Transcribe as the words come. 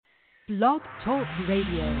Blog Talk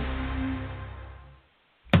Radio.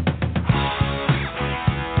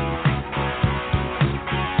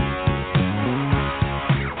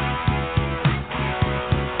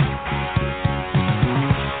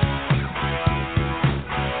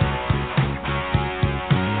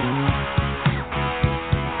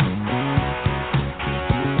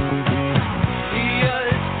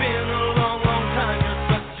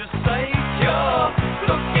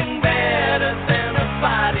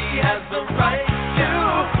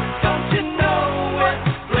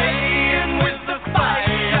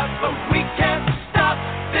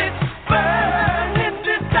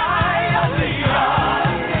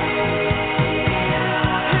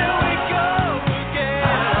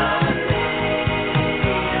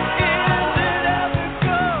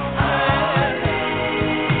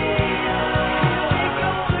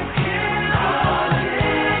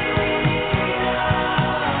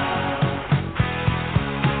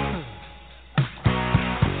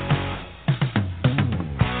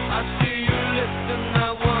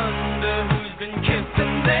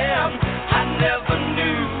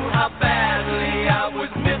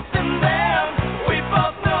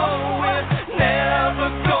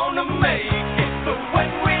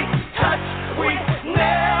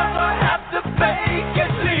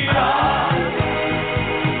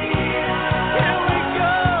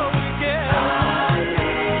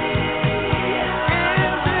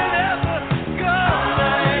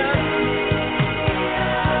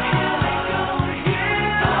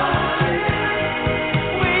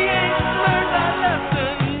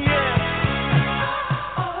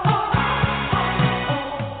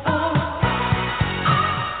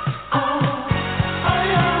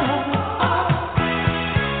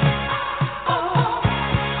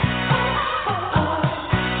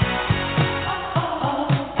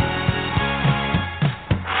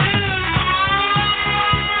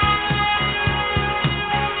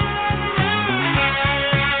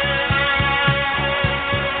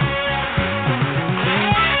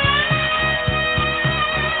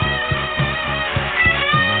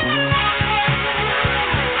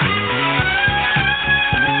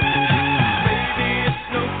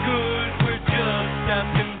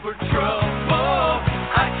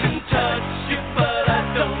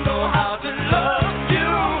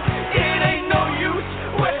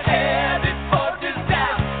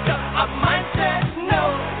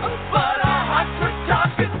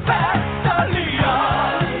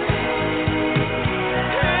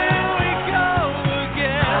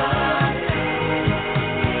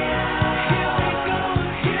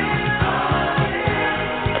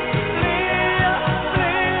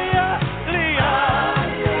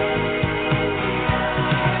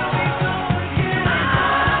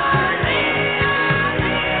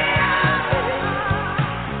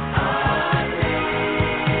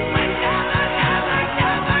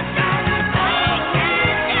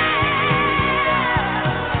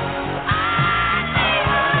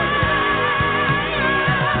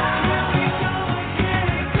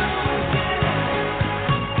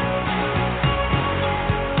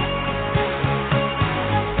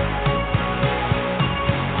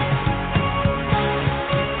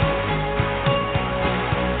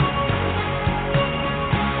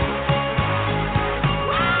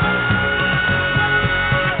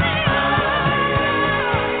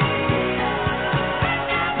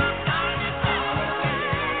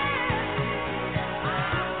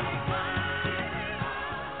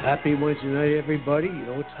 Happy Wednesday night, everybody. You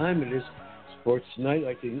know what time it is. Sports Night. I'd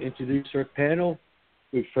like to introduce our panel.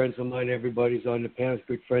 Good friends of mine. Everybody's on the panel.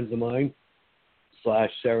 Good friends of mine.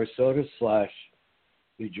 Sarasota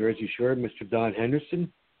 / New Jersey Shore, Mr. Don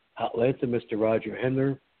Henderson. Atlanta, Mr. Roger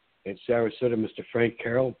Hendler. In Sarasota, Mr. Frank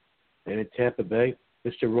Carroll. And in Tampa Bay,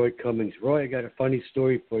 Mr. Roy Cummings. Roy, I got a funny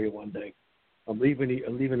story for you one day. I'm leaving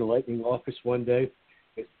the Lightning office one day.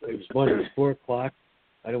 It was 4 o'clock.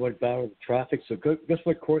 I don't want to battle the traffic, so guess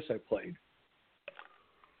what course I played?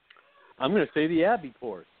 I'm going to say the Abbey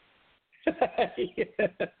course.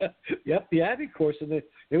 Yep, the Abbey course, and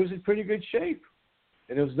it was in pretty good shape.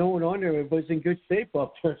 And there was no one on there. It was in good shape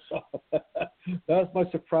up there, so that was my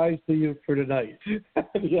surprise to you for tonight.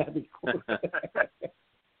 The Abbey course.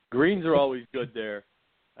 Greens are always good there,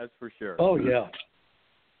 that's for sure. Oh, yeah.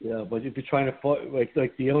 Yeah, but if you're trying to fight,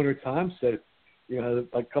 like the owner Tom said, you know,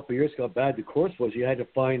 like a couple of years ago, how bad the course was. You had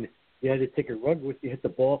to take a rug with you, hit the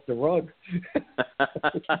ball off the rug.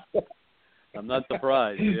 I'm not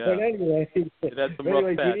surprised, yeah. But anyway, rough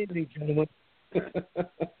good evening, gentlemen.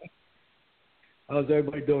 How's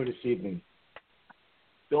everybody doing this evening?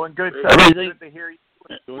 Doing good, sir. Everything, good to hear you.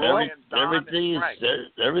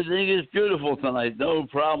 Everything is beautiful tonight. No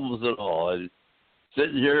problems at all.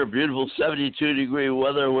 sitting here, beautiful 72-degree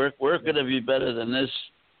weather. Where could it be better than this?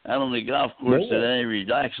 Out on the golf course today,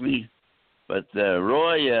 relaxing. But,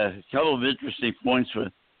 Roy, a couple of interesting points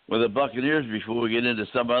with the Buccaneers before we get into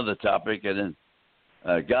some other topic. And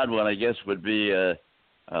then Godwin, I guess, would be a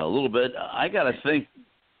little bit. I got to think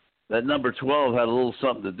that number 12 had a little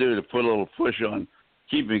something to do to put a little push on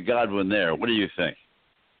keeping Godwin there. What do you think?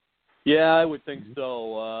 Yeah, I would think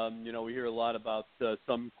so. We hear a lot about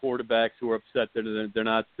some quarterbacks who are upset that they're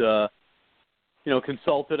not,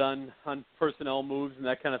 consulted on personnel moves and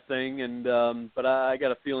that kind of thing. And but I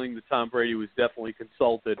got a feeling that Tom Brady was definitely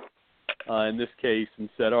consulted in this case and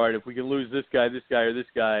said, all right, if we can lose this guy, or this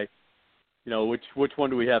guy, which one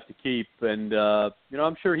do we have to keep? And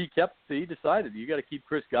I'm sure he decided you got to keep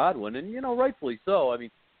Chris Godwin, and rightfully so. I mean,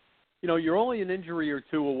 you're only an injury or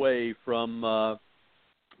two away from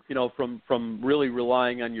really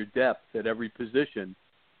relying on your depth at every position.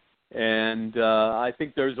 And I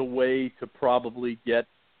think there's a way to probably get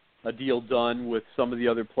a deal done with some of the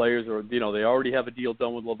other players, or, they already have a deal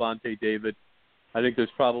done with Levante David. I think there's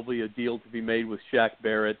probably a deal to be made with Shaq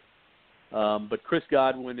Barrett. But Chris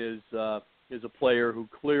Godwin is a player who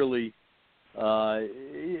clearly, he's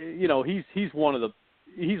one of the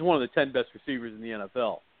 10 best receivers in the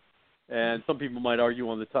NFL. And some people might argue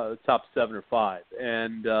one of the top 7 or 5.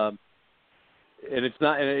 And it's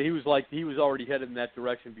not. And he was already headed in that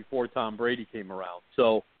direction before Tom Brady came around.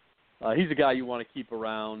 So he's a guy you want to keep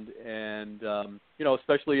around, and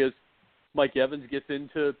especially as Mike Evans gets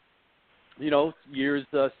into years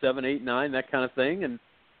 7, 8, 9, that kind of thing. And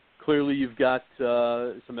clearly you've got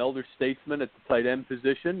some elder statesmen at the tight end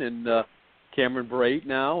position, and Cameron Brate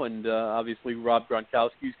now, and obviously Rob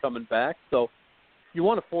Gronkowski's coming back. So you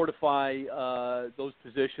want to fortify those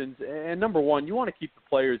positions. And number one, you want to keep the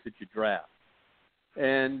players that you draft.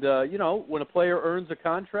 And, when a player earns a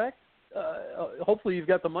contract, hopefully you've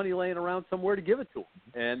got the money laying around somewhere to give it to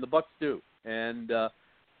them. And the Bucs do. And,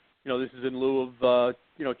 this is in lieu of,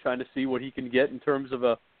 trying to see what he can get in terms of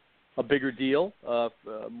a bigger deal,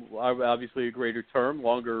 obviously a greater term,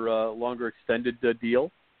 longer extended deal.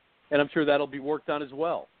 And I'm sure that'll be worked on as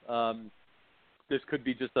well. This could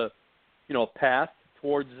be just a path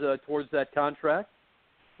towards that contract.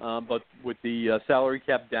 But with the salary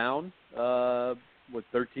cap down, with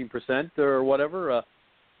 13% or whatever,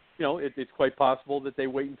 it's quite possible that they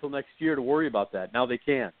wait until next year to worry about that. Now they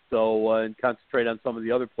can't. So, and concentrate on some of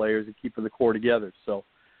the other players and keeping the core together. So,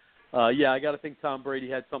 I got to think Tom Brady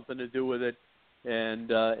had something to do with it. And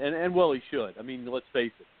well, he should. I mean, let's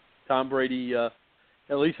face it. Tom Brady,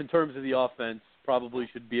 at least in terms of the offense, probably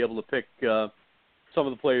should be able to pick some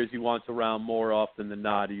of the players he wants around more often than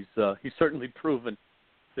not. He's certainly proven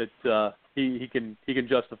that he can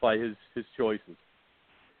justify his choices.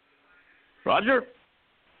 Roger?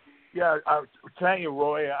 Yeah, I'll tell you,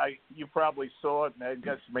 Roy, you probably saw it, and I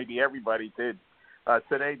guess maybe everybody did.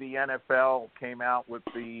 Today the NFL came out with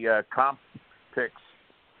the comp picks,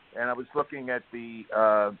 and I was looking at the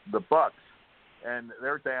Bucs, and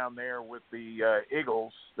they're down there with the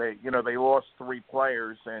Eagles. They lost 3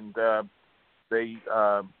 players, and they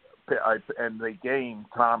gained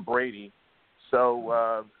Tom Brady,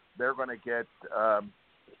 so they're going to get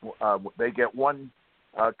they get one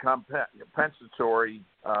compensatory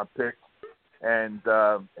pick, and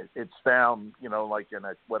it's down, like in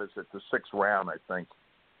the 6th round, I think,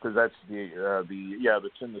 because that's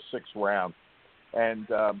that's in the 6th round, and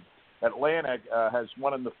Atlanta has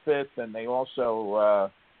one in the 5th, and they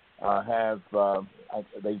also have got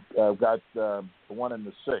one in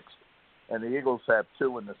the 6th, and the Eagles have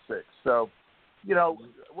 2 in the 6th. So, how,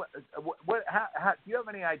 do you have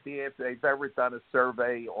any idea if they've ever done a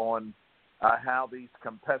survey on how these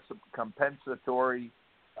compensatory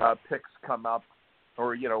picks come up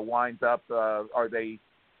or, wind up? Are they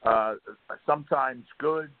sometimes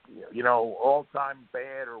good, all-time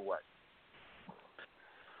bad, or what?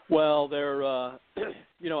 Well, they're,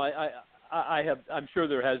 I'm sure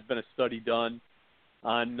there has been a study done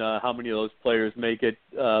on how many of those players make it.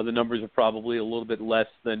 The numbers are probably a little bit less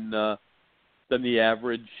than the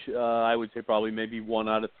average. I would say probably maybe 1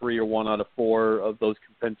 out of 3 or 1 out of 4 of those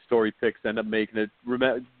compensatory picks end up making it.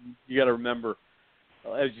 You got to remember,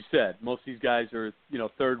 as you said, most of these guys are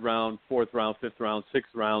 3rd round, 4th round, 5th round,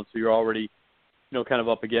 6th round, so you're already kind of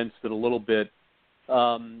up against it a little bit.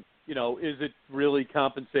 Is it really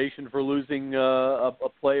compensation for losing a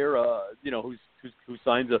player who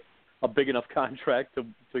signs a big enough contract to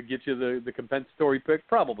get you the compensatory pick?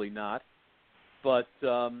 Probably not. But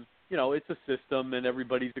it's a system, and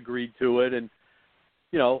everybody's agreed to it, and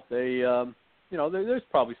there's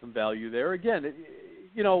probably some value there. Again,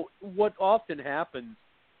 what often happens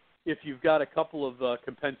if you've got a couple of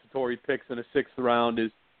compensatory picks in a sixth round,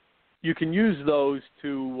 is you can use those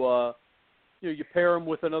to you pair them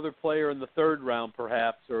with another player in the third round,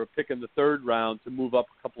 perhaps, or a pick in the third round to move up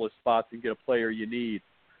a couple of spots and get a player you need.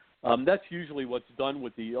 That's usually what's done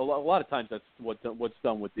with a lot of times that's what's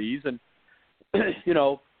done with these, and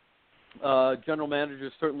general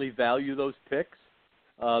managers certainly value those picks.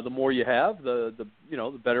 The more you have, the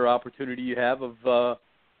better opportunity you have of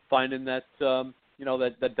finding that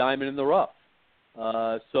that diamond in the rough.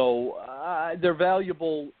 So they're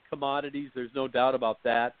valuable commodities. There's no doubt about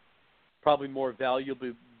that. Probably more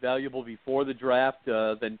valuable before the draft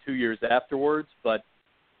than 2 years afterwards. But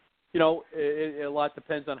a lot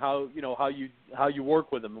depends on how you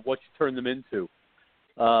work with them and what you turn them into.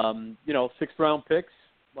 Sixth round picks.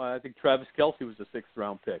 I think Travis Kelce was a sixth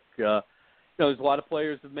round pick. There's a lot of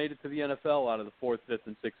players that made it to the NFL out of the fourth, fifth,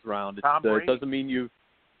 and sixth round. It doesn't mean you.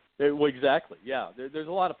 Well, exactly. Yeah, there's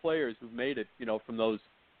a lot of players who've made it. From those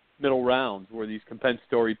middle rounds where these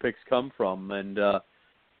compensatory picks come from, and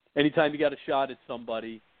anytime you got a shot at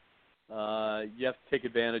somebody, you have to take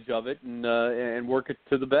advantage of it and work it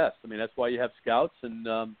to the best. I mean, that's why you have scouts,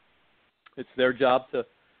 and it's their job to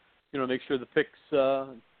make sure the picks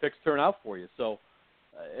turn out for you. So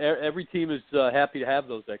every team is happy to have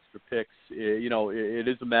those extra picks. It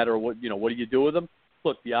is a matter of what do you do with them.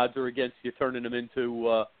 Look, the odds are against you turning them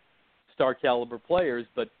into star caliber players,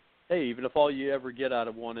 but hey, even if all you ever get out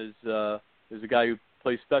of one is a guy who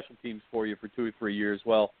plays special teams for you for 2 or 3 years,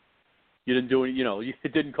 well, you didn't do it.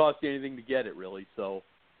 It didn't cost you anything to get it, really. So,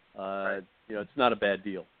 it's not a bad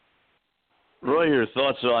deal. Roy, your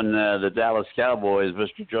thoughts on the Dallas Cowboys?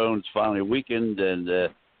 Mr. Jones finally weakened,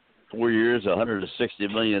 and 4 years, $160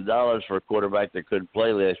 million for a quarterback that couldn't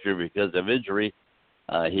play last year because of injury.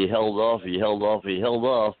 He held off,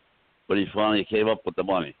 but he finally came up with the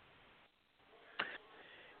money.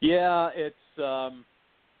 Yeah, it's.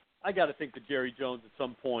 I got to think that Jerry Jones at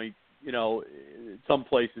some point, some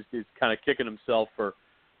places is kind of kicking himself for,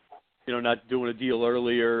 not doing a deal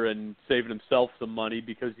earlier and saving himself some money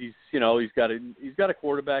because he's got a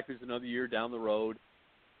quarterback who's another year down the road,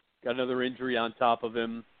 got another injury on top of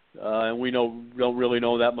him, and we don't really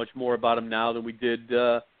know that much more about him now than we did,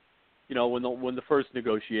 when the first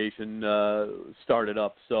negotiation started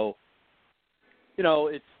up. So,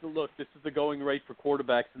 this is the going rate for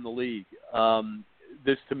quarterbacks in the league.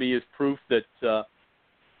 This to me is proof that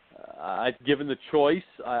given the choice,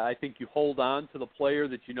 I think you hold on to the player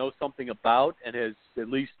that you know something about and has at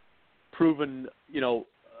least proven,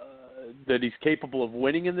 that he's capable of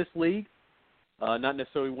winning in this league. Not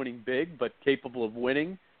necessarily winning big, but capable of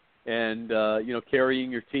winning and,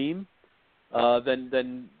 carrying your team.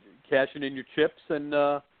 Then cashing in your chips and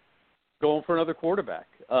going for another quarterback.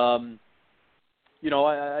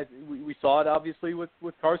 We saw it obviously with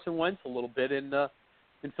Carson Wentz a little bit in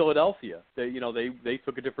Philadelphia. They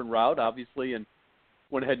took a different route obviously and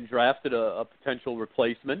went ahead and drafted a potential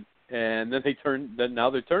replacement, and then now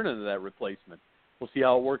they're turning to that replacement. We'll see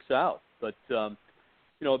how it works out, but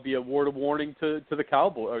it'd be a word of warning to the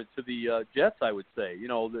Cowboys or to the Jets, I would say.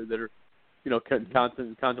 That are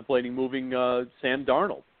contemplating moving Sam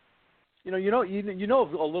Darnold. You know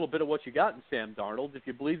a little bit of what you got in Sam Darnold. If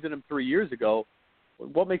you believed in him 3 years ago,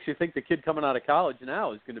 what makes you think the kid coming out of college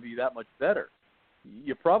now is going to be that much better?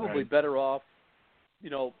 You're probably better off,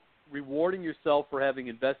 rewarding yourself for having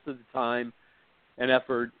invested the time and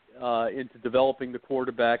effort into developing the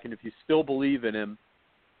quarterback. And if you still believe in him,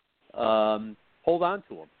 hold on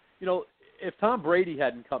to him. If Tom Brady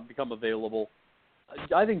hadn't become available,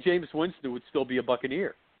 I think Jameis Winston would still be a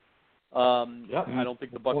Buccaneer. I don't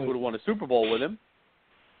think the Bucs would have won a Super Bowl with him,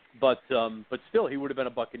 but still he would have been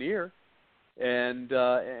a Buccaneer, and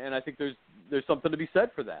I think there's something to be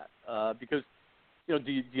said for that because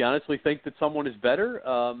do you honestly think that someone is better?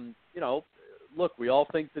 Look, we all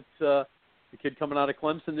think that the kid coming out of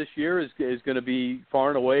Clemson this year is going to be far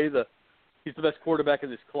and away he's the best quarterback in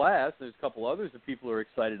this class. There's a couple others that people are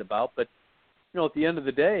excited about, but at the end of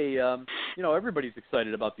the day, everybody's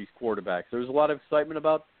excited about these quarterbacks. There's a lot of excitement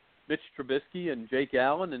about Mitch Trubisky and Jake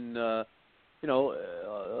Allen and, a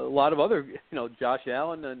lot of other, Josh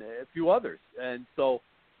Allen and a few others. And so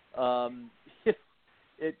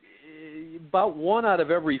about 1 out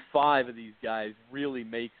of every 5 of these guys really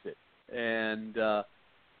makes it. And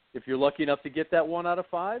if you're lucky enough to get that 1 out of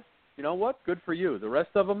 5, you know what? Good for you. The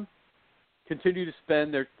rest of them continue to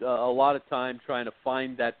spend a lot of time trying to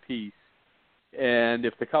find that piece. And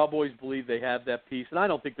if the Cowboys believe they have that piece, and I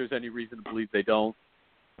don't think there's any reason to believe they don't,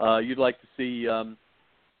 you'd like to see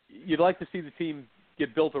the team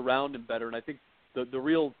get built around him better. And I think the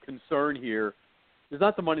real concern here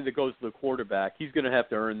the money that goes to the quarterback. He's going to have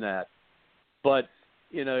to earn that. But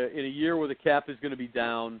in a year where the cap is going to be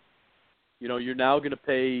down, you're now going to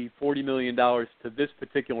pay $40 million to this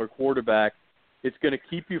particular quarterback. It's going to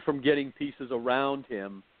keep you from getting pieces around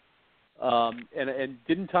him. And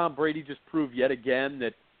didn't Tom Brady just prove yet again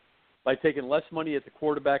that by taking less money at the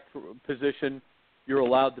quarterback position, you're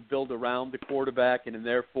allowed to build around the quarterback and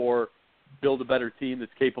therefore build a better team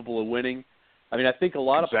that's capable of winning? I mean, I think a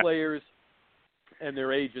lot of players and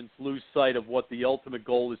their agents lose sight of what the ultimate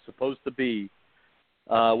goal is supposed to be,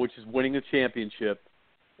 which is winning a championship.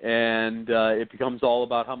 And it becomes all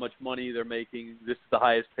about how much money they're making. This is the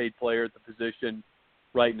highest paid player at the position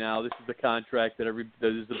right now. This is the contract that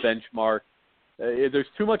is the benchmark. There's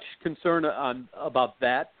too much concern about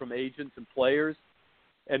that from agents and players,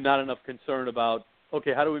 and not enough concern about,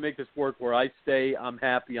 okay, how do we make this work where I stay, I'm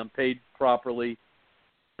happy, I'm paid properly,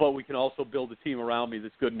 but we can also build a team around me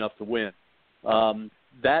that's good enough to win. We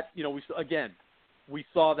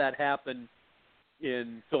saw that happen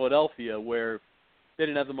in Philadelphia where they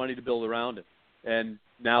didn't have the money to build around it, and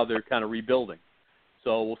now they're kind of rebuilding.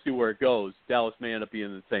 So we'll see where it goes. Dallas may end up being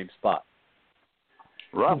in the same spot.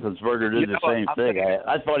 Roethlisberger did the same thing.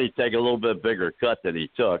 I thought he'd take a little bit bigger cut than he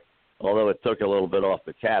took, although it took a little bit off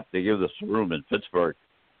the cap to give us some room in Pittsburgh.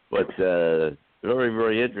 But very,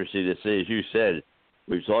 very interesting to see, as you said,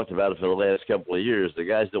 we've talked about it for the last couple of years, the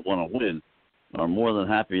guys that want to win are more than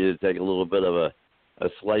happy to take a little bit of a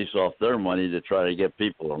slice off their money to try to get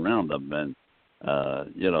people around them. And,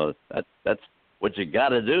 that's what you got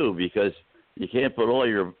to do, because you can't put all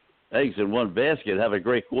your eggs in one basket, have a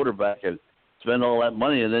great quarterback, and spend all that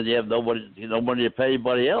money, and then you have nobody to pay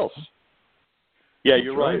anybody else. Yeah,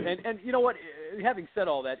 you're right. And you know what? Having said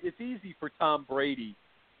all that, it's easy for Tom Brady,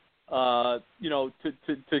 to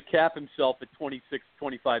cap himself at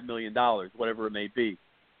 $25 million, whatever it may be.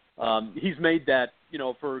 He's made that,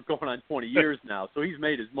 for going on 20 years now, so he's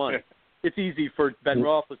made his money. It's easy for Ben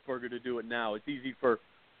Roethlisberger to do it now. It's easy for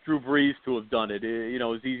Drew Brees to have done it.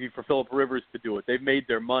 It's easy for Phillip Rivers to do it. They've made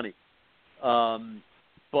their money.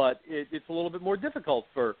 But it's a little bit more difficult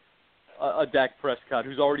for a Dak Prescott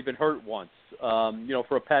who's already been hurt once.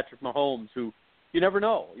 For a Patrick Mahomes who you never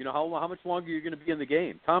know. How much longer you're going to be in the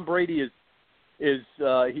game. Tom Brady he's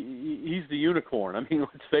the unicorn. I mean,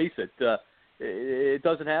 let's face it. It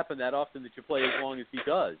doesn't happen that often that you play as long as he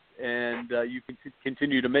does, and you can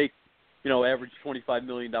continue to make average $25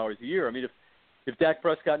 million a year. I mean, if Dak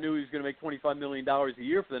Prescott knew he was going to make $25 million a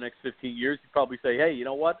year for the next 15 years, he'd probably say, hey, you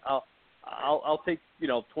know what? I'll take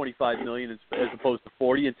 $25 million as opposed to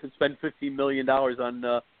 $40, and to spend $15 million on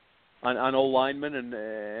O linemen and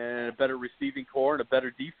a better receiving core and a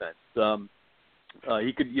better defense.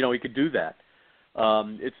 He could do that.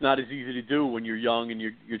 It's not as easy to do when you're young and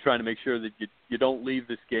you're trying to make sure that you don't leave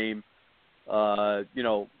this game,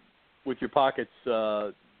 with your pockets,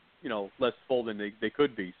 less full than they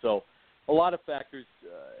could be. So a lot of factors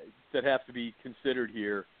that have to be considered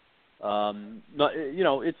here. None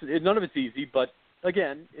of it's easy, but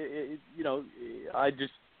again,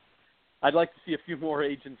 I'd like to see a few more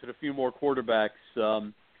agents and a few more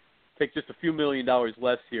quarterbacks take just a few $1 million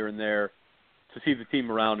less here and there to see the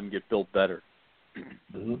team around him get built better.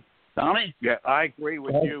 Mm-hmm. Tommy? Yeah, I agree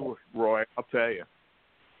with you, Roy. I'll tell you.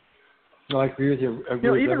 No, I agree with you.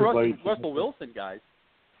 Even Russell Wilson, guys.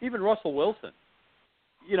 Even Russell Wilson.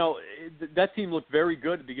 That team looked very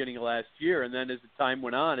good at the beginning of last year, and then as the time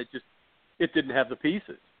went on, it didn't have the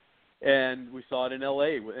pieces. And we saw it in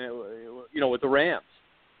L.A., with the Rams.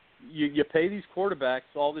 You pay these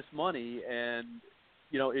quarterbacks all this money, and,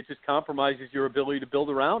 it just compromises your ability to build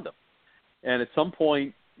around them. And at some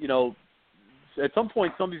point,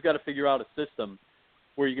 somebody's got to figure out a system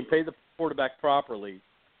where you can pay the quarterback properly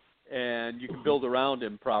and you can build around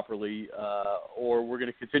him properly, or we're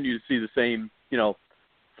going to continue to see the same,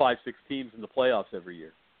 5-6 teams in the playoffs every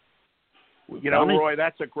year. Roy,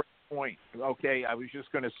 that's a great point. Okay, I was just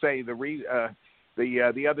going to say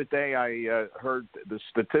the other day I heard the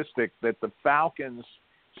statistic that the Falcons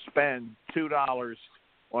spend $2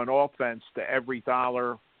 on offense to every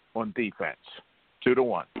dollar on defense,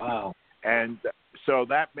 2-to-1. Wow. And so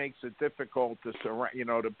that makes it difficult to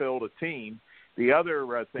build a team. The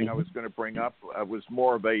other thing I was going to bring up was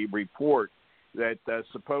more of a report that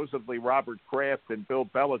supposedly Robert Kraft and Bill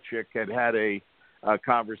Belichick had a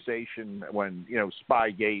conversation when,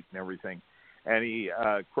 Spygate and everything. And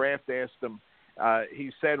Kraft asked him, he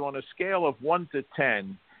said, on a scale of 1 to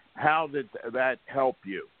 10, how did that help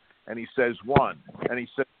you? And he says 1. And he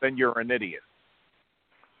said, then you're an idiot.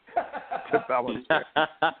 To Belichick.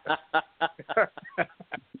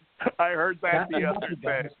 I heard that the other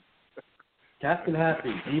day. Captain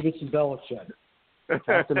Happy, Davis and Belichick.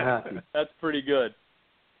 Captain Happy. That's pretty good.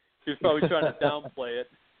 He was probably trying to downplay it.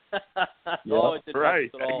 Yeah. Oh, it didn't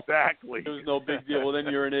Right, happen at all. exactly. It was no big deal. Well, then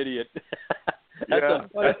you're an idiot. Yeah.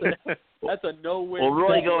 That's a no-win. Well,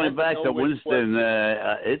 Roy, going that's back a to no-win Winston,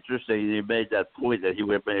 play. interesting. You made that point that he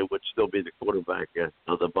would still be the quarterback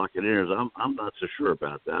of the Buccaneers. I'm not so sure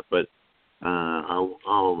about that, but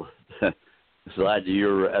I'll slide to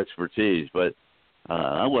your expertise. But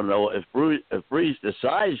I want to know if Breeze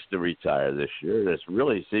decides to retire this year. This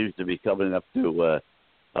really seems to be coming up to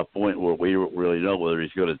a point where we don't really know whether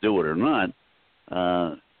he's going to do it or not.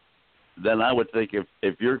 Then I would think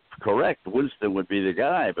if you're correct, Winston would be the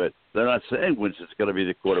guy, but they're not saying Winston's going to be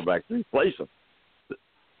the quarterback to replace him.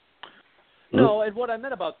 No, and what I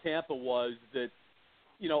meant about Tampa was that,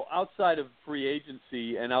 outside of free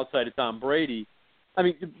agency and outside of Tom Brady, I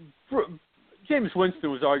mean, Jameis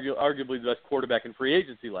Winston was arguably the best quarterback in free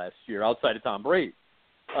agency last year outside of Tom Brady.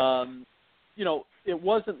 It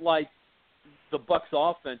wasn't like the Bucs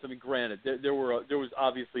offense. I mean, granted, there was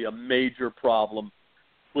obviously a major problem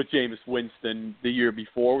with Jameis Winston the year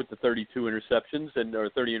before with the 32 interceptions or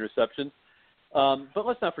 30 interceptions. But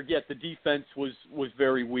let's not forget the defense was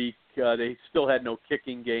very weak. They still had no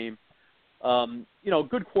kicking game.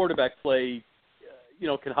 Good quarterback play,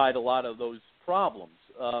 can hide a lot of those problems.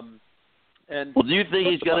 And do you think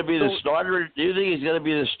he's going to be the starter? Do you think he's going to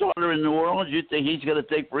be the starter in New Orleans? Do you think he's going to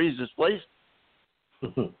take Breeze's place?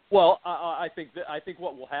 Well, I think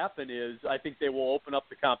what will happen is I think they will open up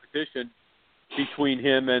the competition between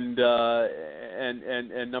him and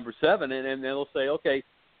number 7, and they'll say, okay,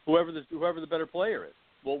 whoever the better player is,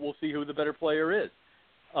 we'll see who the better player is.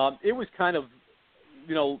 It was kind of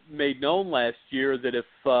made known last year that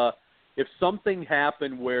if something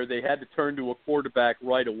happened where they had to turn to a quarterback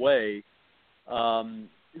right away,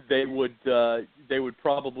 they would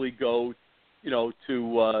probably go to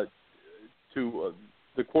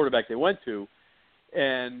the quarterback they went to,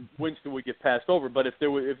 and Winston would get passed over. But if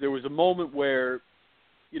there was a moment where,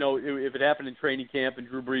 if it happened in training camp and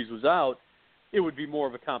Drew Brees was out, it would be more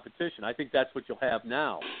of a competition. I think that's what you'll have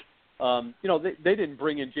now. They didn't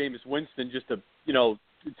bring in Jameis Winston just to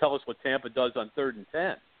tell us what Tampa does on 3rd and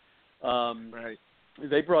 10. Right.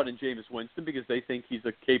 They brought in Jameis Winston because they think he's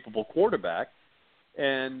a capable quarterback,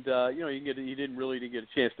 and he didn't get a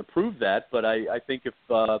chance to prove that. But I think if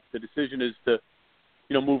the decision is to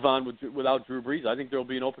move on without Drew Brees, I think there will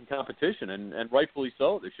be an open competition, and rightfully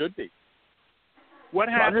so. There should be. What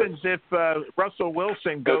happens if Russell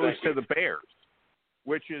Wilson goes to the Bears,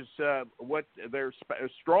 which is what they're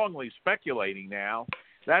strongly speculating now?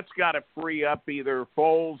 That's got to free up either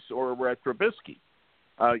Foles or Trubisky,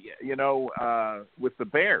 with the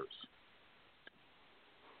Bears.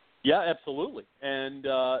 Yeah, absolutely. And,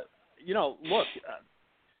 look,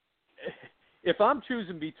 if I'm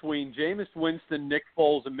choosing between Jameis Winston, Nick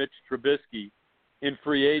Foles, and Mitch Trubisky in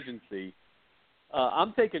free agency,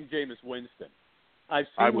 I'm taking Jameis Winston. I've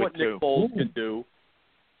seen what Nick Foles can do.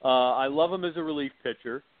 I love him as a relief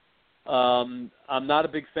pitcher. I'm not a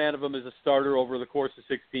big fan of him as a starter over the course of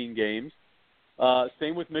 16 games.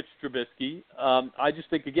 Same with Mitch Trubisky. I just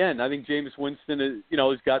think, again, I think Jameis Winston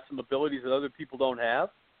has got some abilities that other people don't have.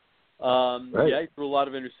 Right. Yeah, he threw a lot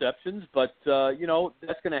of interceptions, but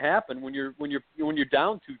that's going to happen when you're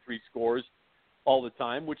down 2-3 scores all the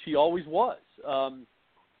time, which he always was.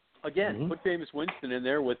 Again, put Jameis Winston in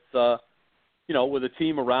there with with a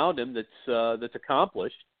team around him that's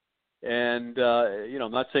accomplished. And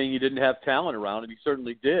I'm not saying he didn't have talent around him. He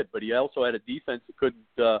certainly did, but he also had a defense that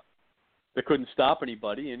couldn't stop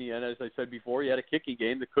anybody. And as I said before, he had a kicking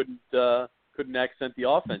game that couldn't accent the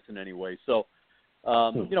offense in any way. So.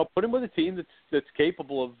 Put him with a team that's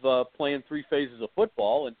capable of playing 3 phases of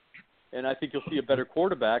football, and I think you'll see a better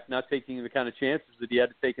quarterback not taking the kind of chances that he had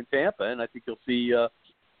to take in Tampa, and I think you'll see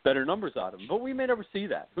better numbers out of him. But we may never see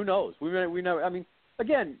that. Who knows? We never. I mean,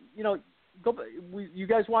 again, you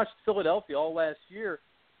guys watched Philadelphia all last year.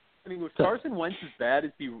 I mean, was Carson Wentz as bad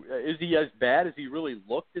as is he as bad as he really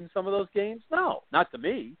looked in some of those games? No, not to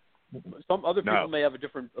me. Some other people may have a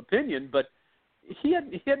different opinion, but. He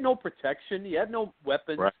had no protection. He had no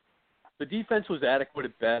weapons. Right. The defense was adequate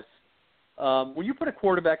at best. When you put a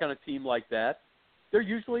quarterback on a team like that, they're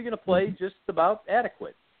usually going to play just about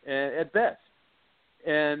adequate at best.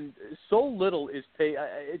 And so little is paid.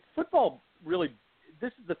 Football really.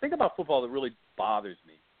 This is the thing about football that really bothers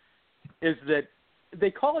me, is that they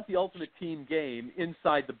call it the ultimate team game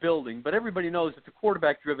inside the building, but everybody knows it's a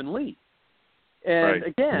quarterback-driven league. And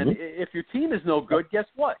again, if your team is no good, guess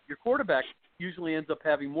what? Your quarterback usually ends up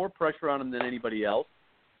having more pressure on him than anybody else.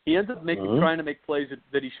 He ends up trying to make plays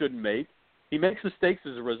that he shouldn't make. He makes mistakes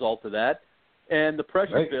as a result of that, and the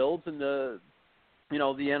pressure builds, and the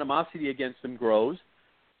the animosity against him grows,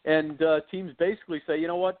 and teams basically say, you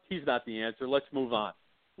know what, he's not the answer. Let's move on.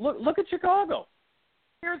 Look at Chicago.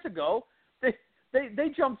 Years ago, they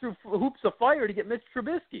jumped through hoops of fire to get Mitch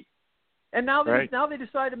Trubisky, and now they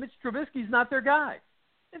decided Mitch Trubisky's not their guy.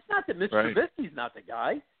 It's not that Mitch Trubisky's not the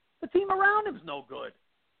guy. The team around him's no good.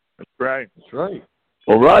 That's right.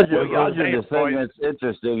 Well, Roger, the thing that's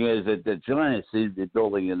interesting is that the Giants seem to be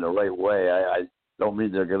building in the right way. I don't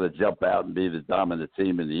mean they're going to jump out and be the dominant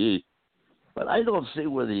team in the East, but I don't see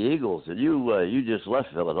where the Eagles, and you just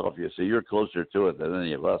left Philadelphia, so you're closer to it than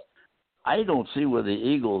any of us. I don't see where the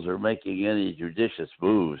Eagles are making any judicious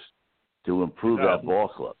moves to improve that ball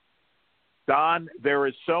club. Don, there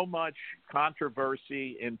is so much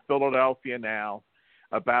controversy in Philadelphia now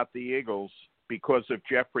about the Eagles because of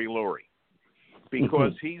Jeffrey Lurie,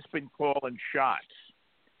 because he's been calling shots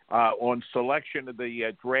on selection of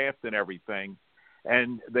the draft and everything,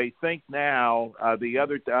 and they think now the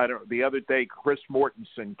other day Chris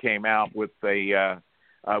Mortensen came out with it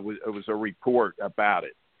was a report about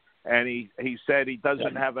it, and he said he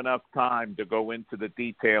doesn't have enough time to go into the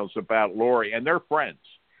details about Lurie, and they're friends,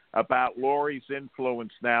 about Lurie's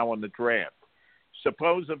influence now on the draft.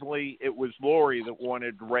 Supposedly it was Lurie that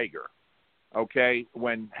wanted Rager, okay,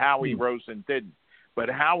 when Howie Rosen didn't. But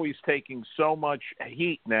Howie's taking so much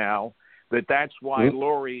heat now that's why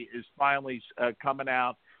Lurie is finally coming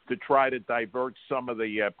out to try to divert some of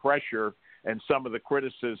the pressure and some of the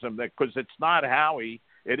criticism, because it's not Howie,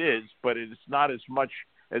 it is, but it's not as much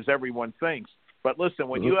as everyone thinks. But listen,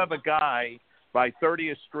 when you have a guy by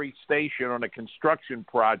 30th Street Station on a construction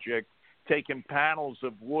project taking panels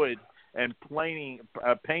of wood and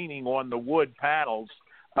painting on the wood panels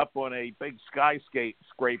up on a big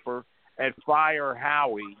skyscraper and fire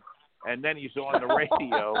Howie, and then he's on the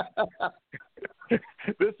radio.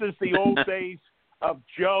 This is the old days of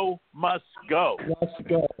Joe Must Go. Must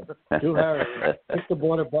go. To Harry. It's the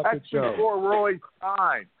border bucket show. That's before Roy's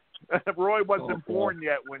time. Roy wasn't born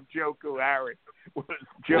yet when Joe Harris was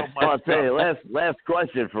Joe Must Go. I'll tell you, last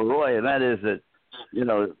question for Roy, and that is that,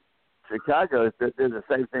 Chicago did the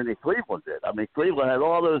same thing that Cleveland did. I mean, Cleveland had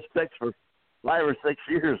all those picks for 5 or 6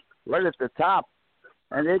 years right at the top,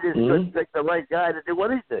 and they just couldn't pick the right guy to do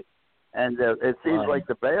anything. And it seems like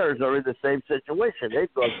the Bears are in the same situation.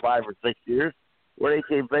 They've gone 5 or 6 years where they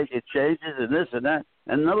keep making changes and this and that,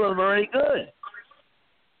 and none of them are any good.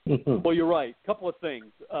 Well, you're right. A couple of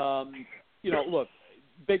things. Look,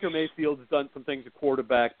 Baker Mayfield's done some things at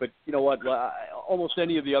quarterback, but you know what? Almost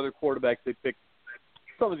any of the other quarterbacks they picked,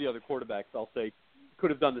 some of the other quarterbacks, I'll say,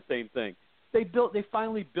 could have done the same thing. They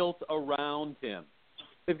finally built around him.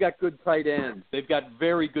 They've got good tight ends. They've got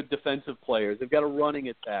very good defensive players. They've got a running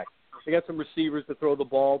attack. They got some receivers to throw the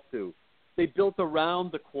ball to. They built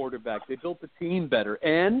around the quarterback. They built the team better.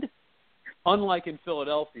 And unlike in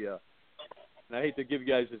Philadelphia, and I hate to give you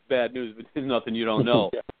guys this bad news, but there's nothing you don't know.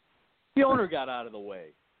 The owner got out of the way.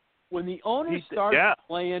 When the owner starts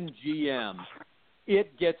playing GM,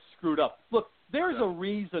 it gets screwed up. Look, there's a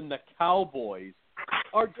reason the Cowboys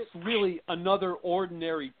are just really another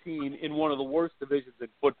ordinary team in one of the worst divisions in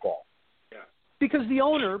football. Yeah. Because the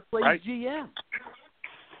owner plays GM.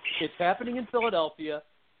 It's happening in Philadelphia.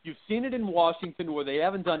 You've seen it in Washington, where they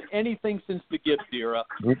haven't done anything since the Gibbs era.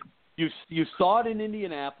 You saw it in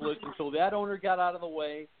Indianapolis until that owner got out of the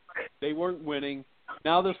way. They weren't winning.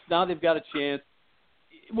 Now they've got a chance.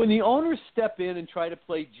 When the owners step in and try to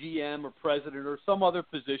play GM or president or some other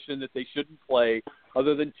position that they shouldn't play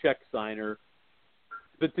other than check signer,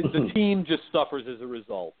 the team just suffers as a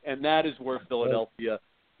result. And that is where Philadelphia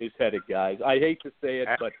is headed, guys. I hate to say it,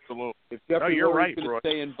 but if Jeffrey Lurie's going to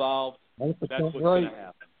stay involved, that's what's going to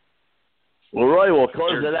happen. Well, Roy, we'll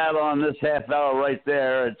close it out on this half hour right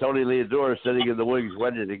there. And Tony Leadora sitting in the wings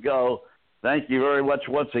ready to go. Thank you very much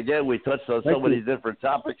once again. We touched on so many different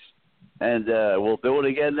topics. And we'll do it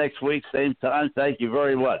again next week, same time. Thank you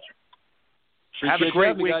very much. Have a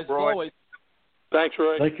great week, guys, Roy. always. Thanks,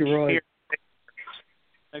 Roy. Thank you, Roy.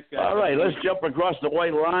 Thanks, guys. All right, let's jump across the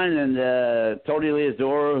white line. And Tony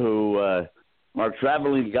Leadora, who our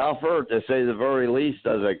traveling golfer, to say the very least,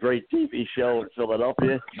 does a great TV show in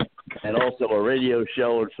Philadelphia and also a radio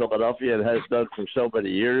show in Philadelphia and has done for so many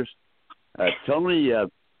years. Tony,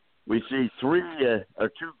 we see two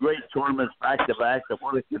great tournaments back-to-back, the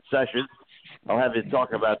one at Concessions. I'll have you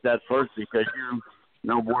talk about that first because you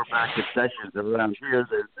know more about concessions around here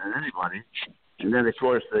than anybody. And then, of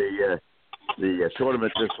course, the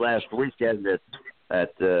tournament this last weekend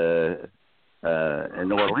at in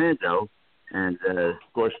Orlando. And, of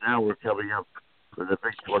course, now we're coming up with a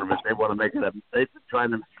big tournament. They want to make it they've been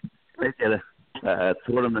trying to make it a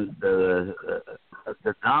tournament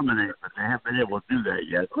to dominate, but they haven't been able to do that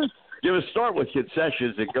yet. You would start with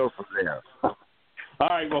concessions and go from there. All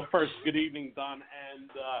right. Well, first, good evening, Don, and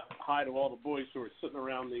hi to all the boys who are sitting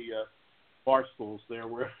around the bar stools there,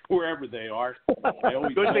 wherever they are.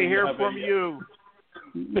 Good to hear from you.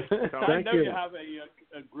 I know you have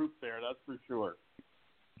a group there. That's for sure.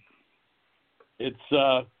 It's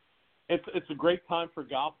a great time for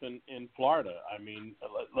golf in Florida. I mean,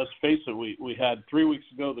 let's face it. We had 3 weeks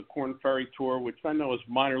ago the Corn Ferry Tour, which I know is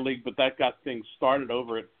minor league, but that got things started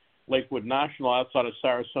over at Lakewood National outside of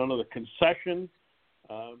Sarasota. The concession,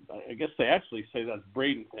 I guess they actually say that's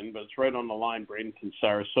Bradenton, but it's right on the line, Bradenton,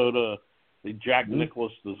 Sarasota. The Jack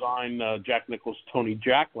Nicklaus design, Jack Nicklaus, Tony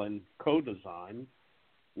Jacklin co-design,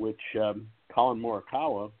 which Colin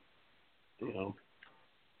Morikawa,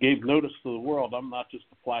 gave notice to the world. I'm not just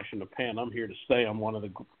a flash in the pan. I'm here to stay. I'm one of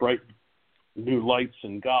the bright new lights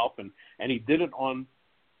in golf, and he did it on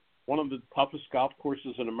one of the toughest golf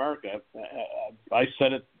courses in America. I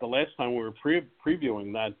said it the last time we were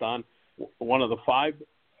previewing that, Don. One of the 5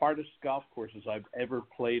 hardest golf courses I've ever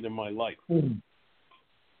played in my life.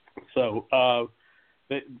 So,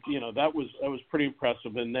 that was pretty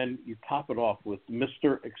impressive. And then you top it off with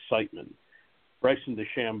Mr. Excitement, Bryson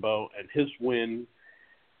DeChambeau, and his win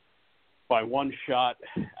by one shot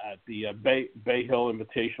at the Bay Hill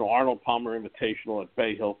Invitational, Arnold Palmer Invitational at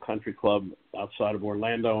Bay Hill Country Club outside of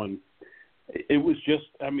Orlando. And it was just,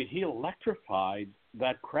 he electrified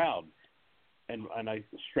that crowd. And I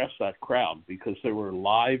stress that crowd because there were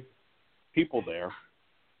live people there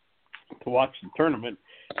to watch the tournament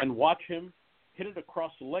and watch him hit it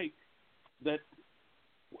across the lake that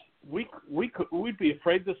we'd be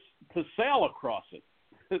afraid to sail across it.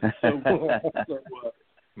 And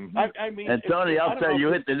Tony, I'll tell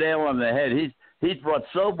you, hit the nail on the head. He's brought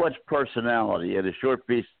so much personality in a short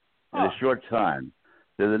short time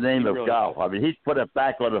to the name of golf. He's put it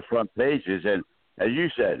back on the front pages, and as you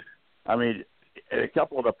said, in a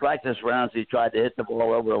couple of the practice rounds, he tried to hit the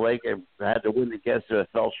ball over the lake and had to win against it. It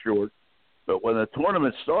fell short. But when the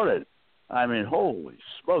tournament started, holy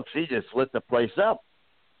smokes, he just lit the place up.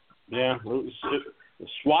 Yeah, it was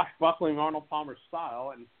swashbuckling Arnold Palmer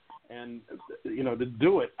style, and to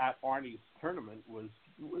do it at Arnie's tournament was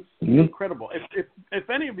incredible. If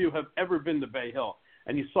any of you have ever been to Bay Hill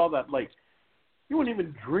and you saw that lake, you wouldn't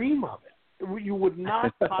even dream of it. You would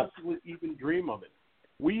not possibly even dream of it.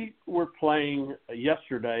 We were playing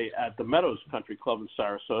yesterday at the Meadows Country Club in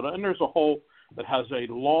Sarasota, and there's a hole that has a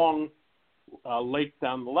long lake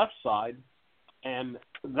down the left side, and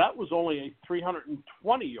that was only a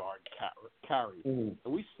 320-yard carry. And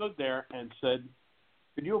we stood there and said,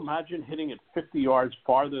 could you imagine hitting it 50 yards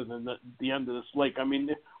farther than the end of this lake?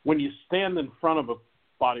 When you stand in front of a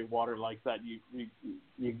body of water like that, you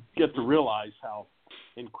get to realize how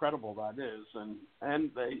incredible that is.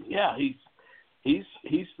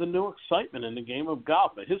 He's the new excitement in the game of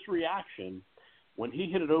golf. But his reaction when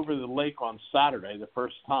he hit it over the lake on Saturday the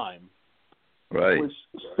first time, right, was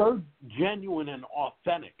so genuine and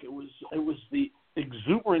authentic. It was the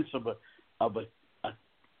exuberance of a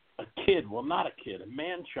kid. Well, not a kid, a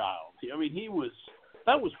man-child.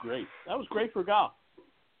 That was great. That was great for golf.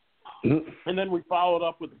 And then we followed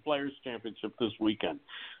up with the Players Championship this weekend.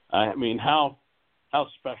 How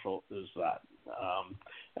special is that?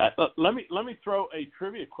 Let me throw a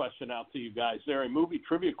trivia question out to you guys there, a movie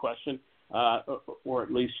trivia question, or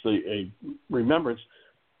at least a remembrance.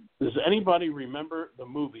 Does anybody remember the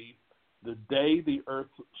movie The Day the Earth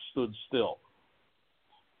Stood Still?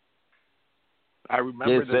 I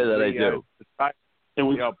remember I do. It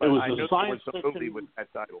was a science fiction movie with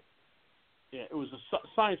that title. Yeah, it was a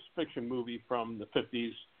science fiction movie from the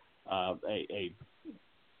 50s. A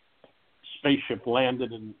spaceship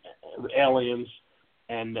landed and aliens,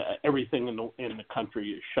 and everything in the country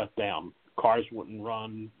is shut down. Cars wouldn't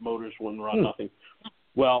run, motors wouldn't run, nothing.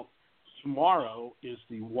 Well, tomorrow is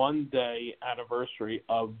the 1-day anniversary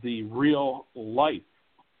of the real life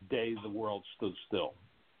day the world stood still.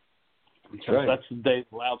 Because that's the day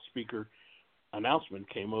the loudspeaker announcement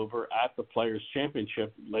came over at the Players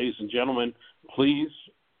Championship. Ladies and gentlemen, please,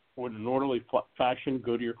 in an orderly fashion,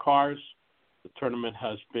 go to your cars. The tournament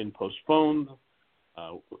has been postponed.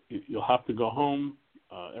 You'll have to go home.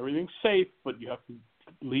 Everything's safe, but you have to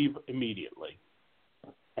leave immediately.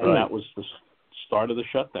 And that was the start of the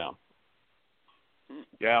shutdown.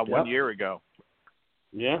 Yeah, 1 year ago.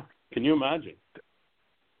 Yeah, can you imagine?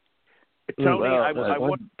 Tony,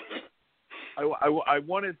 I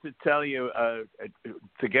wanted to tell you,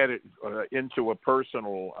 to get it into a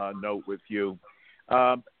personal note with you.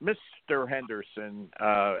 Mr. Henderson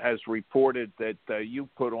has reported that you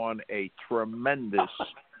put on a tremendous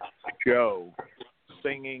show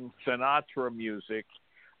singing Sinatra music.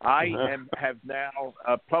 I have now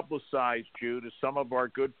publicized you to some of our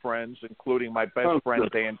good friends, including my best friend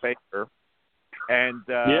Dan Baker, and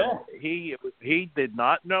he did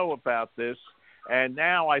not know about this. And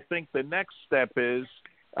now I think the next step is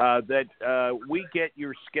that we get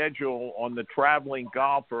your schedule on the Traveling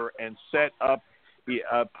Golfer and set up the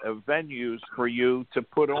venues for you to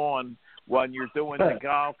put on when you're doing the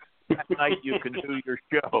golf. That night you can do your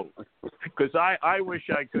show. Because I wish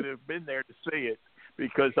I could have been there to see it.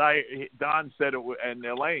 Because Don said it, and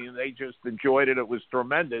Elaine, they just enjoyed it. It was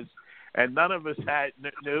tremendous, and none of us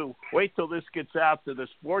knew. Wait till this gets out to the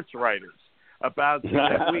sports writers about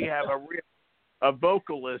that we have a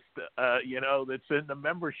vocalist, that's in the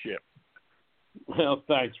membership. Well,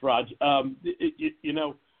 thanks, Raj.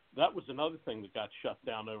 That was another thing that got shut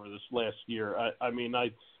down over this last year.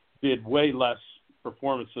 I did way less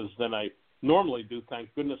performances than I normally do.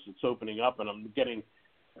 Thank goodness it's opening up, and I'm getting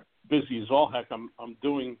busy as all heck. I'm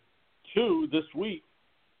doing 2 this week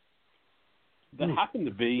that happen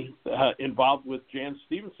to be involved with Jan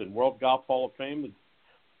Stevenson, World Golf Hall of Fame, the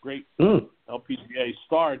great LPGA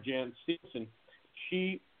star Jan Stevenson.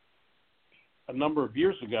 She, a number of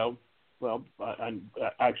years ago,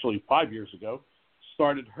 actually 5 years ago,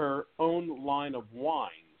 started her own line of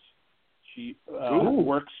wines. She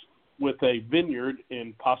works with a vineyard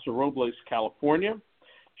in Paso Robles, California.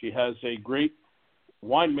 She has a great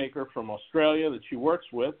winemaker from Australia that she works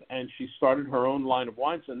with, and she started her own line of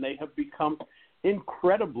wines, and they have become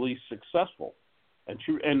incredibly successful. And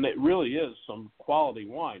it really is some quality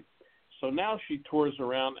wine. So now she tours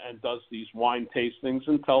around and does these wine tastings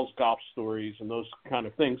and tells golf stories and those kind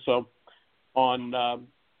of things. So on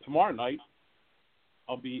tomorrow night,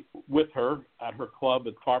 I'll be with her at her club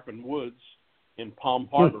at Tarpon Woods in Palm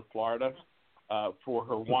Harbor, Florida, for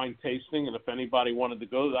her wine tasting. And if anybody wanted to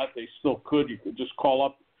go to that, they still could. You could just call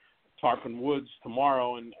up Tarpon Woods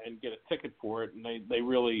tomorrow and get a ticket for it. And they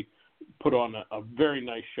really put on a very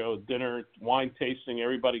nice show, dinner, wine tasting.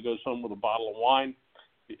 Everybody goes home with a bottle of wine.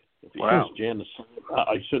 If you ask Jan to sign,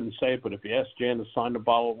 I shouldn't say it, but if you ask Jan to sign a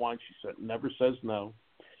bottle of wine, she never says no.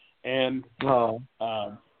 And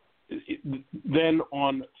then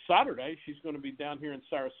on Saturday, she's going to be down here in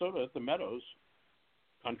Sarasota at the Meadows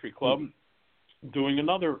Country Club doing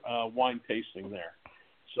another wine tasting there.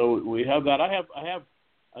 So we have that. I have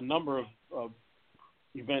a number of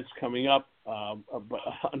events coming up, but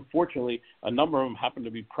unfortunately, a number of them happen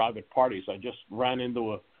to be private parties. I just ran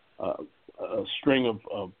into a string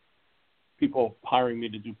of people hiring me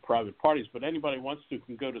to do private parties, but anybody wants to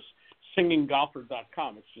can go to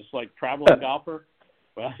singinggolfer.com. It's just like Traveling Golfer.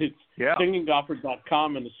 Well, it's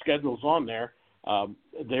singinggolfer.com, and the schedule's on there.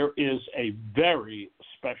 There is a very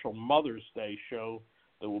special Mother's Day show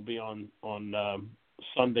that will be on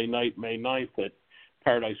Sunday night, May 9th at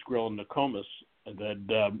Paradise Grill in Nokomis,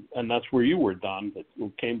 and that's where you were, Don. That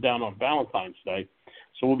came down on Valentine's Day.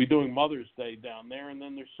 So we'll be doing Mother's Day down there, and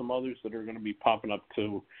then there's some others that are going to be popping up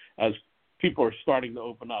too as people are starting to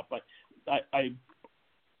open up. I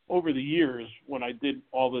over the years, when I did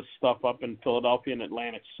all this stuff up in Philadelphia and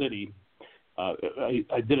Atlantic City, I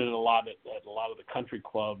did it a lot at a lot of the country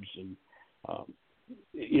clubs, and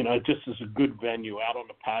it just is a good venue out on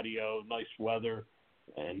the patio, nice weather,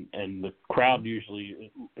 and the crowd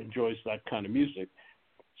usually enjoys that kind of music.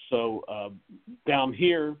 So down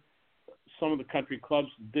here, some of the country clubs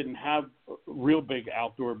didn't have real big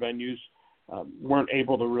outdoor venues, weren't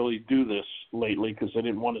able to really do this lately because they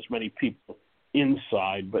didn't want as many people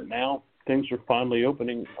inside, but now things are finally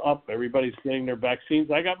opening up. Everybody's getting their vaccines.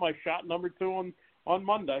 I got my shot number 2 on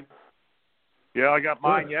Monday. Yeah, I got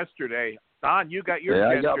mine yesterday. Don, you got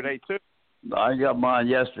yours yesterday too. I got mine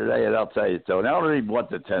yesterday, and I'll tell you, Tony, I don't even want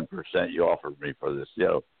the 10% you offered me for this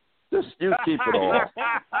show. Just you keep it all.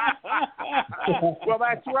 Well,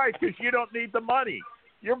 that's right, because you don't need the money.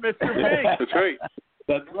 You're Mr. Big. That's right.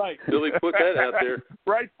 That's right. Billy put that out there.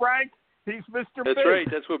 Right, Frank? He's Mr. Big. That's right.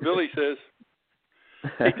 That's what Billy says.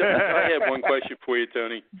 Hey, I have one question for you,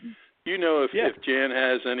 Tony. You know if Jan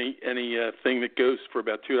has any thing that goes for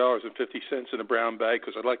about $2.50 in a brown bag,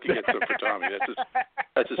 because I'd like to get some for Tommy.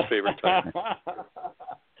 That's his favorite type.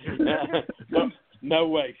 No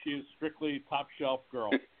way. She is strictly top shelf girl.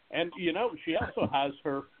 And she also has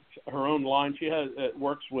her own line. She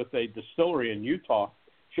works with a distillery in Utah.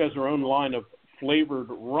 She has her own line of flavored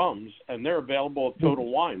rums, and they're available at Total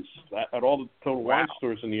Wines at all the Total Wine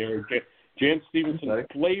stores in the area. Jan Stevenson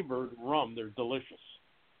flavored rum. They're delicious.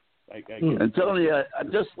 And Tony,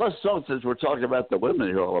 let's talk, since we're talking about the women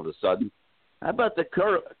here all of a sudden. How about the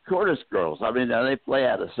Curtis girls? I mean, they play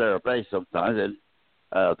out of Sarah Bay sometimes, and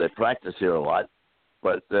they practice here a lot.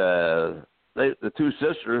 But the two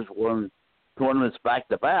sisters won tournaments back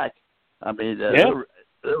to back. I mean,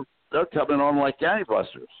 they're coming on like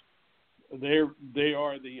gangbusters. They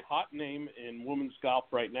are the hot name in women's golf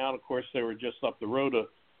right now. And of course, they were just up the road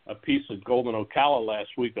a piece at Golden Ocala last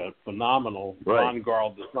week, a phenomenal Ron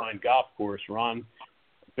Garl designed golf course. Ron,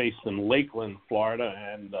 based in Lakeland, Florida,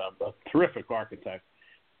 and a terrific architect.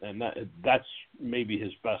 And that's maybe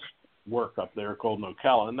his best work up there at Golden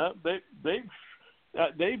Ocala. And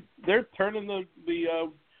they're turning the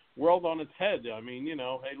world on its head. I mean,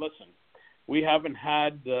 hey, listen, we haven't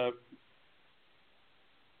had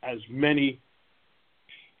as many.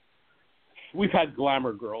 We've had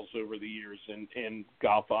glamour girls over the years in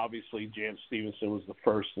golf. Obviously, Jan Stevenson was the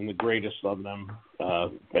first and the greatest of them.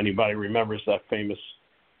 If anybody remembers that famous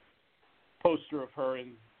poster of her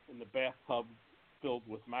in the bathtub filled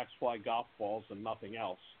with Max Fly golf balls and nothing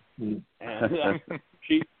else. And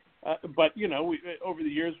she, but over the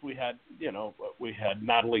years we had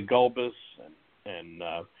Natalie Gulbis and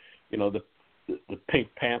the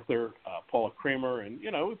Pink Panther, Paula Kramer, and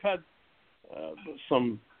we've had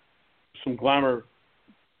some glamour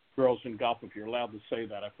girls in golf. If you're allowed to say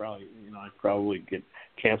that, I probably get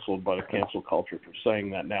canceled by the cancel culture for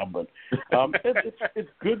saying that now. But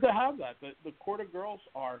it's good to have that. The Corda girls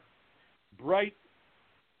are bright,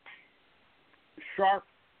 sharp,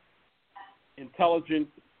 intelligent,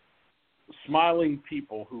 smiling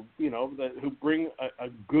people who bring a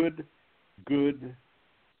good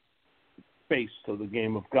face to the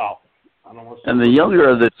game of golf. And the younger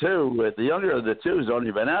of the two has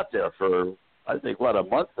only been out there for I think a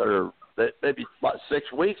month or maybe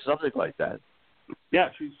 6 weeks, something like that.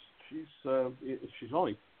 Yeah, she's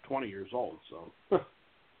only 20 years old, so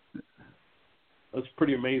that's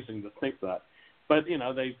pretty amazing to think that. But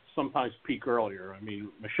they sometimes peak earlier. I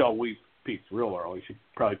mean, Michelle Weave peaked real early. She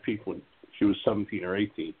probably peaked when she was 17 or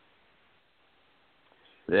 18.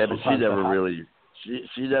 Yeah, but she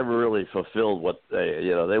never really fulfilled what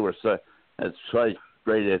they were so. Had such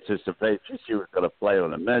great anticipation. She was going to play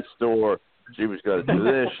on the men's tour. She was going to do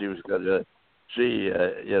this. She was going to.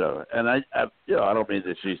 And I don't mean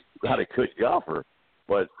that she's not a good golfer,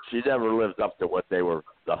 but she never lived up to what the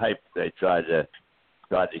hype they tried to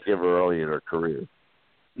give her early in her career.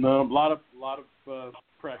 No, a lot of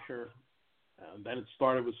pressure. And then it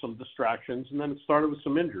started with some distractions, and then it started with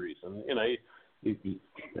some injuries. And hey,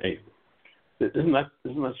 isn't that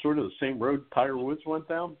sort of the same road Tiger Woods went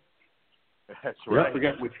down? That's right. I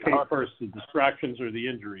forget which came first, the distractions or the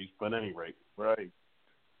injuries, but at any rate. Right.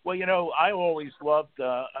 Well, I always loved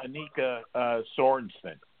Annika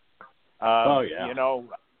Sorensen.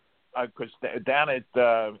 Because down at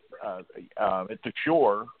the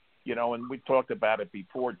Shore, and we talked about it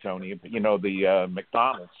before, Tony, the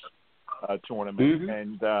McDonald's tournament,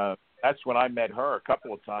 and that's when I met her a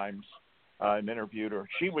couple of times and interviewed her.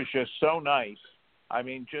 She was just so nice. I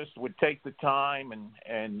mean, just would take the time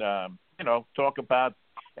and talk about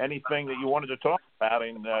anything that you wanted to talk about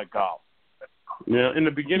in golf. Yeah, in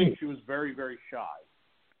the beginning she was very, very shy.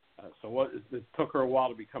 It took her a while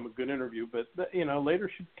to become a good interview, but later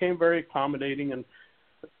she became very accommodating and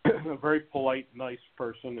a very polite, nice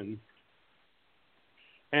person.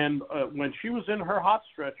 And when she was in her hot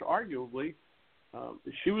stretch, arguably,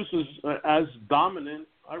 she was as dominant.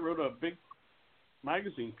 I wrote a big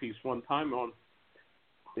magazine piece one time on,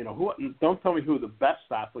 don't tell me who the best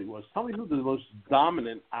athlete was. Tell me who the most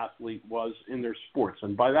dominant athlete was in their sports.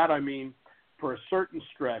 And by that I mean, for a certain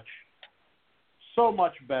stretch, so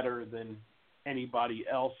much better than anybody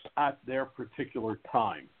else at their particular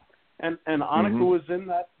time. And Annika was in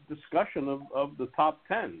that discussion of the top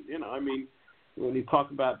 10. I mean, when you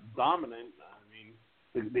talk about dominant, I mean,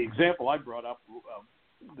 the example I brought up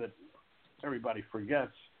that everybody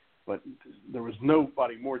forgets, but there was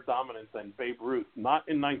nobody more dominant than Babe Ruth. Not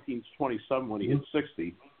in 1927 when he hit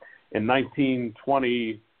 60. In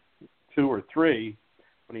 1922 or 3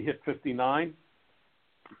 when he hit 59.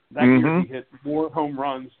 That year he hit more home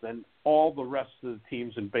runs than all the rest of the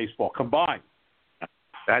teams in baseball combined.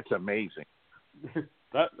 That's amazing.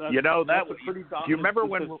 That's a pretty dominant. Do you remember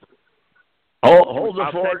when? Hold the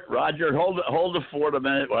fort, Roger. Hold the fort a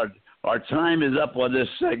minute. Our time is up on this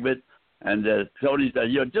segment, and Tony,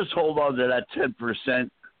 just hold on to that 10%.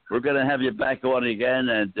 We're going to have you back on again,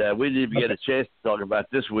 and we didn't even get a chance to talk about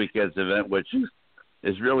this weekend's event, which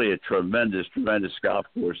is really a tremendous golf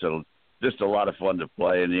course. It'll just a lot of fun to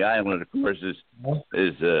play, and the island, of course, is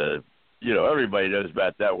everybody knows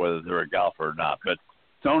about that, whether they're a golfer or not. But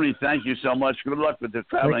Tony, thank you so much. Good luck with the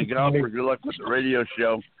traveling golfer. Good luck with the radio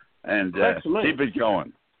show, and keep it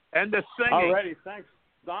going. And the singing. All righty, thanks,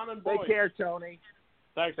 Don and Boyd. Take care, Tony.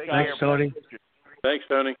 Thanks, Tony. Thanks,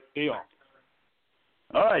 Tony. See y'all.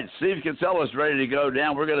 All right, Steve Kinsella's ready to go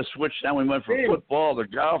down. We're going to switch now. We went from football to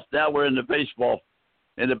golf. Now we're in the baseball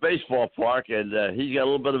park, and he's got a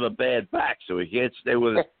little bit of a bad back, so he can't stay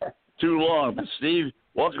with us too long. But Steve,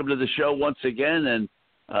 welcome to the show once again, and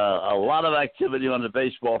a lot of activity on the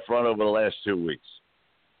baseball front over the last 2 weeks.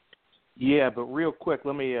 Yeah, but real quick,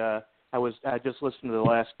 let me. I just listened to the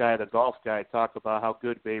last guy, the golf guy, talk about how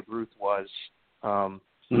good Babe Ruth was.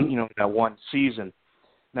 That one season.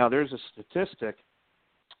 Now there's a statistic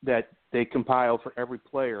that they compile for every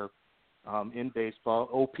player in baseball,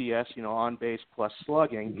 OPS, on base plus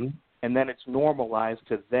slugging, and then it's normalized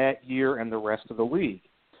to that year and the rest of the league.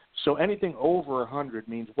 So anything over 100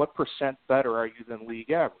 means what percent better are you than league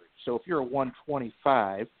average? So if you're a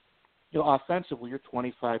 125, offensively you're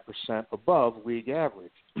 25% above league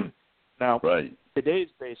average. Now, today's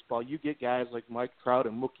baseball, you get guys like Mike Trout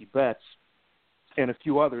and Mookie Betts and a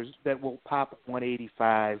few others that will pop at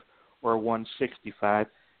 185 or 165.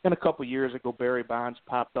 And a couple years ago, Barry Bonds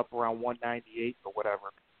popped up around 198 or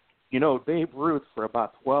whatever. Babe Ruth for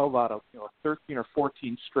about 12 out of 13 or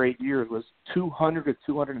 14 straight years was 200 to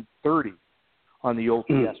 230 on the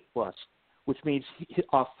OPS plus, which means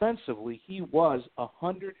offensively he was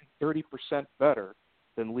 130% better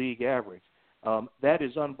than league average. That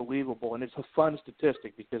is unbelievable, and it's a fun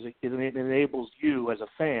statistic because it enables you as a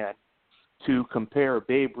fan to compare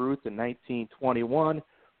Babe Ruth in 1921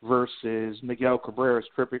 versus Miguel Cabrera's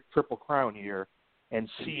triple crown year and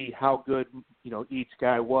see how good, each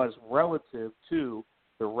guy was relative to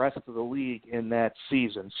the rest of the league in that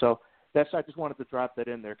season. So I just wanted to drop that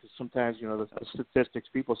in there because sometimes, the statistics,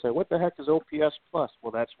 people say, what the heck is OPS plus?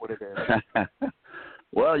 Well, that's what it is.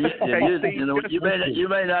 Well, you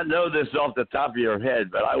may not know this off the top of your head,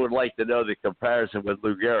 but I would like to know the comparison with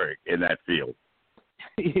Lou Gehrig in that field.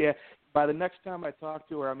 Yeah. By the next time I talk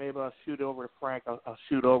to her, I'm able to shoot over to Frank. I'll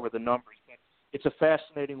shoot over the numbers. But it's a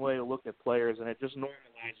fascinating way to look at players, and it just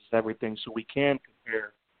normalizes everything so we can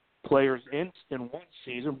compare players in one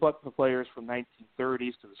season, but the players from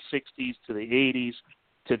 1930s to the 60s to the 80s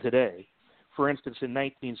to today. For instance, in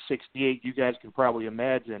 1968, you guys can probably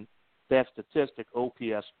imagine that statistic,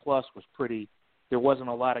 OPS plus, was pretty – there wasn't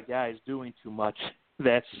a lot of guys doing too much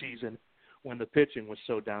that season when the pitching was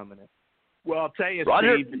so dominant. Well, I'll tell you,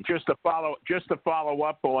 Steve, just to follow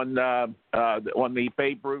up on the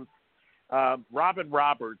Babe Ruth, Robin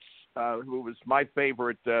Roberts, who was my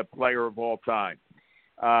favorite player of all time,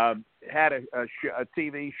 had a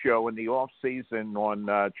TV show in the off season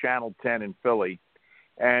on Channel 10 in Philly,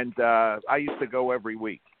 and I used to go every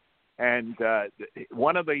week. And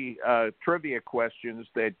one of the trivia questions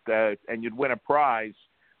that and you'd win a prize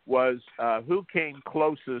was who came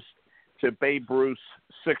closest to Babe Ruth's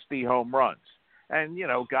 60 home runs. And,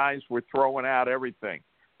 guys were throwing out everything,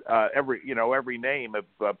 every name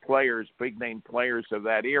of players, big name players of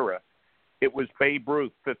that era. It was Babe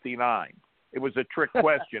Ruth, 59. It was a trick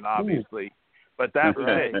question, obviously, but that was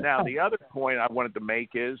it. Now, the other point I wanted to make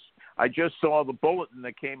is I just saw the bulletin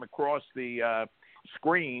that came across the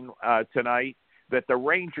screen tonight that the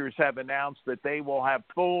Rangers have announced that they will have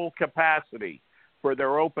full capacity for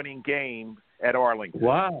their opening game at Arlington.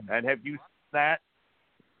 Wow. And have you seen that?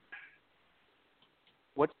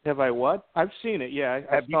 What have I what? I've seen it, yeah.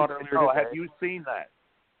 I saw it earlier today. Have you seen that?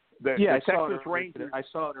 The Texas Rangers. I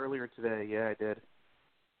saw it earlier today, yeah, I did.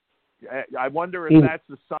 I wonder if that's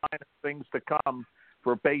a sign of things to come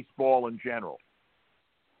for baseball in general.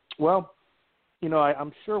 Well,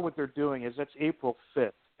 I'm sure what they're doing is that's April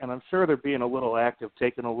 5th, and I'm sure they're being a little active,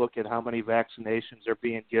 taking a look at how many vaccinations are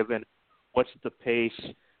being given, what's the pace.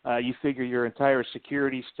 You figure your entire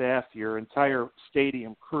security staff, your entire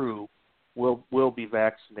stadium crew will be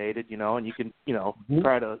vaccinated, and you can,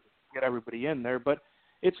 try to get everybody in there. But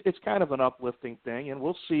it's kind of an uplifting thing, and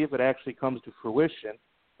we'll see if it actually comes to fruition.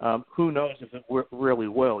 Who knows if it really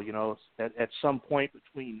will? At some point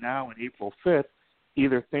between now and April 5th,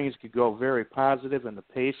 either things could go very positive and the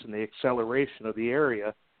pace and the acceleration of the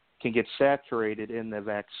area can get saturated in the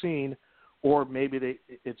vaccine, or maybe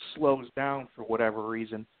it slows down for whatever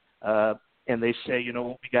reason, and they say,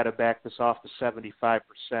 we got to back this off to 75%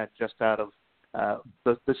 just out of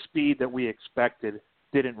the speed that we expected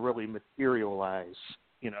didn't really materialize.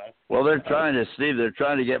 Well, they're trying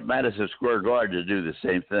to get Madison Square Garden to do the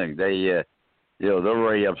same thing. They, they're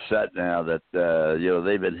very upset now that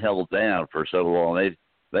they've been held down for so long.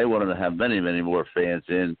 They wanted to have many, many more fans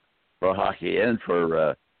in for hockey and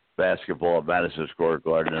for basketball at Madison Square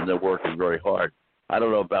Garden, and they're working very hard. I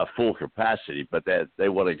don't know about full capacity, but they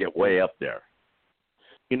want to get way up there.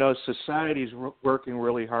 Society's working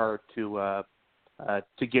really hard to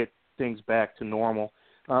get things back to normal.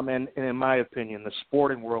 And in my opinion, the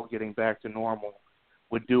sporting world getting back to normal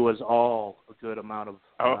would do us all a good amount of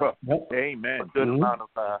amen. A good amount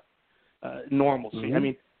of normalcy. Mm-hmm. I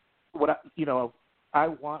mean, I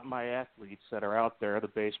want my athletes that are out there, the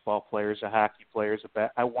baseball players, the hockey players,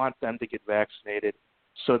 I want them to get vaccinated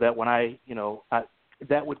so that when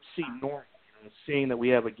that would seem normal. Seeing that we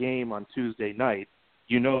have a game on Tuesday night,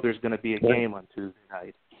 there's going to be a game on Tuesday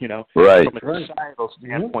night. Right. From a societal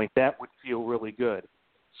standpoint, that would feel really good.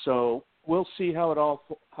 So we'll see how it all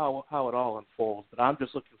unfolds. But I'm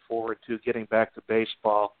just looking forward to getting back to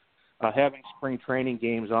baseball. Having spring training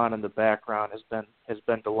games on in the background has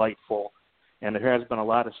been delightful, and there has been a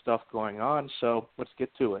lot of stuff going on. So let's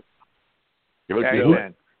get to it.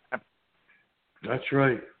 Amen. That's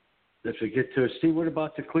right. Let's get to it. Steve, what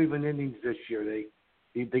about the Cleveland Indians this year?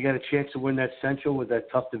 They got a chance to win that Central with that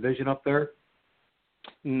tough division up there?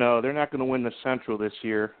 No, they're not going to win the Central this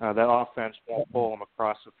year. That offense won't pull them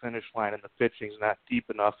across the finish line, and the pitching's not deep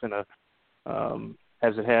enough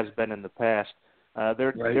as it has been in the past.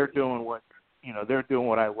 They're doing what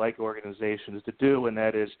I like organizations to do, and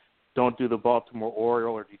that is don't do the Baltimore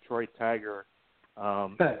Oriole or Detroit Tiger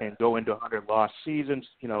and go into 100-loss seasons.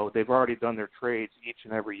 They've already done their trades each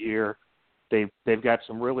and every year. They've got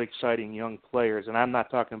some really exciting young players, and I'm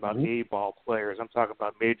not talking about A-ball players. I'm talking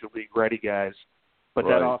about major league ready guys. But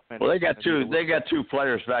that offense. Well, they got two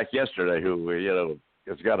players back yesterday who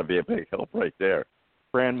it's got to be a big help right there.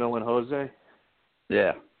 Franmil and Jose.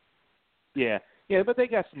 Yeah. Yeah, but they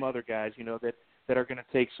got some other guys, that are going to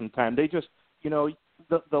take some time. They just,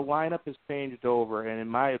 the lineup has changed over, and in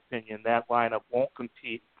my opinion, that lineup won't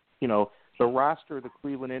compete. The roster of the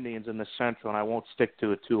Cleveland Indians in the Central, and I won't stick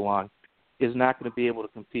to it too long, is not going to be able to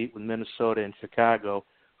compete with Minnesota and Chicago,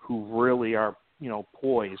 who really are,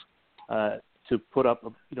 poised to put up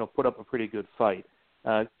a pretty good fight.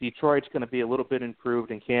 Detroit's going to be a little bit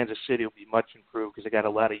improved, and Kansas City will be much improved because they got a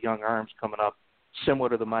lot of young arms coming up, similar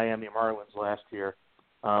to the Miami Marlins last year.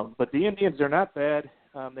 But the Indians, they're not bad.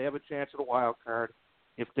 They have a chance at a wild card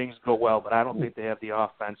if things go well, but I don't think they have the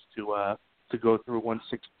offense to go through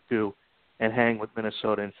 162 and hang with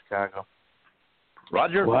Minnesota and Chicago.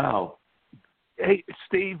 Roger? Wow. Hey,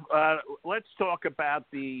 Steve, let's talk about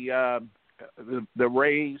the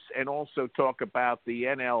Rays and also talk about the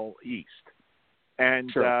NL East.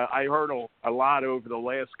 And sure. I heard a lot over the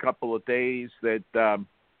last couple of days that a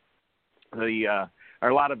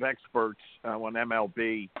lot of experts on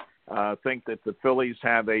MLB think that the Phillies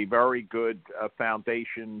have a very good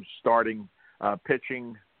foundation starting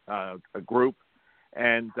pitching group,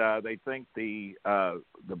 and they think the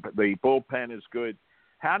bullpen is good.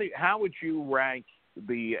 How would you rank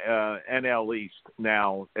the NL East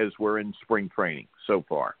now as we're in spring training so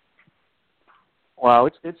far? Well,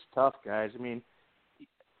 it's tough, guys. I mean,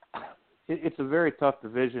 it's a very tough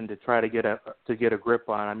division to try to get a grip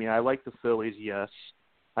on. I mean, I like the Phillies, yes.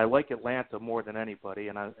 I like Atlanta more than anybody,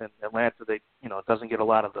 and Atlanta, it doesn't get a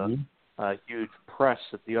lot of the huge press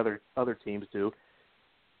that the other teams do.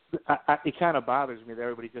 It kind of bothers me that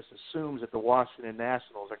everybody just assumes that the Washington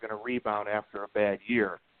Nationals are going to rebound after a bad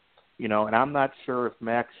year, and I'm not sure if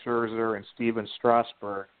Max Scherzer and Steven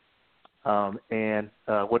Strasburg and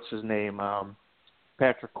what's his name,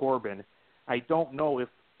 Patrick Corbin, I don't know if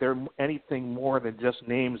they're anything more than just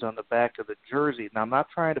names on the back of the jersey. Now, I'm not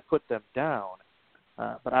trying to put them down,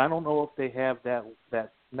 but I don't know if they have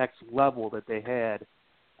that next level that they had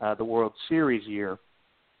the World Series year.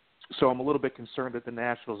 So I'm a little bit concerned that the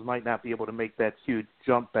Nationals might not be able to make that huge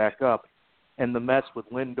jump back up. And the Mets with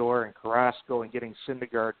Lindor and Carrasco and getting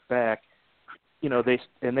Syndergaard back,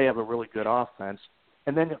 they have a really good offense.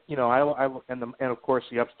 And then, and of course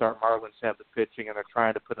the upstart Marlins have the pitching, and they're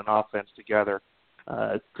trying to put an offense together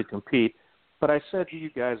to compete. But I said to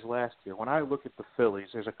you guys last year, when I look at the Phillies,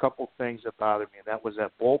 there's a couple things that bother me, and that was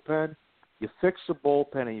that bullpen. You fix the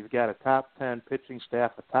bullpen, and you've got a top 10 pitching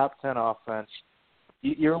staff, a top 10 offense.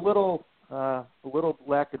 You're a little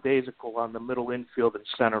lackadaisical on the middle infield and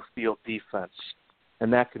center field defense,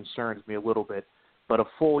 and that concerns me a little bit. But a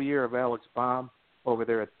full year of Alex Baum over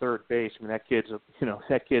there at third base, I mean, that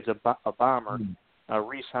kid's a bomber.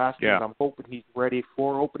 Rhys Hoskins, I'm hoping he's ready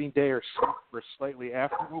for opening day or slightly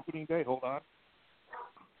after opening day. Hold on.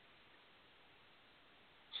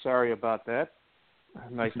 Sorry about that.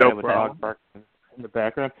 Nice to have a dog bark in the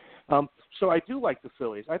background. So I do like the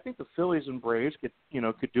Phillies. I think the Phillies and Braves could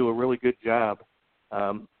do a really good job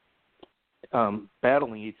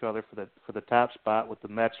battling each other for the top spot with the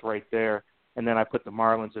Mets right there, and then I put the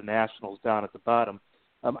Marlins and Nationals down at the bottom.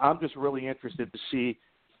 I'm just really interested to see,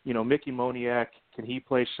 Mickey Moniak, can he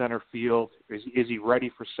play center field? Is he ready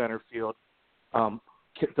for center field?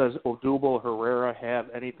 Does Odubel Herrera have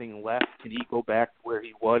anything left? Can he go back to where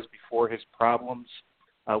he was before his problems?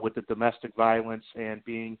 with the domestic violence and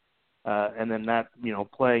being and then not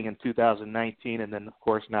playing in 2019, and then of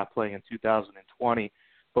course not playing in 2020.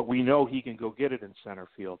 But we know he can go get it in center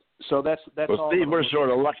field. So that's well, all. Steve, we're sort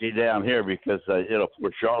of lucky down here because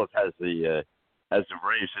where Charlotte has the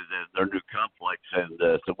Braves in their new complex, and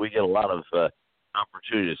so we get a lot of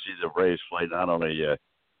opportunity to see the Braves play not only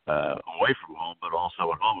away from home but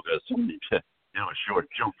also at home because it's only a short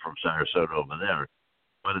jump from Sarasota over there.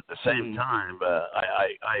 But at the same time,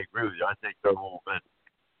 I agree with you. I think they're a little bit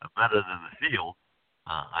better than the field.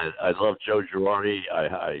 I love Joe Girardi.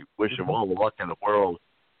 I wish him all the luck in the world.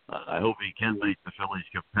 I hope he can make the Phillies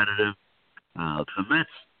competitive. The Mets,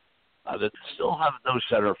 they still have no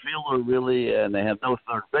center fielder, really, and they have no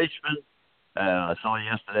third baseman. I saw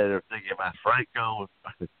yesterday they're thinking about Franco,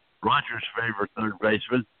 Rogers' favorite third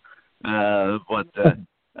baseman.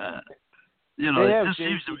 It just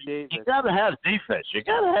seems to be you got to have defense. You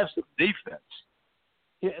got to have some defense.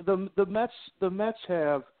 Yeah, the Mets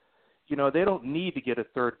have, they don't need to get a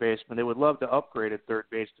third baseman. They would love to upgrade at third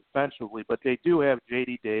base defensively, but they do have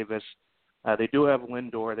J.D. Davis. They do have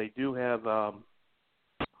Lindor. They do have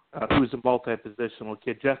who's a multi-positional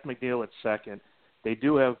kid, Jeff McNeil at second. They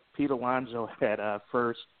do have Pete Alonso at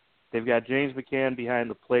first. They've got James McCann behind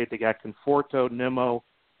the plate. They got Conforto, Nimmo,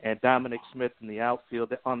 and Dominic Smith in the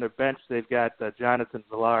outfield. On their bench, they've got Jonathan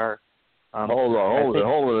Villar. Hold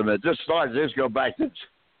on a minute. Just go back to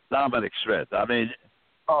Dominic Smith. I mean,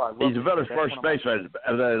 he's a better first baseman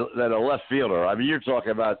than a left fielder. I mean, you're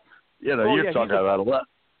talking about, talking about a left.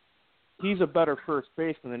 He's a better first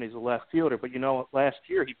baseman than he's a left fielder. But last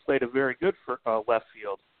year he played a very good left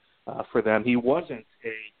field for them. He wasn't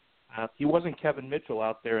Kevin Mitchell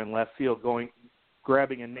out there in left field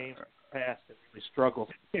grabbing a name pass that really struggled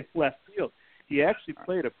in left field. He actually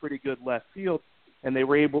played a pretty good left field, and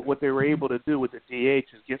what they were able to do with the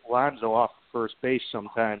DH is get Lonzo off of first base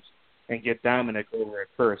sometimes and get Dominic over at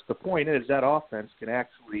first. The point is that offense can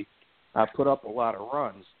actually put up a lot of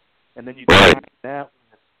runs, and then you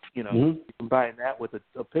combine that with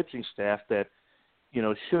a pitching staff that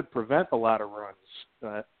should prevent a lot of runs.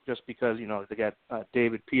 Just because they got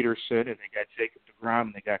David Peterson and they got Jacob deGrom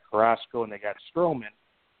and they got Carrasco and they got Stroman.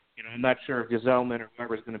 I'm not sure if Gazelman or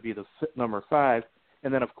whoever is going to be the number 5.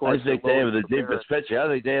 And then, of course, I think they have the deepest pitching. I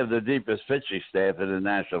think they have the deepest pitching staff in the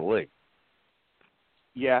National League.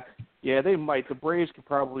 Yeah, they might. The Braves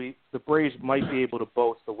might be able to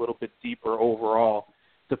boast a little bit deeper overall,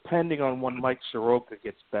 depending on when Mike Soroka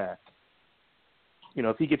gets back.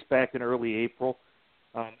 If he gets back in early April,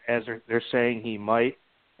 as they're saying he might,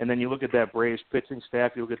 and then you look at that Braves pitching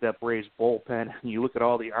staff, you look at that Braves bullpen, and you look at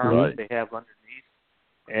all the arms they have underneath.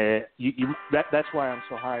 That's why I'm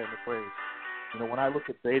so high on the Braves. When I look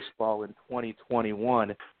at baseball in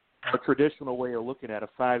 2021, a traditional way of looking at a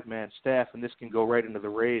 5-man staff, and this can go right into the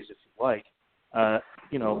Rays if you like.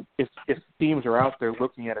 If teams are out there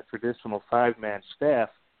looking at a traditional 5-man staff,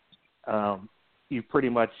 I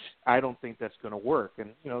don't think that's going to work.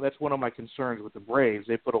 And that's one of my concerns with the Braves.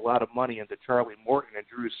 They put a lot of money into Charlie Morton and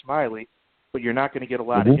Drew Smyly, but you're not going to get a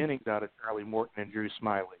lot of innings out of Charlie Morton and Drew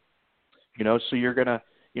Smyly. So you're going to,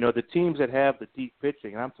 the teams that have the deep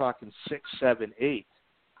pitching, and I'm talking 6, 7, 8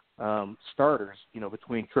 starters,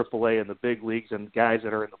 between AAA and the big leagues and guys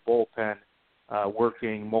that are in the bullpen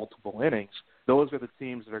working multiple innings, those are the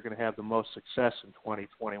teams that are going to have the most success in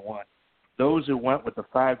 2021. Those who went with the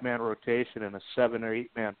 5-man rotation and a 7 or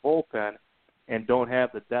 8-man bullpen and don't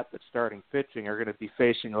have the depth at starting pitching are going to be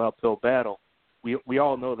facing an uphill battle. We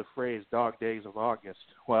all know the phrase "dog days of August."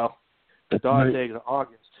 Well, the dog days of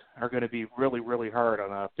August are going to be really, really hard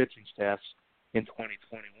on pitching staffs in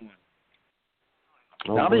 2021.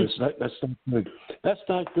 That's not good. That's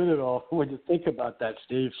not good at all when you think about that,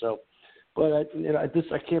 Steve. So, but I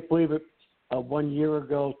can't believe it. 1 year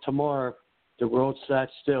ago tomorrow, the world sat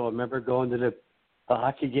still. I remember going to the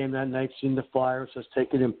hockey game that night, seeing the Flyers. I was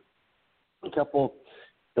taking a couple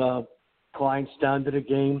clients down to the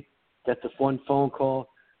game. Got the one phone call,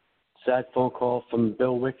 sad phone call from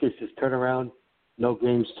Bill Wickes. His turnaround, no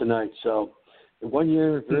games tonight. So, 1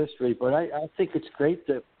 year anniversary. But I think it's great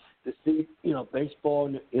to see baseball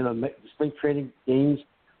and spring training games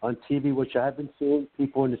on TV, which I've been seeing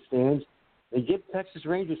people in the stands. They give Texas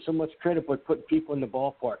Rangers so much credit for putting people in the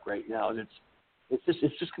ballpark right now, and it's just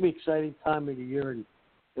gonna be an exciting time of the year. And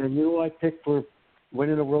I picked for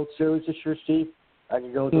winning the World Series this year, Steve. I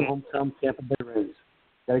can go with the hometown Tampa Bay Rays.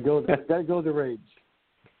 Gotta go the Rays.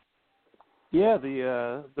 Yeah,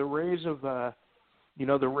 the Rays of the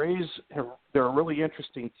Rays they're a really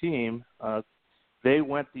interesting team. They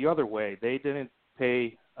went the other way. They didn't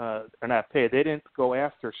They didn't go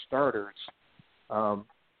after starters.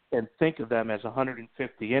 and think of them as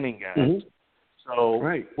 150 inning guys. So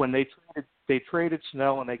when they traded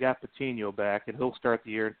Snell and they got Patino back, and he'll start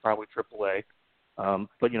the year in probably AAA,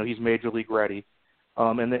 but he's major league ready.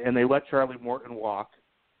 And they let Charlie Morton walk,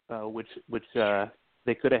 which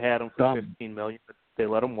they could have had him for $15 million, but they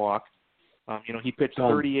let him walk. He pitched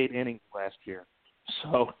 38 innings last year,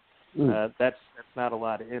 so that's not a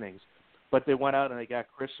lot of innings. But they went out and they got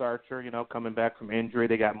Chris Archer, coming back from injury.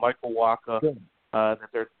 They got Michael Wacha.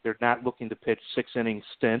 That they're not looking to pitch 6-inning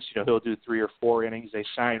stints. He'll do 3 or 4 innings. They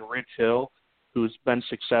signed Rich Hill, who's been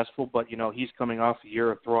successful, but he's coming off a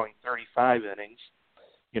year of throwing 35 innings.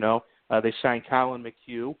 They signed Colin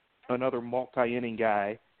McHugh, another multi-inning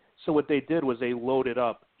guy. So what they did was they loaded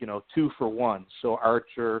up, 2 for 1. So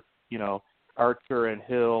Archer and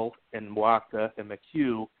Hill and Wacha and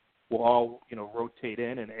McHugh will all, rotate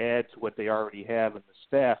in and add to what they already have in the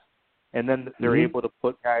staff. And then they're able to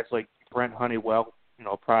put guys like Brent Honeywell,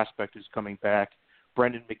 a prospect who's coming back,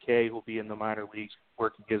 Brendan McKay, who'll be in the minor leagues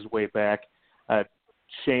working his way back,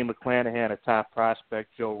 Shane McClanahan, a top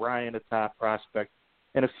prospect, Joe Ryan, a top prospect,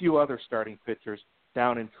 and a few other starting pitchers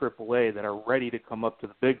down in AAA that are ready to come up to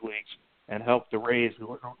the big leagues and help the Rays.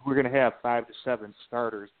 We're going to have 5 to 7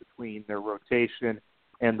 starters between their rotation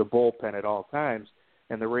and the bullpen at all times,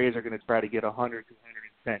 and the Rays are going to try to get 100 to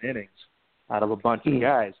 110 innings out of a bunch of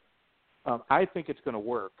guys. I think it's going to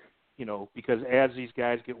work, because as these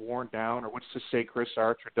guys get worn down, or let's just say Chris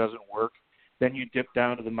Archer doesn't work, then you dip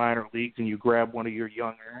down to the minor leagues and you grab one of your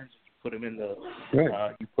young irons and you put him in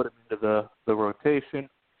into the rotation,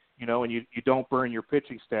 and you don't burn your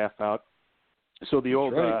pitching staff out. So the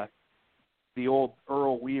old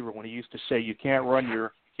Earl Weaver, when he used to say you can't run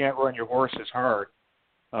your horses hard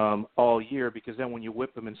all year, because then when you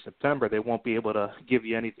whip them in September, they won't be able to give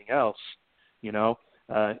you anything else.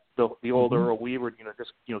 The old Earl Weaver,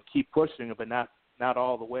 just keep pushing them, but not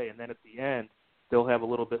all the way, and then at the end they'll have a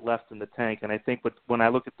little bit left in the tank. And I think when I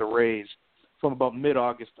look at the Rays from about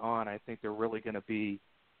mid-August on, I think they're really going to be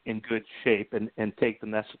in good shape and take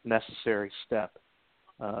the necessary step.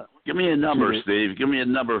 Give me a number, Steve. Give me a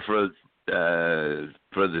number for the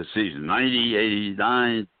season. 90,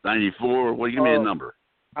 89, 94. Well, give me a number.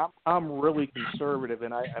 I'm really conservative,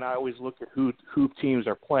 and I always look at who teams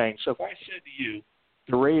are playing. So if I said to you,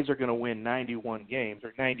 the Rays are going to win 91 games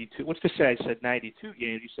or 92, let's just say I said 92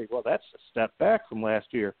 games, you say, well, that's a step back from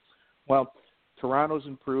last year. Well, Toronto's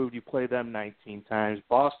improved. You play them 19 times.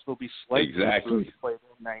 Boston will be slightly improved. You play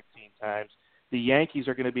them 19 times. The Yankees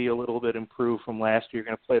are going to be a little bit improved from last year.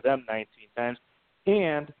 You're going to play them 19 times.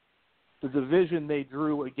 And the division they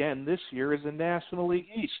drew again this year is the National League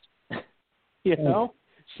East.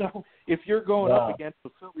 So if you're going up against the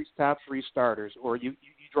Phillies' top 3 starters, or you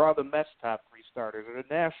draw the Mets' top 3 starters, or the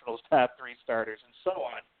Nationals' top 3 starters, and so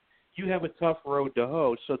on, you have a tough road to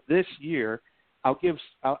hoe. So this year, I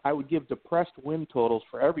would give depressed win totals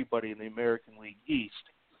for everybody in the American League East.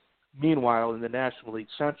 Meanwhile, in the National League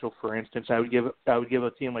Central, for instance, I would give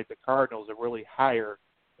a team like the Cardinals a really higher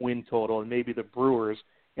win total, and maybe the Brewers,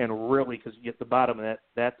 and really, because you get the bottom of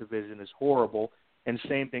that division is horrible. And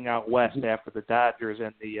same thing out west after the Dodgers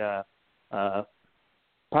and the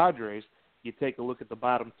Padres. You take a look at the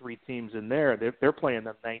bottom 3 teams in there. They're playing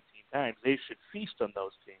them 19 times. They should feast on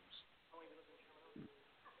those teams.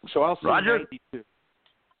 So I'll say 92.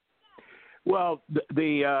 Well,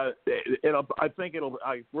 I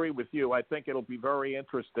agree with you. I think it'll be very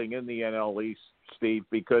interesting in the NL East, Steve,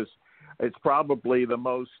 because it's probably the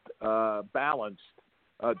most balanced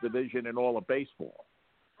division in all of baseball.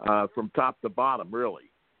 From top to bottom, really.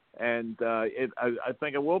 And I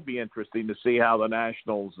think it will be interesting to see how the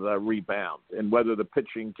Nationals rebound and whether the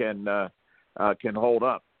pitching can hold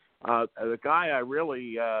up. The guy I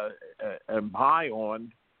really am high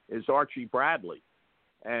on is Archie Bradley.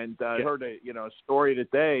 And I heard a story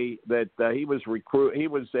today that he was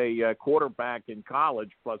a quarterback in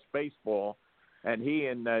college plus baseball, and he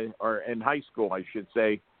or in high school, I should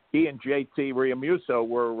say, he and JT Realmuto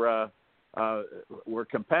were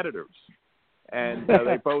competitors, and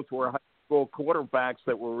they both were high school quarterbacks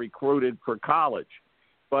that were recruited for college.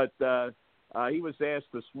 But he was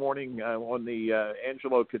asked this morning on the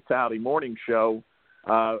Angelo Cataldi morning show,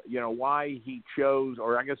 why he chose,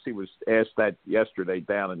 or I guess he was asked that yesterday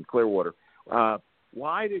down in Clearwater,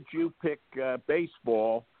 why did you pick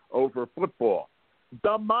baseball over football?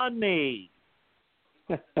 The money.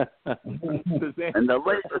 And the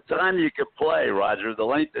length of time you can play, Roger. The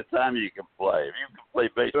length of time you can play. If you can play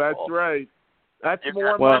baseball. That's right. That's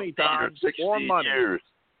more money, Tom. More money. Years.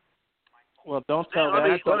 Well, don't tell that.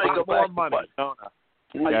 Let me go more back money.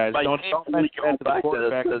 Guys, don't go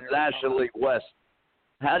back to the National League West.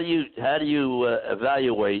 how do you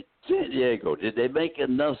evaluate San Diego? Did they make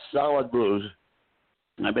enough solid moves?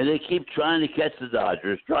 I mean, they keep trying to catch the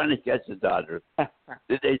Dodgers.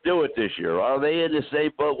 Did they do it this year? Are they in the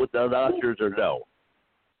same boat with the Dodgers or no?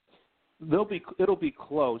 It'll be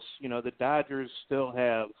close. The Dodgers still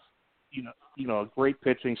have, a great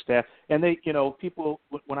pitching staff, and they, people.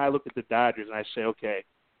 When I look at the Dodgers and I say, okay,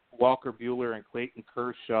 Walker Buehler and Clayton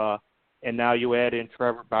Kershaw, and now you add in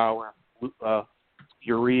Trevor Bauer,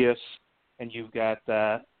 Urias, and you've got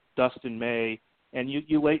Dustin May, and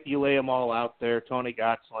you lay them all out there, Tony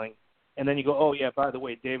Gosling, and then you go, oh yeah, by the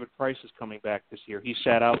way, David Price is coming back this year. He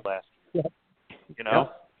sat out last year.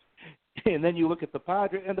 And then you look at the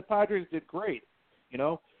Padres, and the Padres did great,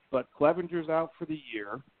 but Clevenger's out for the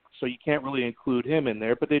year, so you can't really include him in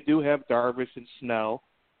there. But they do have Darvish and Snell.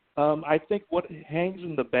 I think what hangs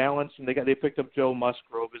in the balance, and they picked up Joe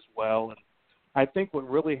Musgrove as well, and I think what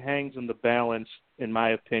really hangs in the balance, in my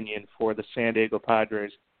opinion, for the San Diego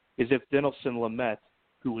Padres is if Dinelson Lamet,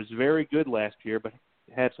 who was very good last year but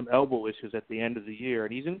had some elbow issues at the end of the year,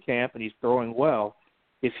 and he's in camp and he's throwing well,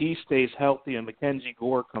 if he stays healthy and Mackenzie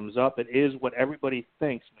Gore comes up and is what everybody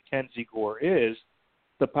thinks Mackenzie Gore is,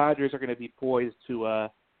 the Padres are going to be poised to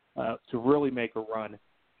really make a run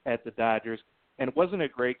at the Dodgers. And wasn't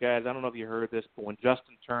it great, guys? I don't know if you heard this, but when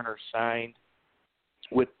Justin Turner signed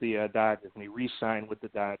with the Dodgers, when he re-signed with the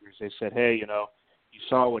Dodgers, they said, hey, you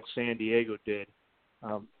saw what San Diego did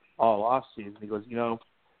all offseason. He goes,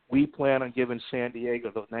 we plan on giving San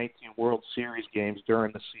Diego those 19 World Series games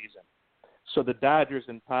during the season. So the Dodgers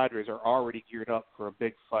and Padres are already geared up for a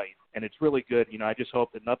big fight, and it's really good. I just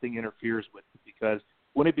hope that nothing interferes with it, because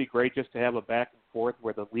wouldn't it be great just to have a back and forth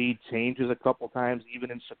where the lead changes a couple times,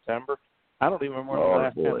 even in September? I don't even remember the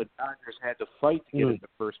last time the Dodgers had to fight to get into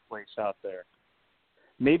first place out there.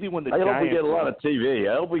 Maybe when the Giants... I hope we get a lot of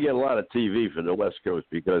TV. I hope we get a lot of TV for the West Coast,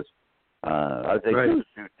 because I think those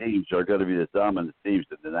two teams are going to be the dominant teams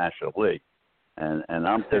in the National League, and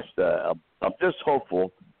I'm just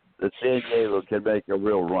hopeful that San Diego can make a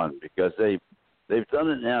real run, because they've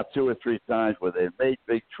done it now 2 or 3 times where they've made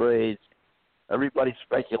big trades. Everybody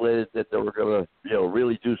speculated that they were going to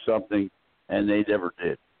really do something, and they never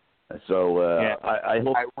did. So I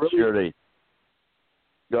hope they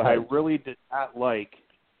go ahead. I really did not like,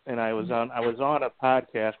 and I was on a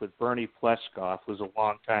podcast with Bernie Pleskoff, who's a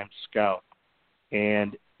longtime scout,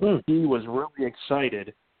 and he was really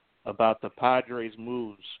excited about the Padres'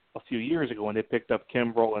 moves a few years ago when they picked up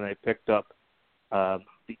Kimbrel and they picked up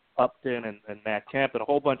the Upton and Matt Kemp and a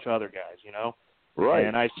whole bunch of other guys, Right.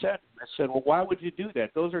 And I said, well, why would you do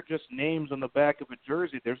that? Those are just names on the back of a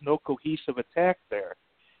jersey. There's no cohesive attack there.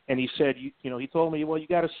 And he said, he told me, well, you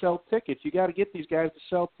got to sell tickets. You got to get these guys to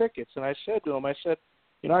sell tickets. And I said to him,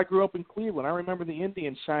 I grew up in Cleveland. I remember the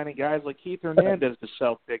Indians signing guys like Keith Hernandez to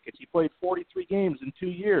sell tickets. He played 43 games in 2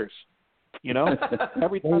 years.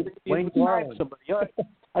 Every time they sign somebody.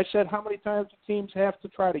 I said, how many times do teams have to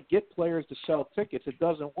try to get players to sell tickets? It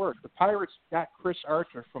doesn't work. The Pirates got Chris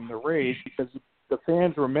Archer from the Rays because the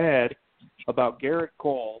fans were mad about Garrett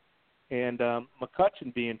Cole and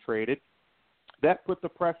McCutchen being traded. That put the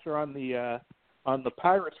pressure on the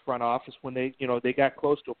Pirates front office when they got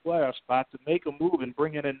close to a playoff spot to make a move and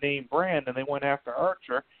bring in a name brand, and they went after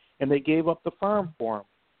Archer and they gave up the farm for him.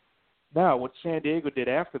 Now, what San Diego did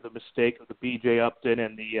after the mistake of the B.J. Upton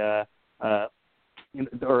and the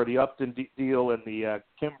Upton deal and the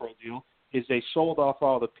Kimbrel deal is they sold off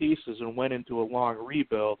all the pieces and went into a long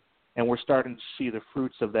rebuild, and we're starting to see the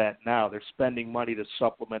fruits of that now. They're spending money to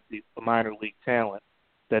supplement the minor league talent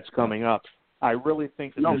that's coming up. I really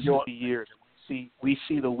think that this is the year that we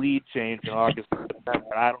see the lead change in August and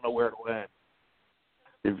September. I don't know where it'll end.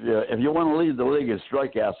 If you want to lead the league in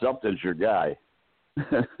strikeouts, Upton's your guy.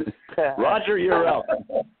 Roger, you're up.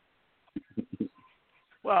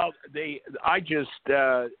 Well,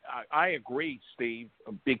 I agree, Steve,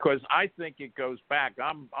 because I think it goes back.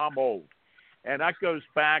 I'm old, and that goes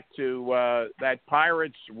back to that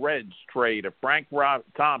Pirates-Reds trade of Frank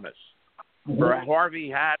Thomas for Harvey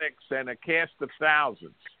Haddix and a cast of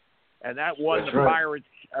thousands, and that won the Pirates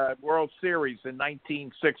World Series in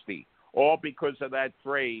 1960, all because of that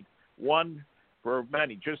trade. One for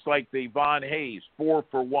many, just like the Von Hayes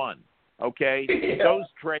 4-for-1. Okay, those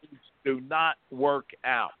trades do not work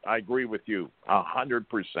out. I agree with you 100%.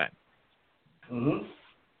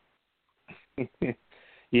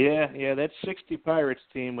 Yeah, that 60 Pirates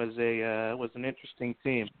team was an interesting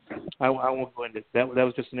team. I won't go into that. That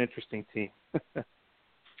was just an interesting team.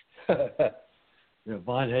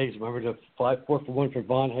 Von Hayes, remember the 4-for-1 for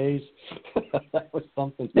Von Hayes? That was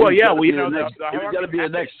something. Well, yeah, he's going to be the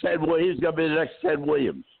next Ted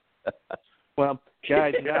Williams. Well,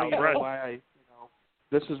 guys, now you know why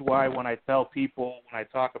this is why when I tell people, when I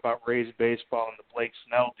talk about Rays baseball and the Blake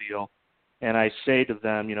Snell deal, and I say to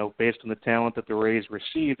them, based on the talent that the Rays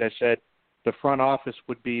received, I said the front office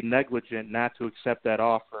would be negligent not to accept that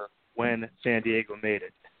offer when San Diego made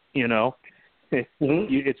it.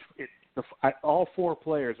 All four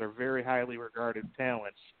players are very highly regarded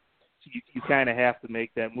talents. So you kind of have to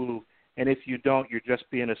make that move, and if you don't, you're just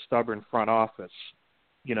being a stubborn front office.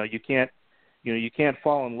 You can't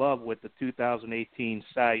fall in love with the 2018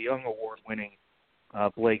 Cy Young Award winning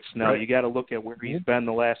Blake Snell. Right. You got to look at where he's been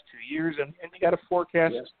the last 2 years, and you got to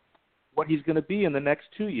forecast what he's going to be in the next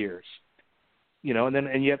 2 years.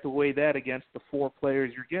 And you have to weigh that against the four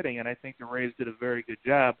players you're getting, and I think the Rays did a very good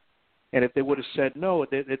job. And if they would have said no,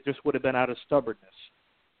 it just would have been out of stubbornness.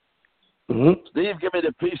 Mm-hmm. Steve, give me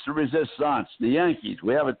the piece de resistance. The Yankees.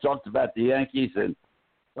 We haven't talked about the Yankees, and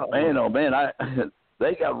man,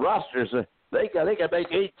 they got rosters. They can make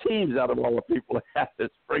 8 teams out of all the people they have in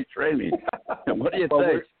spring training. What do you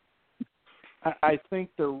think? I think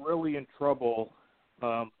they're really in trouble,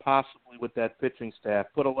 possibly with that pitching staff.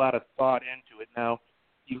 Put a lot of thought into it. Now,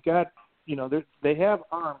 you've got, they have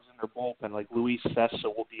arms in their bullpen, like Luis Sessa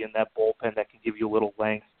will be in that bullpen that can give you a little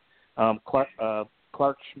length.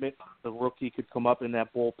 Clark Schmidt, the rookie, could come up in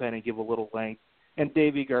that bullpen and give a little length. And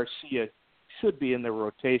Davy Garcia should be in the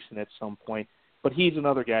rotation at some point, but he's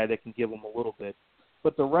another guy that can give them a little bit.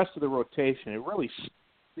 But the rest of the rotation,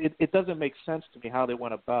 it doesn't make sense to me how they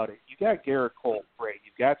went about it. You got Garrett Cole, great.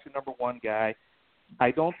 You've got your number one guy.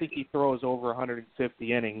 I don't think he throws over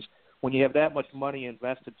 150 innings. When you have that much money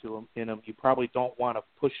invested in him, you probably don't want to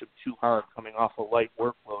push him too hard coming off a light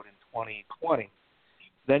workload in 2020.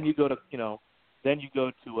 Then you go to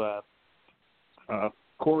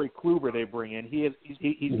Corey Kluber they bring in.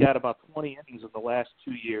 He's got about 20 innings in the last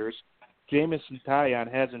 2 years. Jamison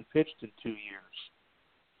Taillon hasn't pitched in 2 years.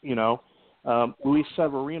 Luis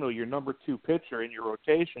Severino, your number 2 pitcher in your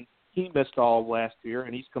rotation, he missed all of last year,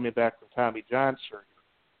 and he's coming back from Tommy John surgery.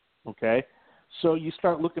 Okay? So you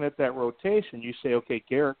start looking at that rotation. You say, okay,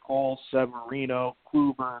 Garrett Cole, Severino,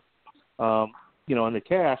 Kluber, in the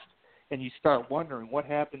cast, and you start wondering what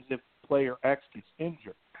happens if player X gets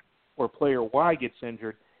injured or player Y gets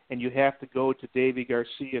injured, and you have to go to Davy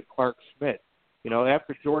Garcia, Clark Schmidt.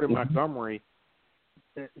 After Jordan Montgomery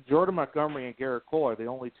and Garrett Cole are the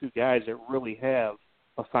only 2 guys that really have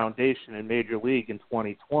a foundation in Major League in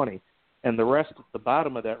 2020, and the rest at the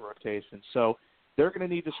bottom of that rotation. So they're going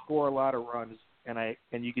to need to score a lot of runs,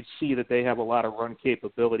 and you can see that they have a lot of run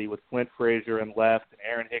capability with Clint Frazier in left and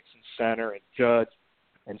Aaron Hicks in center and Judge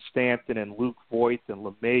and Stanton and Luke Voigt and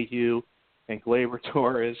LeMahieu and Gleyber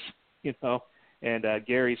Torres, and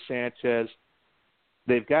Gary Sanchez.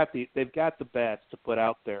 They've got the bats to put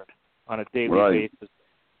out there on a daily basis.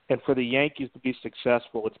 And for the Yankees to be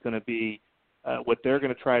successful, it's going to be what they're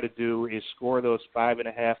going to try to do is score those 5.5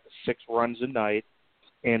 to 6 runs a night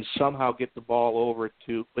and somehow get the ball over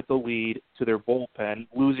with the lead to their bullpen.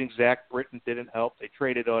 Losing Zach Britton didn't help. They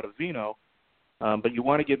traded Ottavino. But you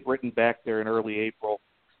want to get Britton back there in early April,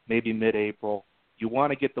 maybe mid-April. You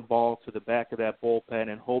want to get the ball to the back of that bullpen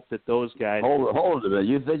and hope that those guys... Hold a minute.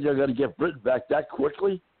 You think you're going to get Britton back that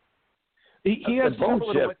quickly? He has bone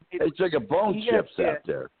chips. They took a bone chips out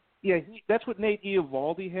there. Yeah, that's what Nate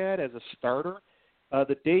Eovaldi had as a starter.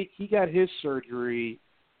 The date he got his surgery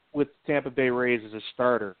with Tampa Bay Rays as a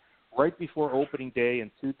starter right before opening day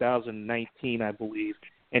in 2019, I believe.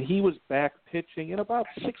 And he was back pitching in about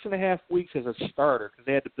 6.5 weeks as a starter because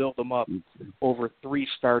they had to build him up over 3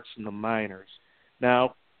 starts in the minors.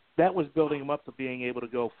 Now, that was building him up to being able to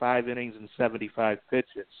go 5 innings and 75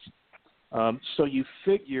 pitches. So you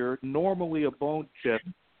figure normally a bone chip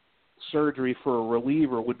surgery for a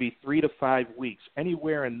reliever would be 3 to 5 weeks.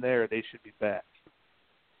 Anywhere in there, they should be back.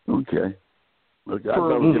 Okay. Look, I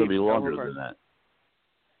thought it was going to be longer than that.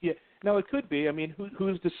 Yeah. No, it could be. I mean,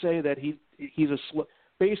 who's to say that he's a slow...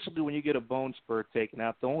 Basically, when you get a bone spur taken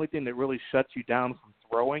out, the only thing that really shuts you down from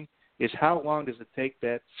throwing is how long does it take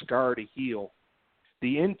that scar to heal.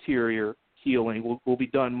 The interior healing will be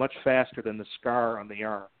done much faster than the scar on the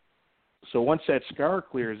arm. So once that scar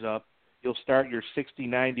clears up, you'll start your 60,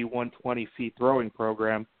 90, 120 feet throwing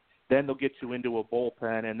program. Then they'll get you into a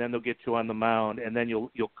bullpen, and then they'll get you on the mound, and then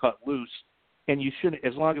you'll cut loose. And you shouldn't,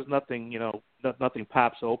 as long as nothing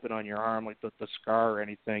pops open on your arm like the scar or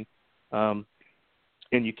anything,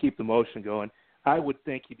 and you keep the motion going, I would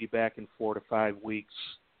think he'd be back in 4 to 5 weeks.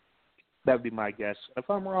 That would be my guess. If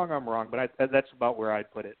I'm wrong, I'm wrong, but that's about where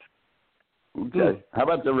I'd put it. Okay. How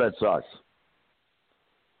about the Red Sox?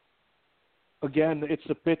 Again, it's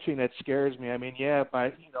the pitching that scares me. I mean,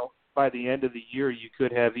 by the end of the year you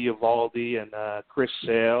could have Eovaldi and Chris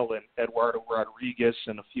Sale and Eduardo Rodriguez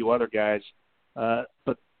and a few other guys,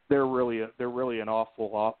 but they're really an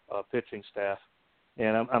awful pitching staff,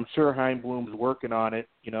 and I'm sure Heimblum's working on it,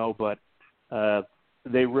 but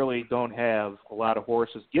they really don't have a lot of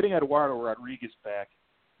horses. Getting Eduardo Rodriguez back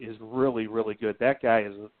is really, really good. That guy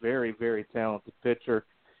is a very, very talented pitcher,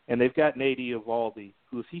 and they've got Nate Eovaldi,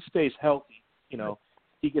 who, if he stays healthy,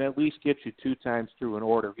 he can at least get you 2 times through an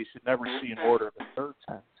order. He should never see an order the 3rd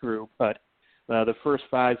time through, but the first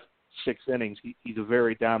 5-6 innings, he's a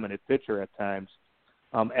very dominant pitcher at times.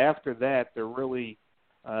 After that, they're really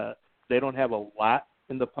they don't have a lot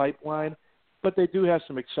in the pipeline, but they do have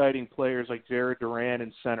some exciting players like Jared Duran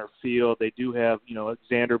in center field. They do have,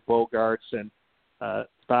 Xander Bogaerts and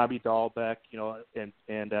Bobby Dahlbeck,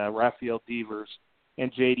 and Rafael Devers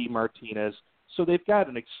and J.D. Martinez. So they've got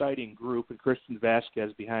an exciting group, and Christian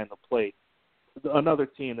Vasquez behind the plate. Another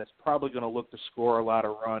team that's probably going to look to score a lot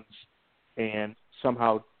of runs and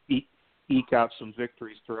somehow eke out some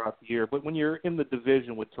victories throughout the year. But when you're in the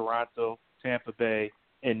division with Toronto, Tampa Bay,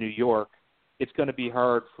 and New York, it's going to be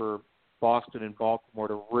hard for Boston and Baltimore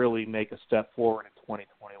to really make a step forward in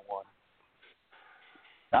 2021.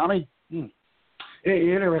 Tommy?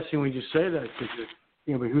 Hey, interesting when you say that,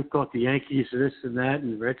 because we thought the Yankees this and that,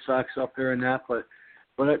 and the Red Sox up there and that, but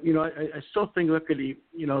I still think, look at the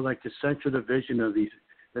like the Central Division of the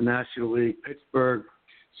National League, Pittsburgh,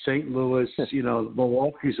 St. Louis,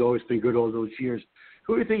 Milwaukee's always been good all those years.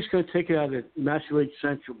 Who do you think is going to take it out of the National League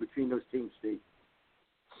Central between those teams, Steve?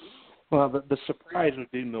 Well, the surprise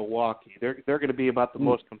would be Milwaukee. They're going to be about the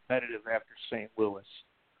most competitive after St. Louis.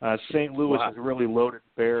 St. Louis is really loaded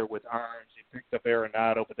bare with arms. He picked up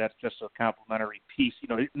Arenado, but that's just a complimentary piece.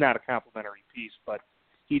 Not a complimentary piece, but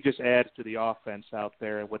he just adds to the offense out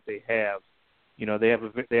there and what they have. They have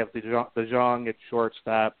the Zhang at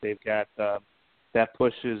shortstop. They've got that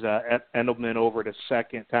pushes Endelman over to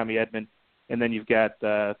second, Tommy Edman, and then you've got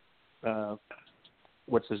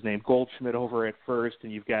what's his name, Goldschmidt over at first,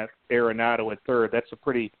 and you've got Arenado at third. That's a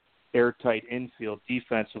pretty airtight infield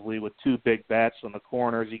defensively with 2 big bats on the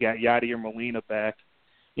corners. You got Yadier Molina back,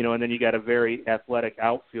 and then you got a very athletic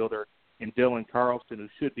outfielder in Dylan Carlson, who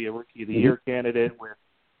should be a Rookie of the Year candidate, where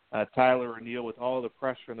Tyler O'Neill, with all the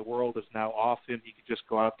pressure in the world, is now off him. He could just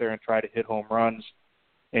go out there and try to hit home runs.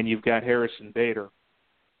 And you've got Harrison Bader.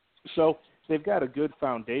 So they've got a good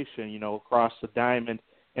foundation, across the diamond.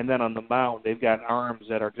 And then on the mound, they've got arms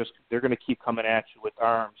that are they're going to keep coming at you with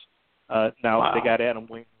arms. Now they got Adam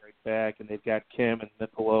Wainwright back, and they've got Kim and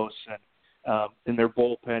Nicholas. And in their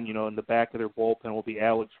bullpen, in the back of their bullpen will be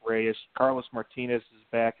Alex Reyes. Carlos Martinez is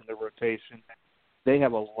back in the rotation. They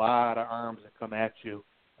have a lot of arms that come at you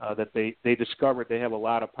that they discovered they have a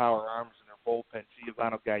lot of power arms in their bullpen.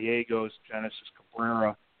 Giovanni Gallegos, Genesis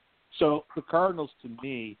Cabrera. So the Cardinals, to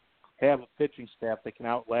me, have a pitching staff that can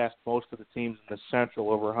outlast most of the teams in the Central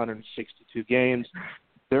over 162 games.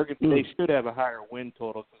 They should have a higher win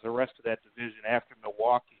total, because the rest of that division, after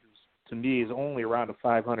Milwaukee, who's to me is only around a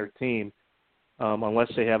 500 team,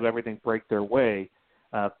 unless they have everything break their way,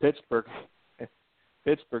 Pittsburgh's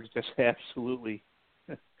just absolutely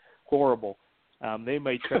horrible. They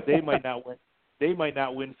might not win. They might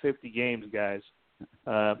not win 50 games, guys.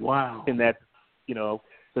 Wow. In that,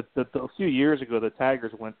 a few years ago, the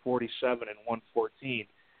Tigers went 47 and won 14.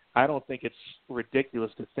 I don't think it's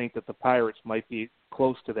ridiculous to think that the Pirates might be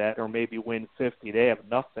close to that, or maybe win 50. They have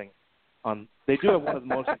nothing. They do have one of the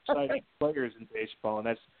most exciting players in baseball, and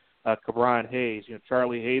that's Cabron Hayes.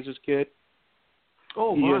 Charlie Hayes' kid.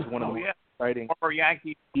 Oh, he is one of the most exciting. Former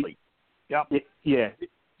Yankee. Yep.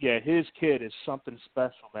 Yeah, his kid is something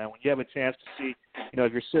special, man. When you have a chance to see,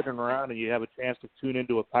 if you're sitting around and you have a chance to tune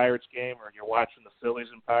into a Pirates game, or you're watching the Phillies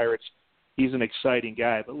and Pirates, he's an exciting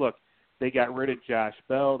guy. But look, they got rid of Josh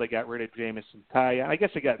Bell. They got rid of Jamison Taya. I guess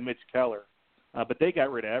they got Mitch Keller. But they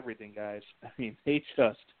got rid of everything, guys. I mean, they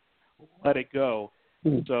just let it go.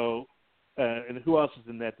 So, and who else is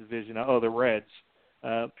in that division? Oh, the Reds.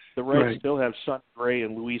 The Reds still have Sonny Gray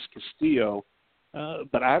and Luis Castillo.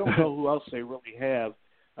 But I don't know who else they really have.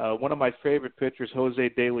 One of my favorite pitchers, Jose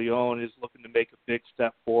De Leon, is looking to make a big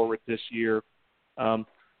step forward this year.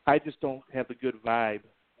 I just don't have a good vibe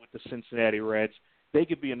with the Cincinnati Reds. They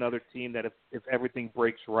could be another team that if everything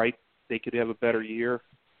breaks right, they could have a better year.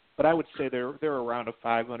 But I would say they're around a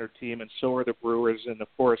 500 team, and so are the Brewers. And, of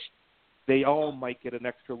course, they all might get an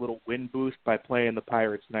extra little win boost by playing the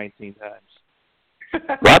Pirates 19 times.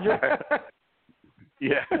 Roger?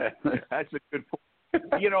 Yeah, that's a good point.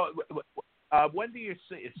 When do you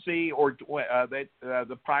see or that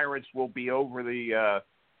the Pirates will be over the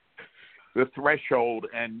the threshold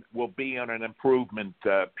and will be on an improvement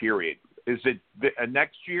period? Is it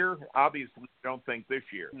next year? Obviously, I don't think this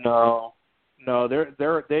year. No,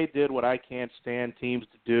 they did what I can't stand teams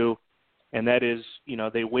to do, and that is,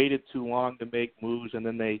 they waited too long to make moves, and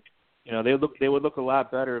then they would look a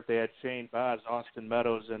lot better if they had Shane Baz, Austin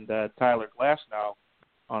Meadows, and Tyler Glasnow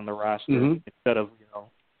on the roster instead of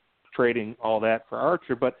trading all that for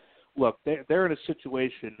Archer. But look, they're in a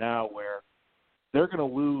situation now where they're going to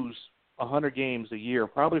lose 100 games a year,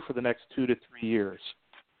 probably for the next 2 to 3 years.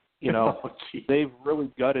 They've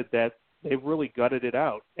really gutted that. They've really gutted it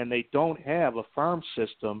out, and they don't have a farm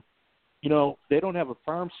system. They don't have a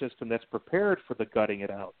farm system that's prepared for the gutting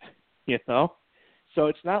it out. So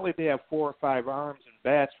it's not like they have 4 or 5 arms and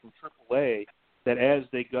bats from AAA that, as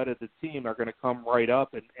they gutted the team, are going to come right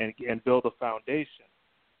up and build a foundation.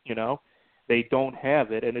 They don't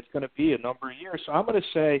have it, and it's going to be a number of years. So I'm going to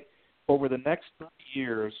say over the next 30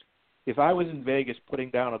 years, if I was in Vegas putting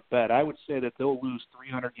down a bet, I would say that they'll lose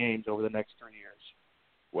 300 games over the next 3 years.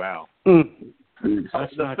 Wow.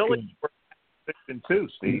 That's the not Phillies good. were too,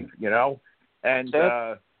 Steve, and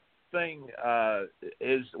thing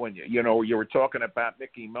is when you were talking about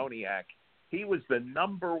Mickey Moniak, he was the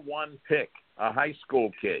number 1 pick, a high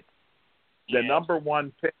school kid, the number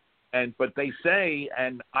 1 pick. But they say,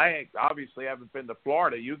 and I obviously haven't been to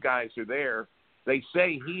Florida, you guys are there, they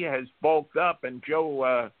say he has bulked up, and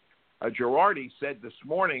Joe Girardi said this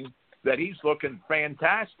morning that he's looking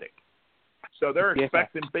fantastic. So they're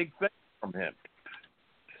expecting big things from him.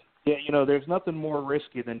 Yeah, there's nothing more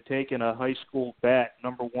risky than taking a high school bat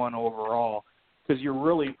number 1 overall, because you're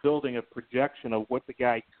really building a projection of what the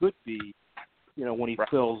guy could be, when he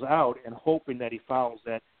fills out, and hoping that he follows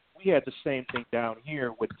that. We had the same thing down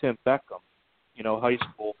here with Tim Beckham, high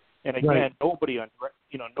school. And again, nobody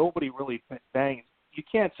really banged. You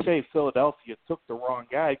can't say Philadelphia took the wrong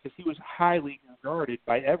guy, because he was highly regarded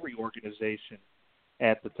by every organization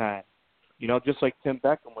at the time. Just like Tim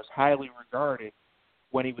Beckham was highly regarded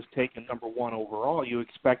when he was taken number 1 overall. You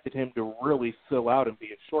expected him to really fill out and be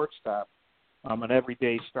a shortstop, an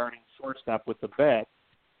everyday starting shortstop with the bat.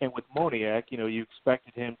 And with Moniak, you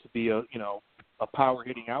expected him to be a power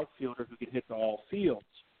hitting outfielder who could hit to all fields,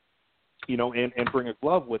 and bring a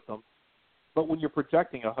glove with them. But when you're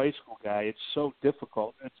projecting a high school guy, it's so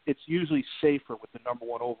difficult. It's usually safer with the number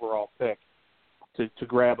 1 overall pick to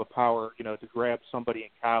grab a power, to grab somebody in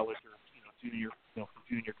college or from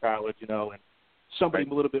junior college, and somebody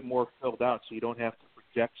a little bit more filled out, so you don't have to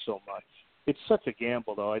project so much. It's such a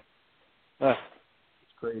gamble, though. It's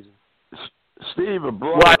crazy. Steve, a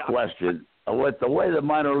broad question. With the way the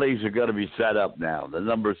minor leagues are going to be set up now, the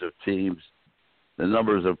numbers of teams, the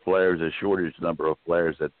numbers of players, the shortage number of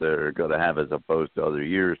players that they're going to have as opposed to other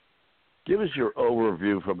years, give us your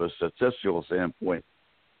overview from a statistical standpoint.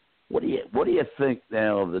 What do you think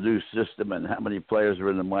now of the new system, and how many players are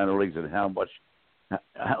in the minor leagues, and how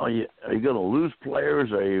are you going to lose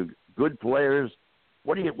players? Are you good players?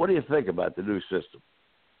 What do you think about the new system?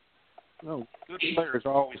 No, good players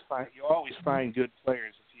always find. You always find good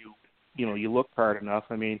players if you look hard enough.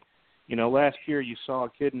 I mean, last year you saw a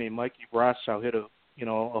kid named Mikey Brossow hit a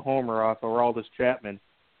homer off Aroldis Chapman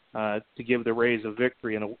to give the Rays a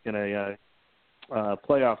victory in a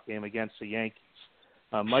playoff game against the Yankees.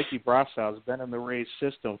 Mikey Brossow has been in the Rays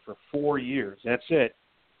system for 4 years. That's it,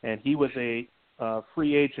 and he was a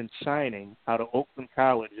free agent signing out of Oakland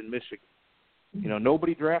College in Michigan.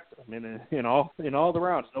 Nobody drafted him in all the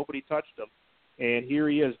rounds. Nobody touched him, and here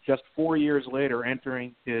he is, just 4 years later,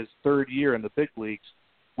 entering his 3rd year in the big leagues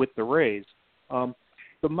with the Rays.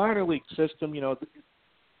 The minor league system,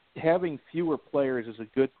 having fewer players is a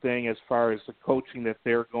good thing as far as the coaching that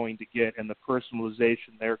they're going to get and the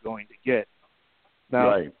personalization they're going to get.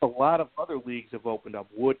 Now, a lot of other leagues have opened up,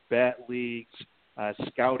 wood bat leagues,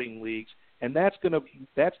 scouting leagues. And that's going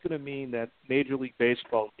to mean that Major League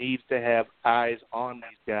Baseball needs to have eyes on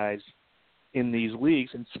these guys in these leagues,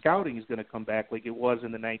 and scouting is going to come back like it was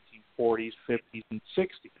in the 1940s, 50s, and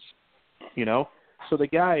 60s. So the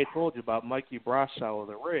guy I told you about, Mikey Brossow of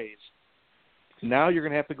the Rays, now you're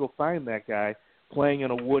going to have to go find that guy playing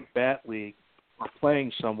in a wood bat league or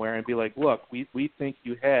playing somewhere and be like, look, we think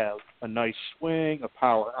you have a nice swing, a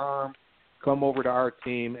power arm. Come over to our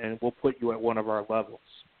team, and we'll put you at one of our levels.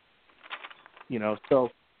 So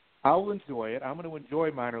I'll enjoy it. I'm going to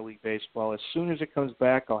enjoy minor league baseball. As soon as it comes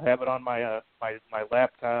back, I'll have it on my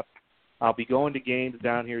laptop. I'll be going to games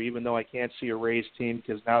down here, even though I can't see a Rays team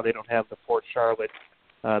because now they don't have the Port Charlotte.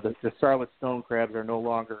 The Charlotte Stone Crabs are no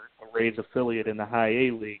longer a Rays affiliate in the High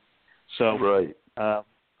A League. So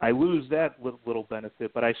I lose that little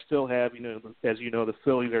benefit, but I still have, as you know, the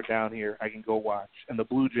Phillies are down here. I can go watch. And the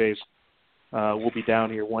Blue Jays will be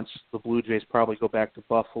down here once the Blue Jays probably go back to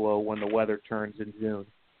Buffalo when the weather turns in June.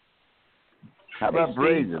 How about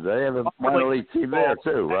Brady? They have a minor league team there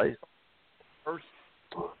too, right? First,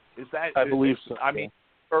 is that? I believe so. I mean,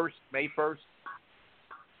 May 1st.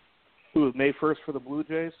 Who, May 1st for the Blue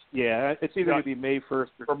Jays? Yeah, it's either going to be May 1st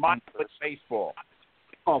or for minor league 1st. baseball.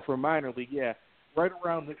 Oh, for minor league, yeah, right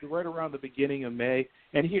around the beginning of May,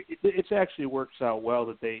 and here it actually works out well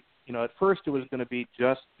that they, at first it was going to be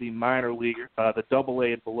just the minor league, the AA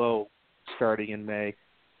and below, starting in May,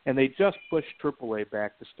 and they just pushed AAA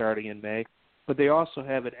back to starting in May, but they also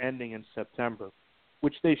have it ending in September,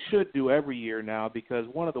 which they should do every year now, because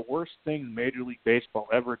one of the worst things Major League Baseball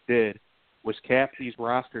ever did was cap these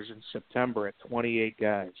rosters in September at 28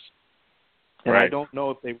 guys. And right. I don't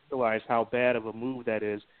know if they realize how bad of a move that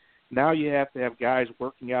is. Now you have to have guys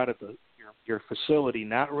working out at your facility,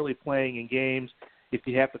 not really playing in games. If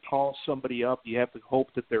you have to call somebody up, you have to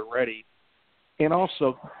hope that they're ready. And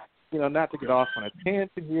also, not to get off on a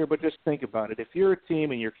tangent here, but just think about it. If you're a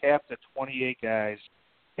team and you're capped at 28 guys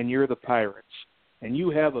and you're the Pirates, and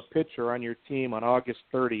you have a pitcher on your team on August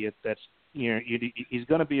 30th that's, he's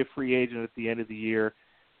going to be a free agent at the end of the year,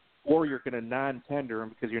 or you're going to non-tender him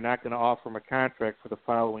because you're not going to offer him a contract for the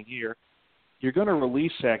following year, you're going to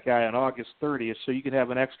release that guy on August 30th so you can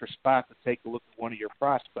have an extra spot to take a look at one of your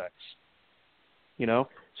prospects.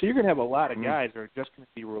 So you're going to have a lot of guys that are just going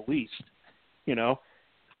to be released,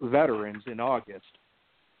 veterans in August.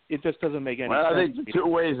 It just doesn't make any sense. Well, I think two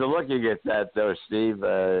ways of looking at that, though, Steve.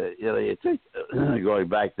 You take going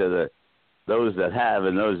back to those that have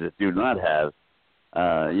and those that do not have.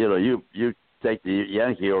 You take the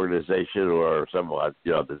Yankee organization or someone,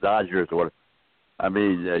 the Dodgers or whatever. I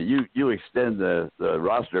mean, you extend the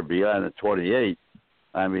roster beyond the 28.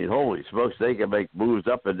 I mean, holy smokes, they can make moves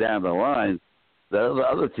up and down the line that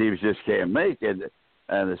other teams just can't make, and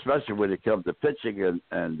especially when it comes to pitching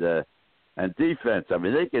and defense. I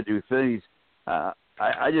mean, they can do things.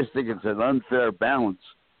 I just think it's an unfair balance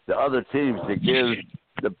to other teams to give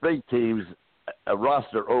the big teams a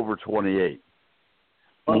roster over 28.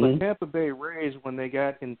 Well, the Tampa Bay Rays, when they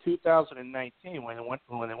got in 2019, when they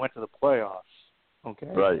went to the playoffs,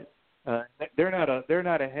 okay, right? They're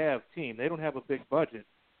not a have team. They don't have a big budget.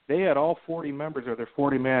 They had all 40 members of their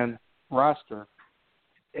 40-man roster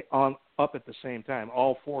up at the same time,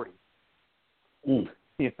 all 40.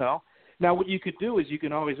 Now, what you could do is you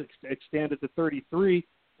can always extend it to 33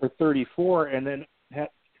 or 34, and then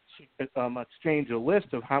exchange a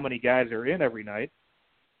list of how many guys are in every night.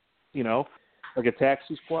 Like a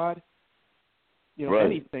taxi squad. Right.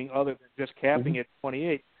 Anything other than just capping at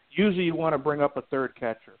 28. Usually, you want to bring up a third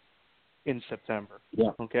catcher in September.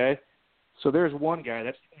 Yeah. Okay. So there's one guy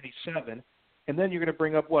that's 27, and then you're going to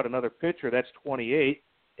bring up another pitcher that's 28,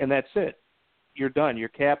 and that's it. You're done. You're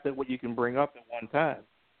capped at what you can bring up at one time.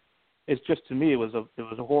 It's just, to me, it was a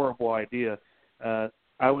horrible idea.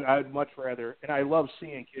 I'd much rather, and I love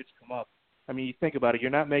seeing kids come up. I mean, you think about it. You're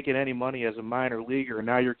not making any money as a minor leaguer, and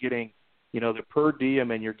now you're getting, the per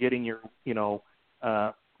diem, and you're getting your,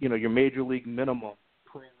 your major league minimum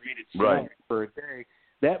prorated salary per day.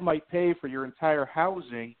 That might pay for your entire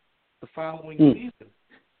housing the following season.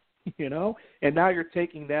 And now you're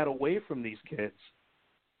taking that away from these kids.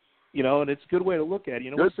 And it's a good way to look at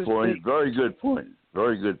it. Good point. Very good point.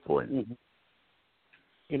 Very good point.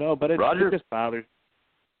 But it just bothers.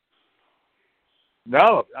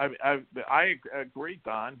 No, I agree,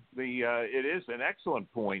 Don. It is an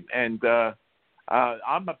excellent point, and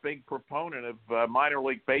I'm a big proponent of minor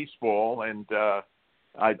league baseball, and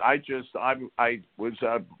I was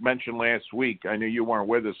mentioned last week. I knew you weren't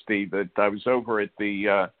with us, Steve. That I was over at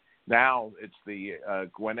the now it's the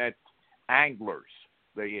Gwinnett Anglers,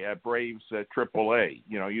 the Braves AAA.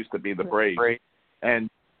 Used to be the Braves, and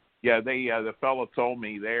the fellow told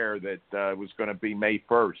me there that it was going to be May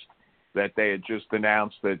 1st. That they had just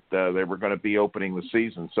announced that they were going to be opening the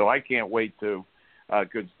season. So I can't wait to,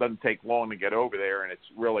 because it doesn't take long to get over there, and it's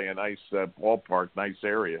really a nice ballpark, nice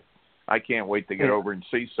area. I can't wait to get over and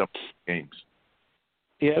see some games.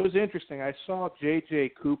 Yeah, it was interesting. I saw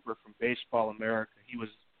J.J. Cooper from Baseball America. He was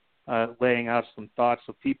laying out some thoughts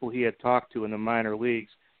of people he had talked to in the minor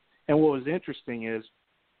leagues. And what was interesting is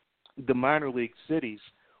the minor league cities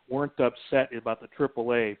weren't upset about the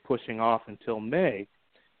AAA pushing off until May,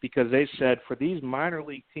 because they said for these minor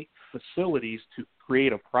league facilities to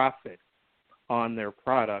create a profit on their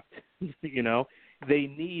product, they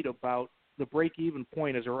need about, the break-even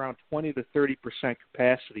point is around 20 to 30%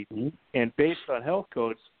 capacity. And based on health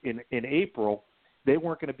codes in April, they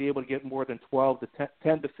weren't going to be able to get more than 10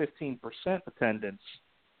 to 15% attendance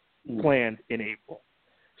planned in April.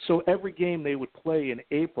 So every game they would play in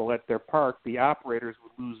April at their park, the operators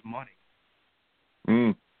would lose money.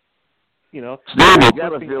 Mm. You got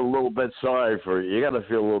to feel a little bit sorry for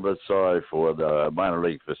the minor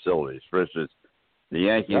league facilities. For instance, the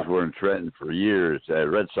Yankees were in Trenton for years.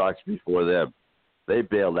 Red Sox before them, they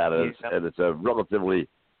bailed out of it, and it's a relatively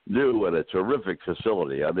new and a terrific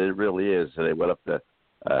facility. I mean, it really is. And they went up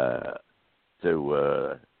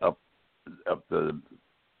up the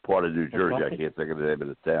part of New Jersey. I can't think of the name of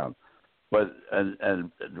the town, but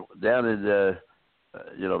and down in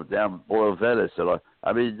down below Venice.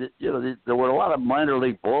 I mean, there were a lot of minor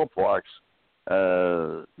league ballparks.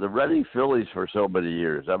 The Reading Phillies for so many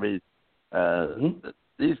years. I mean,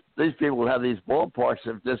 these people who have these ballparks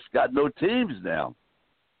have just got no teams now.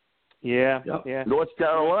 Yeah. North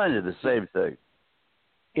Carolina, the same thing.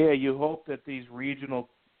 Yeah, you hope that these regional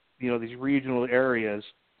areas,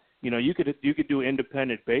 you could do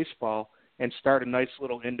independent baseball and start a nice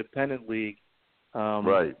little independent league.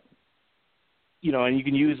 Right. And you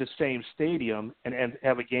can use the same stadium and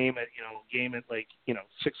have a game at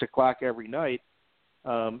 6:00 every night.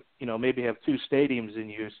 Maybe have two stadiums in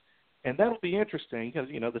use, and that'll be interesting because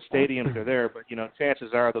the stadiums are there, but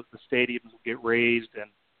chances are the stadiums will get raised and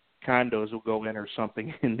condos will go in or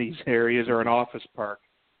something in these areas, or an office park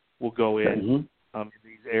will go in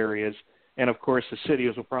these areas, and of course the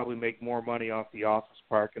cities will probably make more money off the office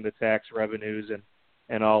park and the tax revenues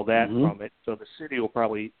and all that from it. So the city will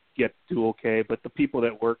probably do okay, but the people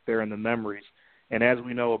that work there and the memories, and as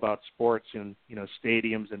we know about sports and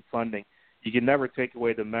stadiums and funding, you can never take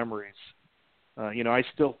away the memories. I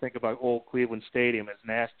still think about old Cleveland Stadium, as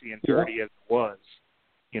nasty and dirty as it was.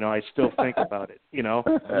 I still think about it.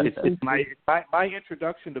 It's my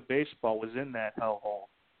introduction to baseball was in that hellhole.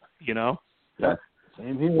 Yeah.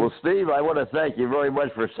 Same here. Well, Steve, I want to thank you very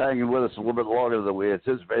much for hanging with us a little bit longer than we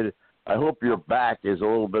anticipated. I hope your back is a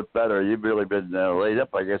little bit better. You've really been laid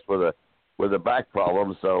up, I guess, with a back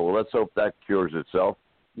problem. So let's hope that cures itself.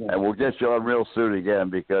 Yeah. And we'll get you on real soon again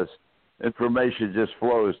because information just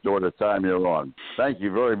flows during the time you're on. Thank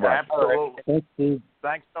you very much. Absolutely. Thanks, Steve.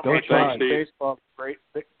 Thanks so much. Thanks, baseball. Great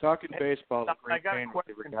talking baseball. I got a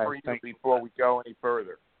question for you before we go any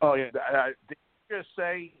further. Oh yeah. Did you just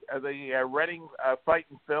say the Reading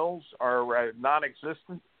Fighting Phils are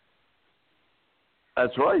non-existent?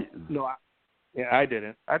 That's right. No, I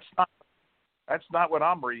didn't. That's not what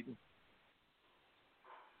I'm reading.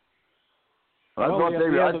 I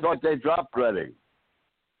thought they dropped Reading.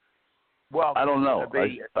 Well, I don't know.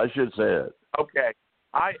 I should say it. Okay.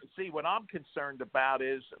 I see. What I'm concerned about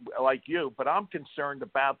is like you, but I'm concerned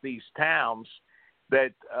about these towns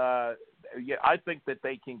that I think that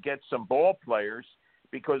they can get some ball players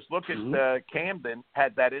because look at Camden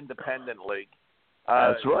had that independent league.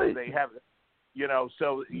 That's right. They have.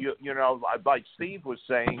 So like Steve was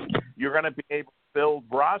saying, you're going to be able to build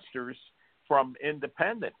rosters from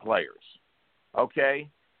independent players, okay?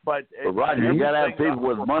 But Roger, you got to have people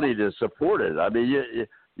with money to support it. I mean,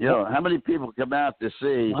 how many people come out to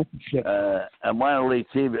see a minor league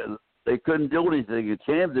team? They couldn't do anything in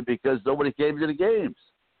Camden because nobody came to the games.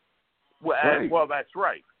 Well, that's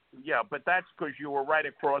right. Yeah, but that's because you were right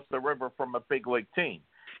across the river from a big league team.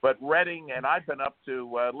 But Reading, and I've been up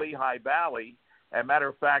to Lehigh Valley. As a matter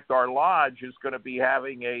of fact, our lodge is going to be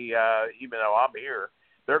having even though I'm here,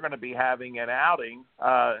 they're going to be having an outing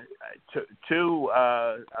to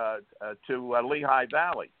Lehigh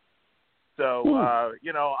Valley. So,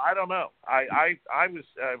 I don't know. I was,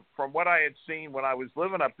 from what I had seen when I was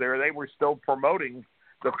living up there, they were still promoting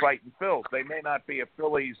the Fighting Phils. They may not be a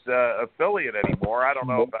Phillies affiliate anymore. I don't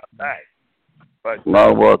know about that. But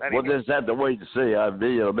we'll anyway. just have to wait and see.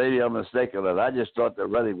 Maybe I'm mistaken. I just thought that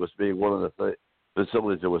Reading was being one of the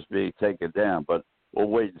facilities that was being taken down, but we'll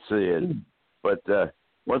wait and see it. But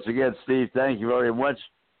once again, Steve, thank you very much.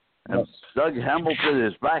 And Doug Hamilton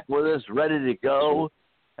is back with us, ready to go.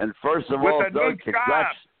 And first of all, Doug,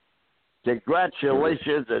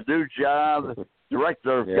 congratulations, a new job,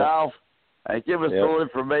 director of golf, and give us a little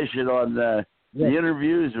information on the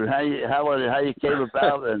interviews and how you came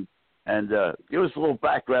about and give us a little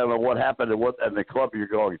background on what happened and the club you're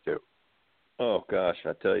going to. Oh gosh,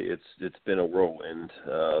 I tell you, it's been a whirlwind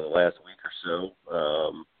the last week or so.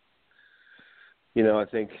 I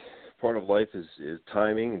think part of life is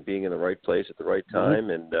timing and being in the right place at the right time.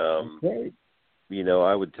 And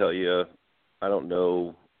I would tell you, I don't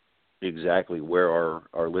know exactly where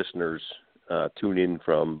our listeners tune in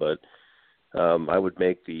from, but I would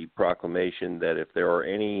make the proclamation that if there are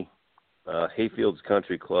any Hayfields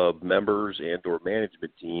Country Club members and or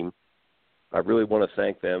management team, I really want to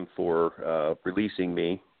thank them for releasing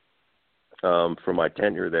me from my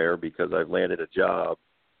tenure there because I've landed a job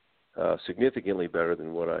significantly better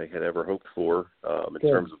than what I had ever hoped for in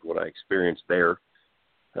terms of what I experienced there.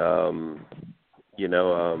 I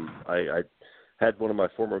had one of my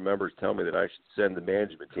former members tell me that I should send the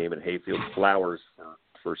management team at Hayfield flowers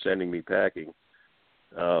for sending me packing.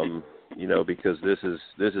 Because this is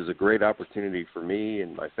a great opportunity for me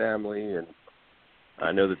and my family, and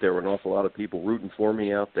I know that there were an awful lot of people rooting for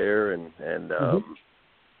me out there, and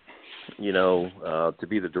to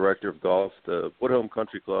be the director of golf. The Woodhome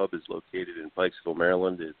Country Club is located in Pikesville,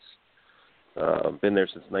 Maryland. It's been there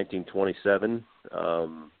since 1927.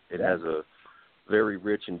 It has a very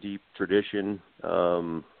rich and deep tradition,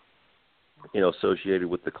 associated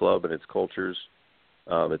with the club and its cultures.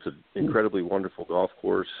 It's an incredibly wonderful golf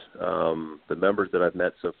course. The members that I've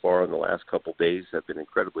met so far in the last couple of days have been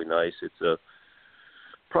incredibly nice. It's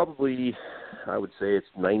probably, I would say it's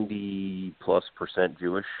 90+%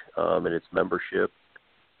 Jewish in its membership.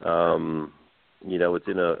 It's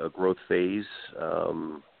in a growth phase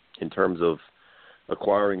in terms of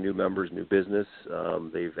acquiring new members, new business.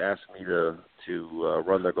 They've asked me to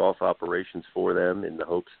run their golf operations for them in the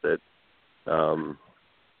hopes that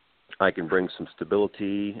I can bring some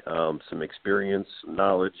stability, some experience, some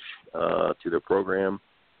knowledge to their program.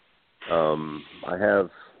 I have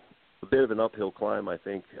a bit of an uphill climb, I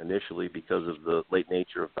think, initially because of the late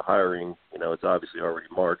nature of the hiring. It's obviously already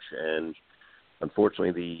March, and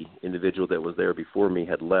unfortunately the individual that was there before me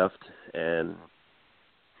had left, and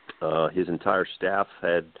his entire staff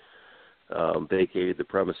had vacated the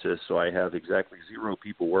premises, so I have exactly 0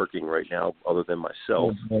 people working right now other than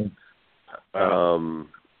myself.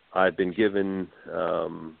 I've been given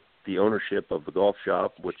the ownership of the golf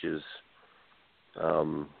shop, which is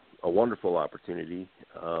a wonderful opportunity,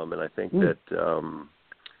 and I think that I'm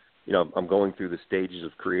going through the stages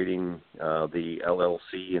of creating the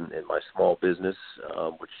LLC in my small business,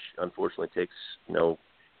 which unfortunately takes a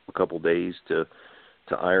couple days to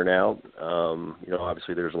iron out.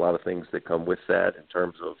 Obviously there's a lot of things that come with that in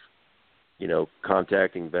terms of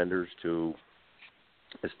contacting vendors to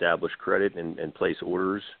establish credit and place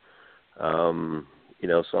orders.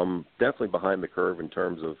 So I'm definitely behind the curve in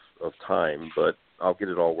terms of time, but I'll get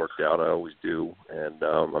it all worked out. I always do. And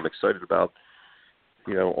I'm excited about,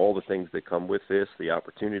 all the things that come with this, the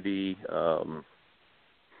opportunity.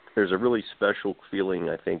 There's a really special feeling,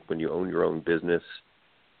 I think, when you own your own business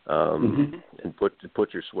and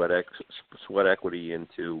put your sweat equity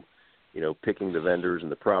into, picking the vendors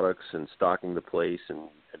and the products and stocking the place and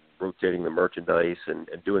rotating the merchandise and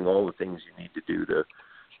doing all the things you need to do to,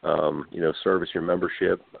 service your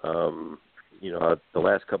membership. The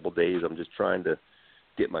last couple of days, I'm just trying to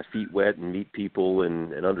get my feet wet and meet people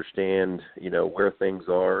and understand, where things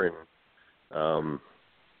are and,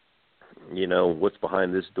 what's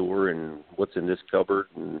behind this door and what's in this cupboard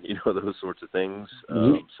and, those sorts of things.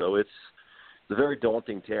 So it's a very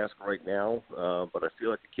daunting task right now, but I feel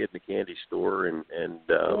like a kid in a candy store and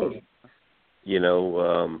I'm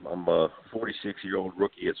a 46-year-old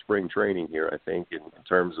rookie at spring training here, I think, in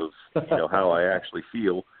terms of, how I actually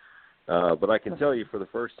feel. But I can tell you for the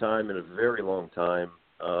first time in a very long time,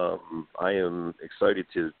 I am excited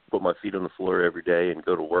to put my feet on the floor every day and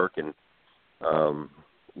go to work and,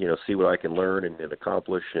 see what I can learn and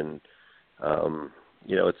accomplish. And,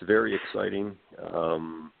 it's very exciting.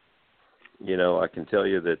 I can tell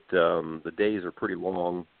you that the days are pretty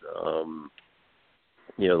long.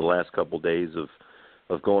 The last couple of days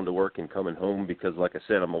of going to work and coming home because, like I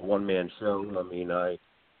said, I'm a one-man show. I mean, I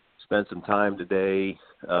spent some time today.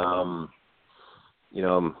 I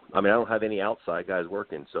don't have any outside guys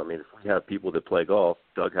working. So, if we have people that play golf,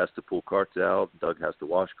 Doug has to pull carts out. Doug has to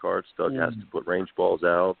wash carts. Doug has to put range balls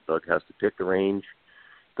out. Doug has to pick the range.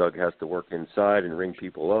 Doug has to work inside and ring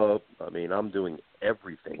people up. I'm doing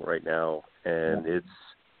everything right now, and it's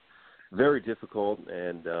very difficult.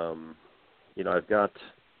 And, I've got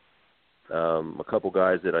a couple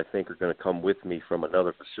guys that I think are going to come with me from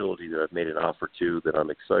another facility that I've made an offer to that I'm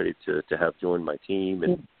excited to have join my team.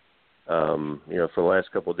 And, for the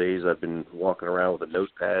last couple of days, I've been walking around with a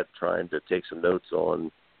notepad trying to take some notes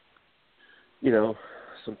on,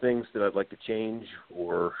 some things that I'd like to change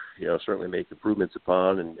or, certainly make improvements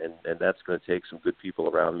upon. And that's going to take some good people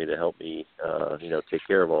around me to help me, take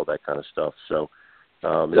care of all that kind of stuff. So,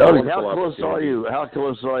 Doug, how close are you? How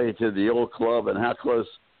close are you to the old club, and how close,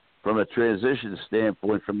 from a transition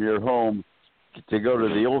standpoint, from your home to go to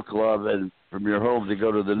the old club, and from your home to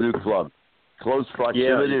go to the new club? Close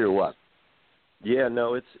proximity or what? Yeah,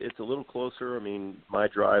 no, it's a little closer. My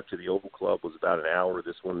drive to the old club was about an hour.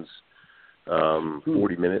 This one's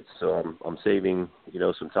 40 minutes, so I'm saving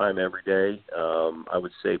some time every day. I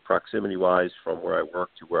would say proximity-wise, from where I work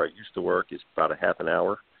to where I used to work is about a half an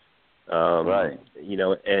hour. Right. You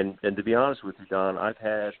know, and to be honest with you, Don, I've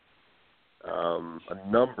had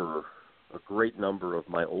a great number of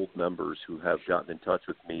my old members who have gotten in touch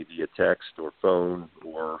with me via text or phone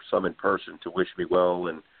or some in person to wish me well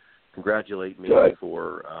and congratulate me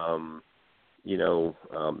for,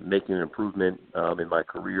 making an improvement in my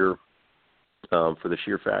career for the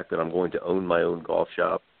sheer fact that I'm going to own my own golf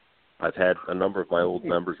shop. I've had a number of my old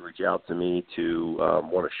members reach out to me to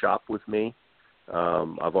want to shop with me.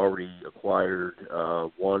 I've already acquired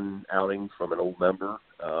one outing from an old member,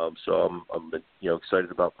 so I'm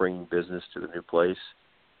excited about bringing business to the new place.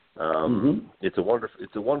 It's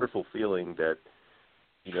a wonderful feeling that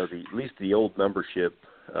at least the old membership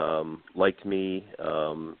liked me.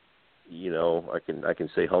 I can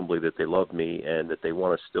say humbly that they love me and that they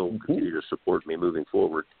want to still continue to support me moving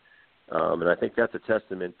forward. And I think that's a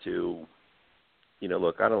testament to,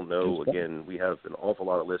 look, I don't know. Again, we have an awful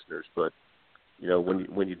lot of listeners, but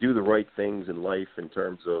when you do the right things in life in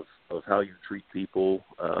terms of how you treat people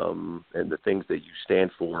and the things that you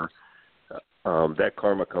stand for, that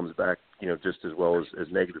karma comes back, just as well as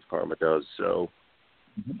negative karma does. So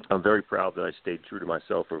I'm very proud that I stayed true to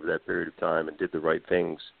myself over that period of time and did the right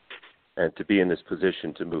things. And to be in this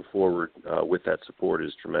position to move forward with that support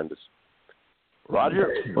is tremendous.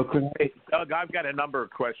 Roger? Hey, Doug, I've got a number of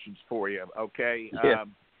questions for you, okay? Yeah.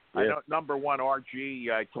 I know, number one,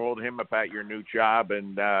 RG, I told him about your new job,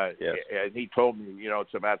 and and he told me,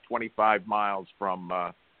 it's about 25 miles from,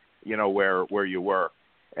 where you were.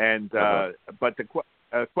 And but the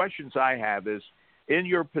questions I have is, in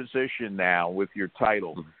your position now with your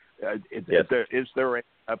title, is there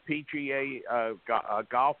a PGA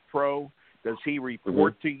golf pro? Does he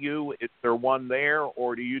report to you? Is there one there,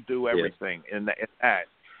 or do you do everything in that?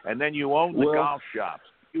 And then you own the golf shops.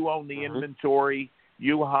 You own the inventory.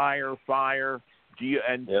 You hire, fire.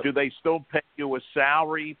 Do they still pay you a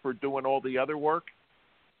salary for doing all the other work?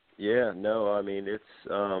 Yeah, no, I mean it's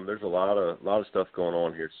there's a lot of stuff going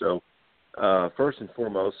on here. So first and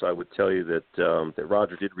foremost, I would tell you that that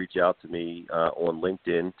Roger did reach out to me on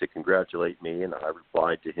LinkedIn to congratulate me, and I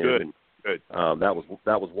replied to him. Good. That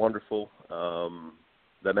was wonderful.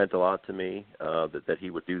 That meant a lot to me that he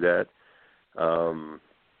would do that.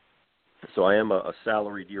 So I am a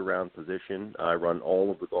salaried year-round position. I run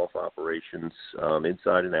all of the golf operations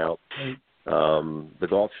inside and out. The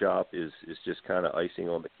golf shop is just kind of icing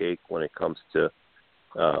on the cake when it comes to,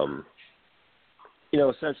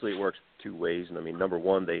 essentially it works two ways. And I mean, number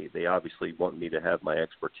one, they obviously want me to have my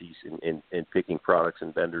expertise in picking products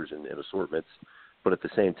and vendors and assortments, but at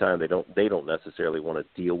the same time, they don't necessarily want to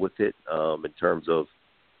deal with it in terms of,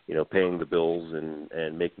 paying the bills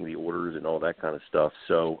and making the orders and all that kind of stuff.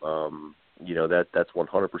 So, that's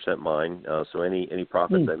 100% mine. So any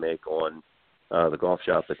profits I make on the golf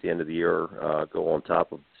shop at the end of the year go on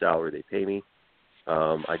top of the salary they pay me.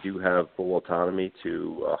 I do have full autonomy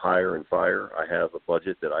to hire and fire. I have a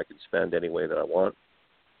budget that I can spend any way that I want.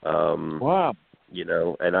 Wow.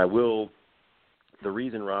 And I will. The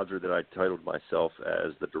reason, Roger, that I titled myself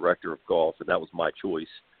as the director of golf, and that was my choice,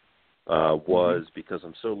 was because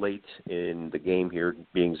I'm so late in the game here,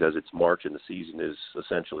 being as it's March and the season is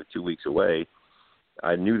essentially 2 weeks away.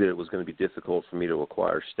 I knew that it was going to be difficult for me to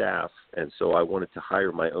acquire staff, and so I wanted to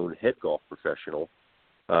hire my own head golf professional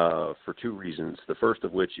for two reasons. The first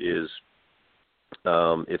of which is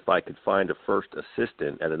if I could find a first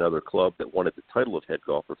assistant at another club that wanted the title of head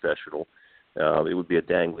golf professional, it would be a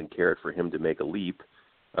dangling carrot for him to make a leap.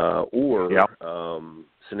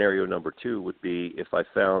 Scenario number two would be if I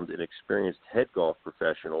found an experienced head golf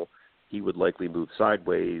professional, he would likely move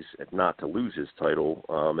sideways and not to lose his title,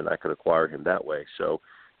 and I could acquire him that way. So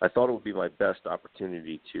I thought it would be my best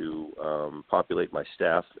opportunity to populate my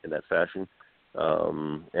staff in that fashion,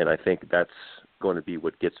 and I think that's going to be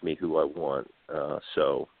what gets me who I want.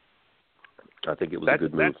 So I think it was a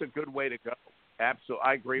good move. That's a good way to go. Absolutely,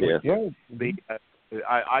 I agree with you.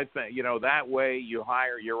 I think that way you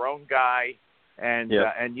hire your own guy, and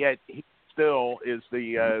yet he still is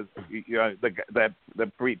the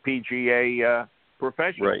PGA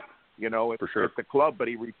professional. Right. For sure. At the club, but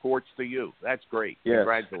he reports to you. That's great. Yes.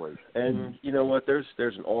 Congratulations. And you know what? There's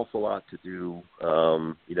an awful lot to do.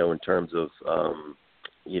 In terms of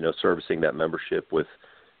servicing that membership with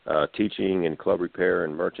teaching and club repair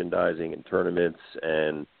and merchandising and tournaments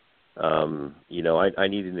and. I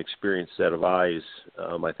need an experienced set of eyes,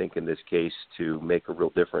 I think, in this case, to make a real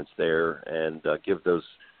difference there and give those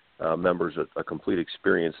members a complete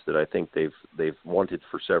experience that I think they've wanted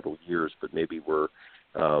for several years, but maybe were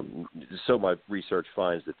so my research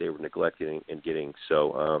finds that they were neglecting and getting.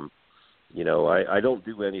 So, I don't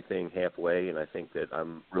do anything halfway, and I think that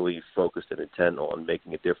I'm really focused and intent on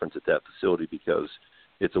making a difference at that facility because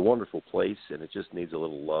it's a wonderful place, and it just needs a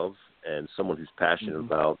little love and someone who's passionate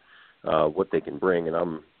about what they can bring,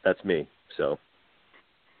 and that's me. So,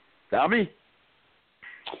 Tommy?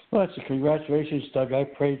 Well, congratulations, Doug. I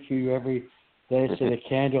prayed for you every day. I said a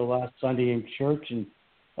candle last Sunday in church, and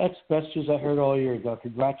that's best as I heard all year, Doug.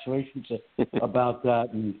 Congratulations about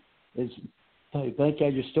that. And thank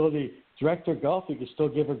God you're still the director of golf. You can still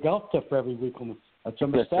give a golf tip for every week. That's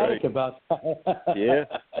what I'm ecstatic about. Yeah,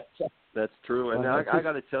 that's true. And I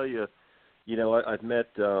got to tell you, I've met,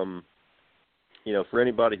 for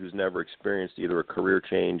anybody who's never experienced either a career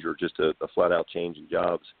change or just a flat-out change in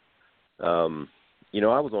jobs,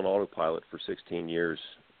 I was on autopilot for 16 years,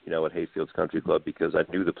 at Hayfields Country Club because I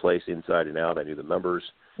knew the place inside and out. I knew the members.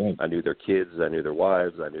 I knew their kids. I knew their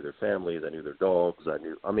wives. I knew their families. I knew their dogs. I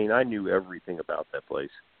knew everything about that place.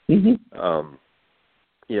 And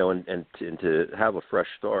to have a fresh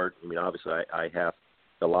start, obviously I have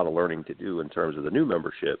a lot of learning to do in terms of the new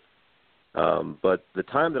membership. But the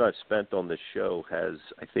time that I've spent on this show has,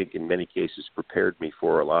 I think, in many cases prepared me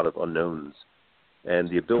for a lot of unknowns. And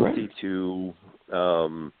the ability to,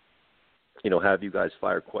 have you guys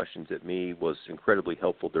fire questions at me was incredibly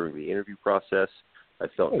helpful during the interview process. I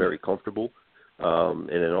felt very comfortable. And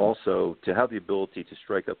then also to have the ability to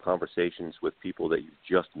strike up conversations with people that you've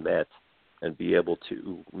just met and be able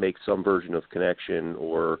to make some version of connection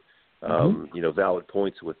or, valid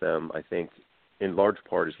points with them, I think in large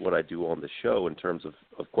part is what I do on the show in terms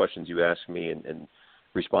of questions you ask me and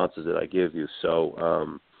responses that I give you.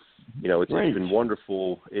 So, it's been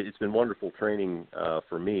wonderful. It's been wonderful training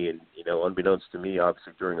for me, and unbeknownst to me,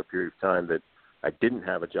 obviously during a period of time that I didn't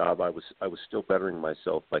have a job, I was still bettering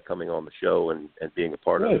myself by coming on the show and being a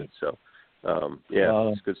part of it. So,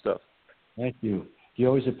 it's good stuff. Thank you. You're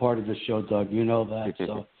always a part of the show, Doug. You know that.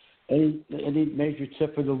 So, any major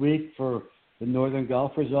tip of the week for the northern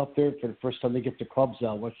golfers out there for the first time they get the clubs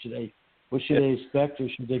out? What should they expect, or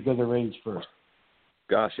should they go to the range first?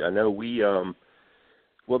 Gosh, I know we.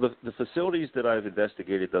 Well, the facilities that I've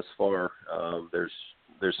investigated thus far, there's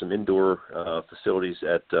some indoor facilities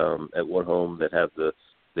at one home that have the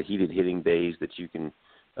heated hitting bays that you can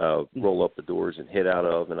roll up the doors and hit out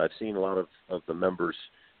of, and I've seen a lot of the members,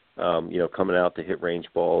 coming out to hit range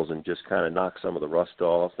balls and just kind of knock some of the rust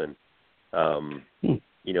off. And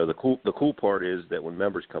the cool part is that when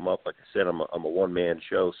members come up, like I said, I'm a one-man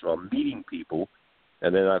show, so I'm meeting people,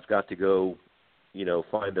 and then I've got to go,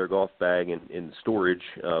 find their golf bag in storage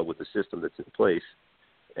with the system that's in place.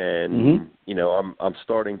 And, I'm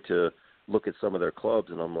starting to look at some of their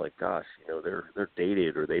clubs and I'm like, gosh, they're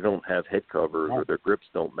dated, or they don't have head covers, or their grips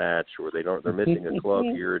don't match, or they're missing a club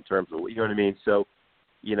here in terms of, you know what I mean? So,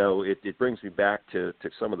 it brings me back to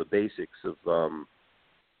some of the basics of,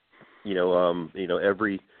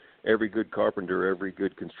 every good carpenter, every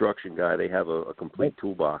good construction guy, they have a complete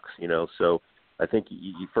toolbox, so I think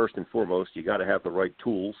you first and foremost, you got to have the right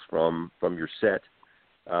tools from your set.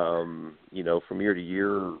 From year to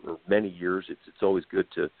year or many years, it's always good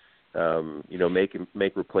to,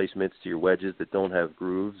 make replacements to your wedges that don't have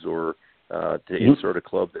grooves, or to insert a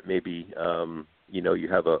club that maybe, you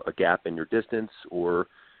have a gap in your distance, or,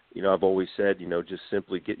 I've always said, just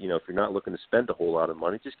simply get, if you're not looking to spend a whole lot of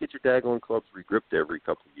money, just get your daggone clubs regripped every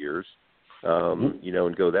couple of years,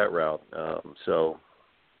 and go that route.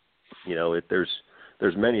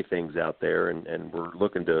 There's many things out there, and we're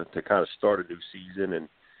looking to kind of start a new season. And,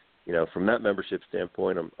 from that membership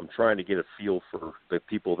standpoint, I'm trying to get a feel for the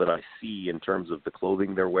people that I see in terms of the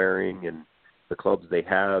clothing they're wearing and the clubs they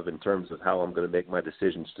have, in terms of how I'm going to make my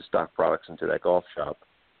decisions to stock products into that golf shop.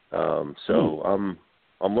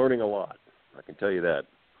 I'm learning a lot. I can tell you that.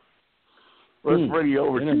 Let's bring you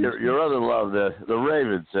over to your other love, the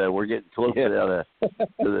Ravens. We're getting close to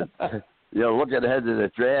the looking ahead to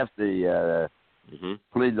the draft.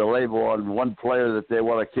 Putting the label on one player that they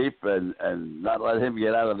want to keep and not let him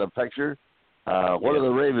get out of the picture. What are the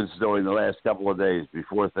Ravens doing the last couple of days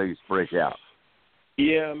before things break out?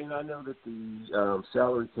 Yeah, I know that the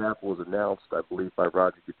salary cap was announced, I believe, by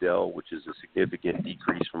Roger Goodell, which is a significant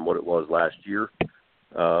decrease from what it was last year.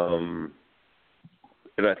 And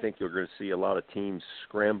I think you're going to see a lot of teams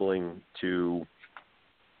scrambling to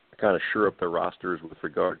kind of shore up their rosters with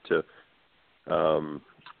regard to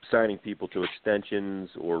signing people to extensions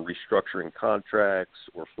or restructuring contracts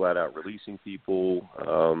or flat out releasing people.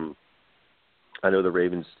 I know the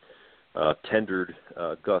Ravens tendered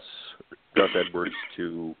Gus Edwards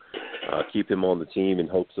to keep him on the team in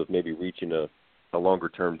hopes of maybe reaching a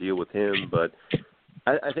longer-term deal with him. But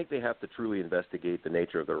I think they have to truly investigate the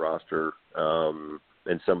nature of their roster.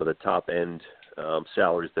 some of the top end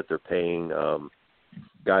salaries that they're paying.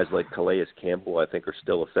 Guys like Calais Campbell, I think, are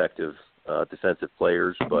still effective defensive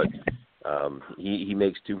players, but he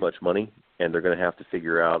makes too much money, and they're going to have to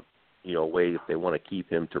figure out, a way if they want to keep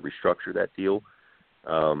him to restructure that deal.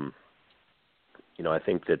 I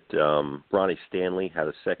think that Ronnie Stanley had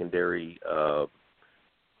a secondary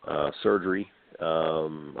surgery,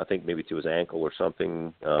 I think maybe to his ankle or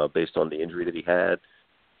something, based on the injury that he had,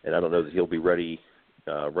 and I don't know that he'll be ready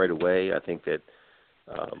right away. I think that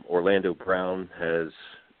Orlando Brown has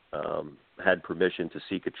had permission to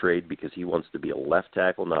seek a trade because he wants to be a left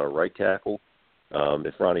tackle, not a right tackle.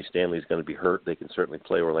 If Ronnie Stanley is going to be hurt, they can certainly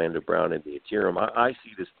play Orlando Brown in the interim. I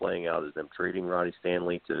see this playing out as them trading Ronnie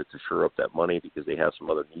Stanley to shore up that money because they have some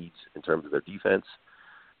other needs in terms of their defense.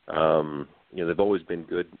 They've always been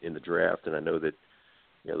good in the draft, and I know that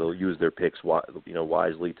they'll use their picks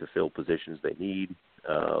wisely to fill positions they need.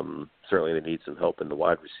 Certainly they need some help in the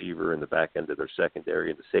wide receiver and the back end of their secondary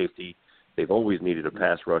and the safety. They've always needed a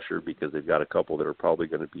pass rusher because they've got a couple that are probably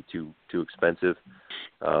going to be too expensive.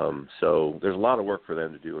 So there's a lot of work for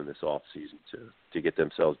them to do in this off season to get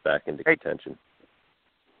themselves back into contention.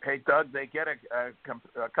 Hey, Doug, they get a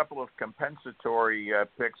couple of compensatory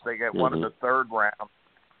picks. They get one in the third round,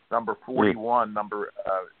 number 41,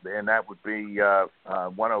 and that would be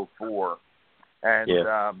 104. And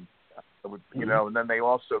and then they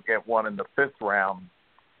also get one in the fifth round,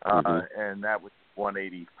 and that would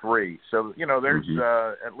 183. So, there's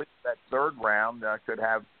at least that third round could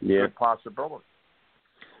have good possibility.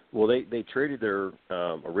 Well, they traded their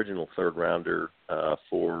original third rounder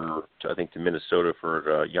to Minnesota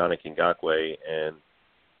for Yannick Ngakoue,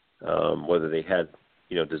 and whether they had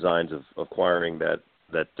designs of acquiring that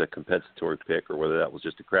compensatory pick or whether that was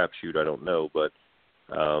just a crapshoot, I don't know. But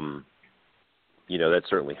that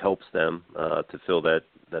certainly helps them to fill that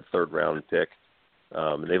third round pick.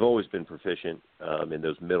 And they've always been proficient in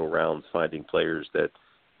those middle rounds, finding players that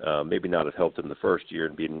maybe not have helped them the first year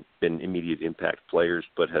and been immediate impact players,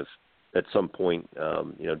 but have at some point,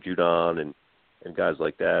 Judon and guys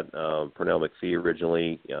like that, Pernell McPhee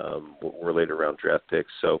originally were later round draft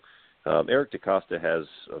picks. So Eric DaCosta has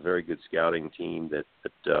a very good scouting team that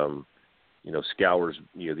scours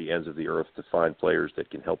the ends of the earth to find players that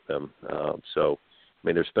can help them.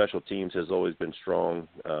 Their special teams has always been strong.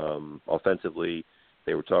 Offensively,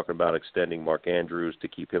 they were talking about extending Mark Andrews to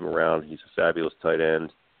keep him around. He's a fabulous tight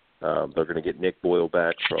end. They're going to get Nick Boyle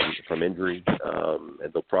back from injury,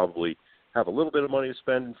 and they'll probably have a little bit of money to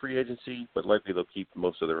spend in free agency, but likely they'll keep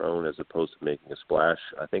most of their own as opposed to making a splash.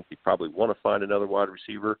 I think they probably want to find another wide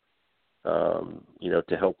receiver,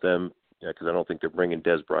 to help them, because I don't think they're bringing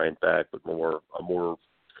Des Bryant back, but a more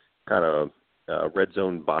kind of red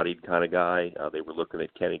zone bodied kind of guy. They were looking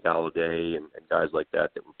at Kenny Galladay and guys like that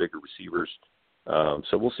were bigger receivers.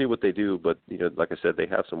 So we'll see what they do, but like I said, they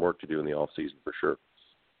have some work to do in the off season for sure.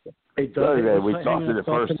 Hey, Doug, we talked in the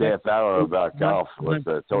first half hour about golf with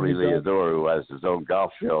Tony Leadora, who has his own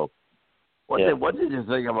golf show. What did you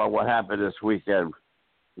think about what happened this weekend?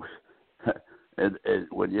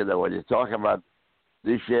 When you're talking about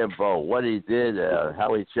DeChambeau, what he did,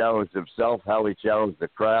 how he challenged himself, how he challenged the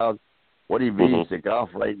crowd, what he means to golf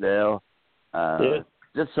right now.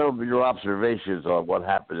 Just some of your observations on what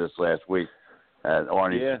happened this last week at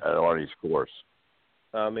Arnie's course.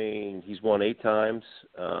 He's won 8 times.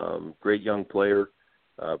 Great young player.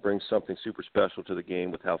 Brings something super special to the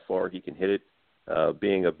game with how far he can hit it.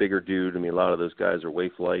 Being a bigger dude, a lot of those guys are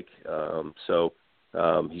waif-like. So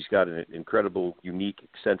he's got an incredible, unique,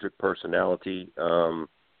 eccentric personality. I'm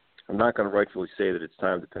not going to rightfully say that it's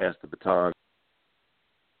time to pass the baton.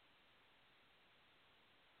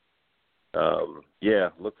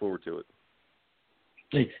 Look forward to it.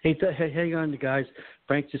 Hey, hang on, guys.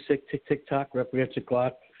 Frank just said tick-tock, represents the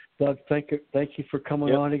clock. Doug, thank you for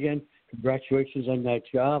coming on again. Congratulations on that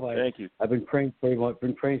job. Thank you. I've been praying for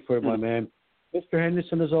you, my man. Mr.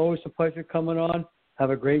 Henderson, is always a pleasure coming on. Have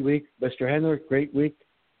a great week. Mr. Hendler, great week.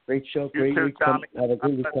 Great show. Great week. Have a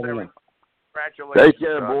good week coming on. Congratulations. Take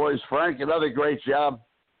care, boys. Frank, another great job.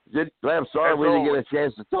 I'm sorry we didn't get a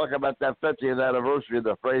chance to talk about that 50th anniversary of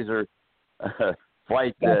the Frazer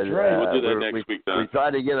fight. That's right. We'll do that next week, Don. We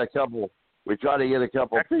tried to get a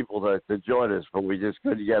couple people to join us, but we just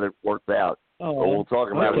couldn't get it worked out. But we'll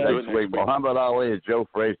talk about it next week. Muhammad Ali and Joe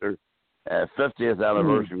Frazier, 50th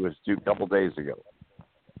anniversary was a couple days ago.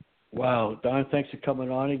 Wow, Don, thanks for coming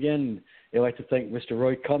on again. I'd like to thank Mr.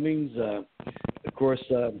 Roy Cummings, of course,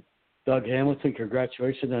 Doug Hamilton.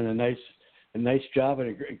 Congratulations on a nice job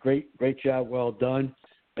and a great job, well done.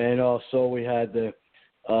 And also we had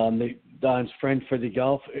Don's friend for the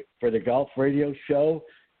golf radio show,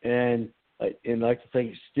 and And I'd like to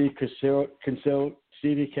thank Steve Kinsella,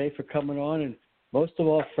 Stevie K, for coming on. And most of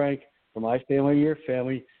all, Frank, for my family, your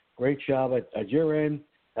family, great job at your end.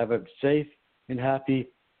 Have a safe and happy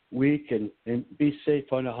week, and be safe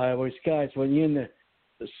on the highways. Guys, when you're in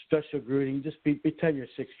the special greeting, just pretend you're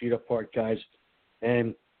 6 feet apart, guys.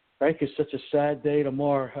 And Frank, it's such a sad day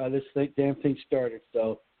tomorrow how this damn thing started.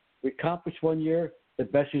 So we accomplished 1 year. The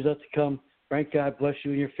best is yet to come. Frank, God bless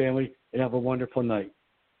you and your family, and have a wonderful night.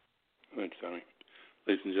 Thanks, Tommy.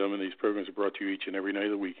 Ladies and gentlemen, these programs are brought to you each and every night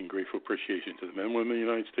of the week in grateful appreciation to the men and women of the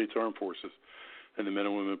United States Armed Forces and the men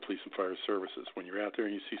and women of police and fire services. When you're out there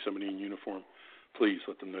and you see somebody in uniform, please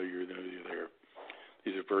let them know you're there.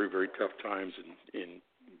 These are very, very tough times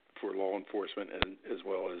for law enforcement, and as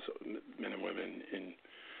well as men and women in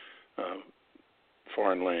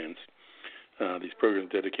foreign lands. These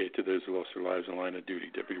programs are dedicated to those who lost their lives in line of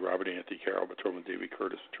duty. Deputy Robert Anthony Carroll, Patrolman David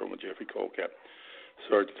Curtis, Patrolman Jeffrey Colcap,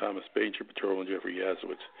 Sergeant Thomas Banger, Patrolman Jeffrey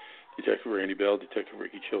Yazowitz, Detective Randy Bell, Detective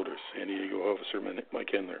Ricky Childers, San Diego Officer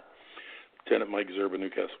Mike Endler, Lieutenant Mike Zerba,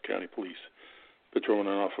 Newcastle County Police, Patrolman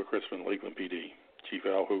Anawfa Crispin, Lakeland PD, Chief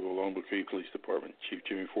Al Hugel, Long Bouquet Police Department, Chief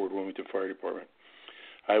Jimmy Ford, Wilmington Fire Department,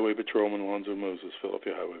 Highway Patrolman Alonzo Moses,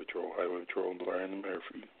 Philadelphia Highway Patrol,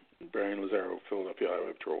 Brian Lazaro, Philadelphia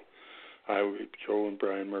Highway Patrol, Highway Patrolman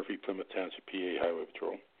Brian Murphy, Plymouth Township, PA Highway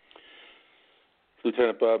Patrol,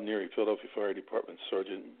 Lieutenant Bob Neary, Philadelphia Fire Department,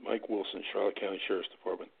 Sergeant Mike Wilson, Charlotte County Sheriff's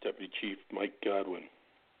Department, Deputy Chief Mike Godwin,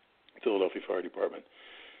 Philadelphia Fire Department,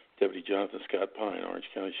 Deputy Jonathan Scott Pine, Orange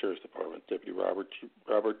County Sheriff's Department, Deputy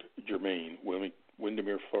Robert Germain,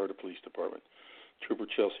 Windermere, Florida Police Department, Trooper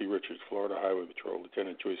Chelsea Richards, Florida Highway Patrol,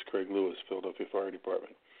 Lieutenant Joyce Craig Lewis, Philadelphia Fire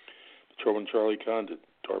Department, Patrolman Charlie Condon,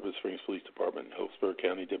 Tarpon Springs Police Department, Hillsborough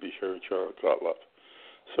County Deputy Sheriff Charles Gottloff,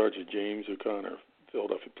 Sergeant James O'Connor,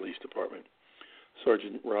 Philadelphia Police Department,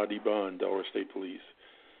 Sergeant Rodney Bond, Delaware State Police,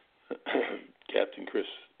 Captain Chris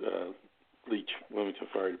Leach, Wilmington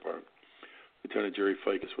Fire Department, Lieutenant Jerry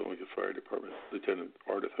Ficus, Wilmington Fire Department, Lieutenant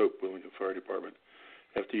Ardith Hope, Wilmington Fire Department,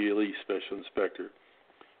 FDLE Special Inspector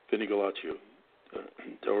Vinny Galaccio,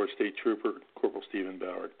 Delaware State Trooper Corporal Stephen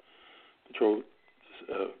Ballard, Patrol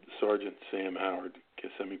Sergeant Sam Howard,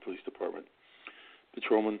 Kissimmee Police Department,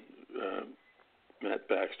 Patrolman Matt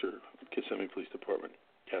Baxter, Kissimmee Police Department,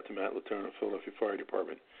 Captain Matt Latona, Philadelphia Fire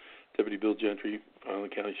Department, Deputy Bill Gentry,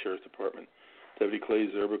 Island County Sheriff's Department, Deputy Clay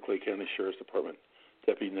Zerba, Clay County Sheriff's Department,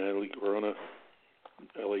 Deputy Natalie Corona,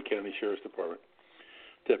 LA County Sheriff's Department,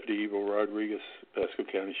 Deputy Evo Rodriguez, Pasco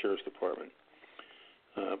County Sheriff's Department,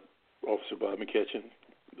 Officer Bob McKetchin,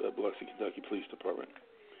 Biloxi, Kentucky Police Department,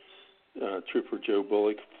 Trooper Joe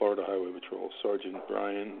Bullock, Florida Highway Patrol, Sergeant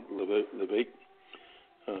Brian Levake,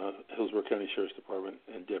 Hillsborough County Sheriff's Department,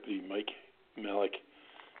 and Deputy Mike Malik,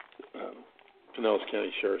 Pinellas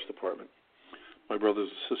County Sheriff's Department. My brothers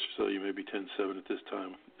and sisters, though you may be 10-7 at this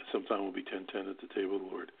time, sometime we'll be 10-10 at the table of the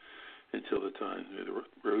Lord. Until the time, may the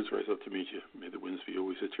roads rise up to meet you. May the winds be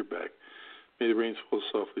always at your back. May the rains fall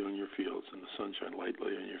softly on your fields and the sun shine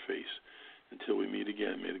lightly on your face. Until we meet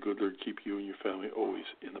again, may the good Lord keep you and your family always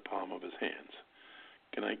in the palm of his hands.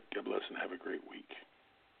 Good night, God bless, and have a great week.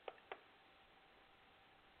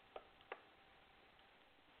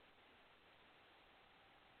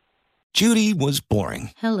 Judy was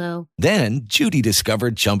boring. Hello. Then Judy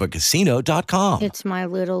discovered ChumbaCasino.com. It's my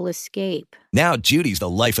little escape. Now Judy's the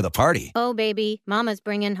life of the party. Oh, baby, mama's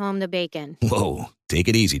bringing home the bacon. Whoa, take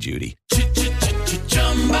it easy, Judy.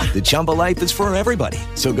 The Chumba life is for everybody.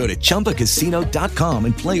 So go to ChumbaCasino.com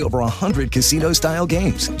and play over 100 casino-style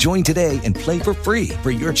games. Join today and play for free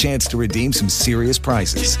for your chance to redeem some serious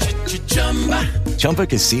prizes.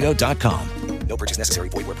 ChumbaCasino.com. No purchase necessary.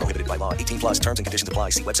 Void where prohibited by law. 18+ terms and conditions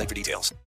apply. See website for details.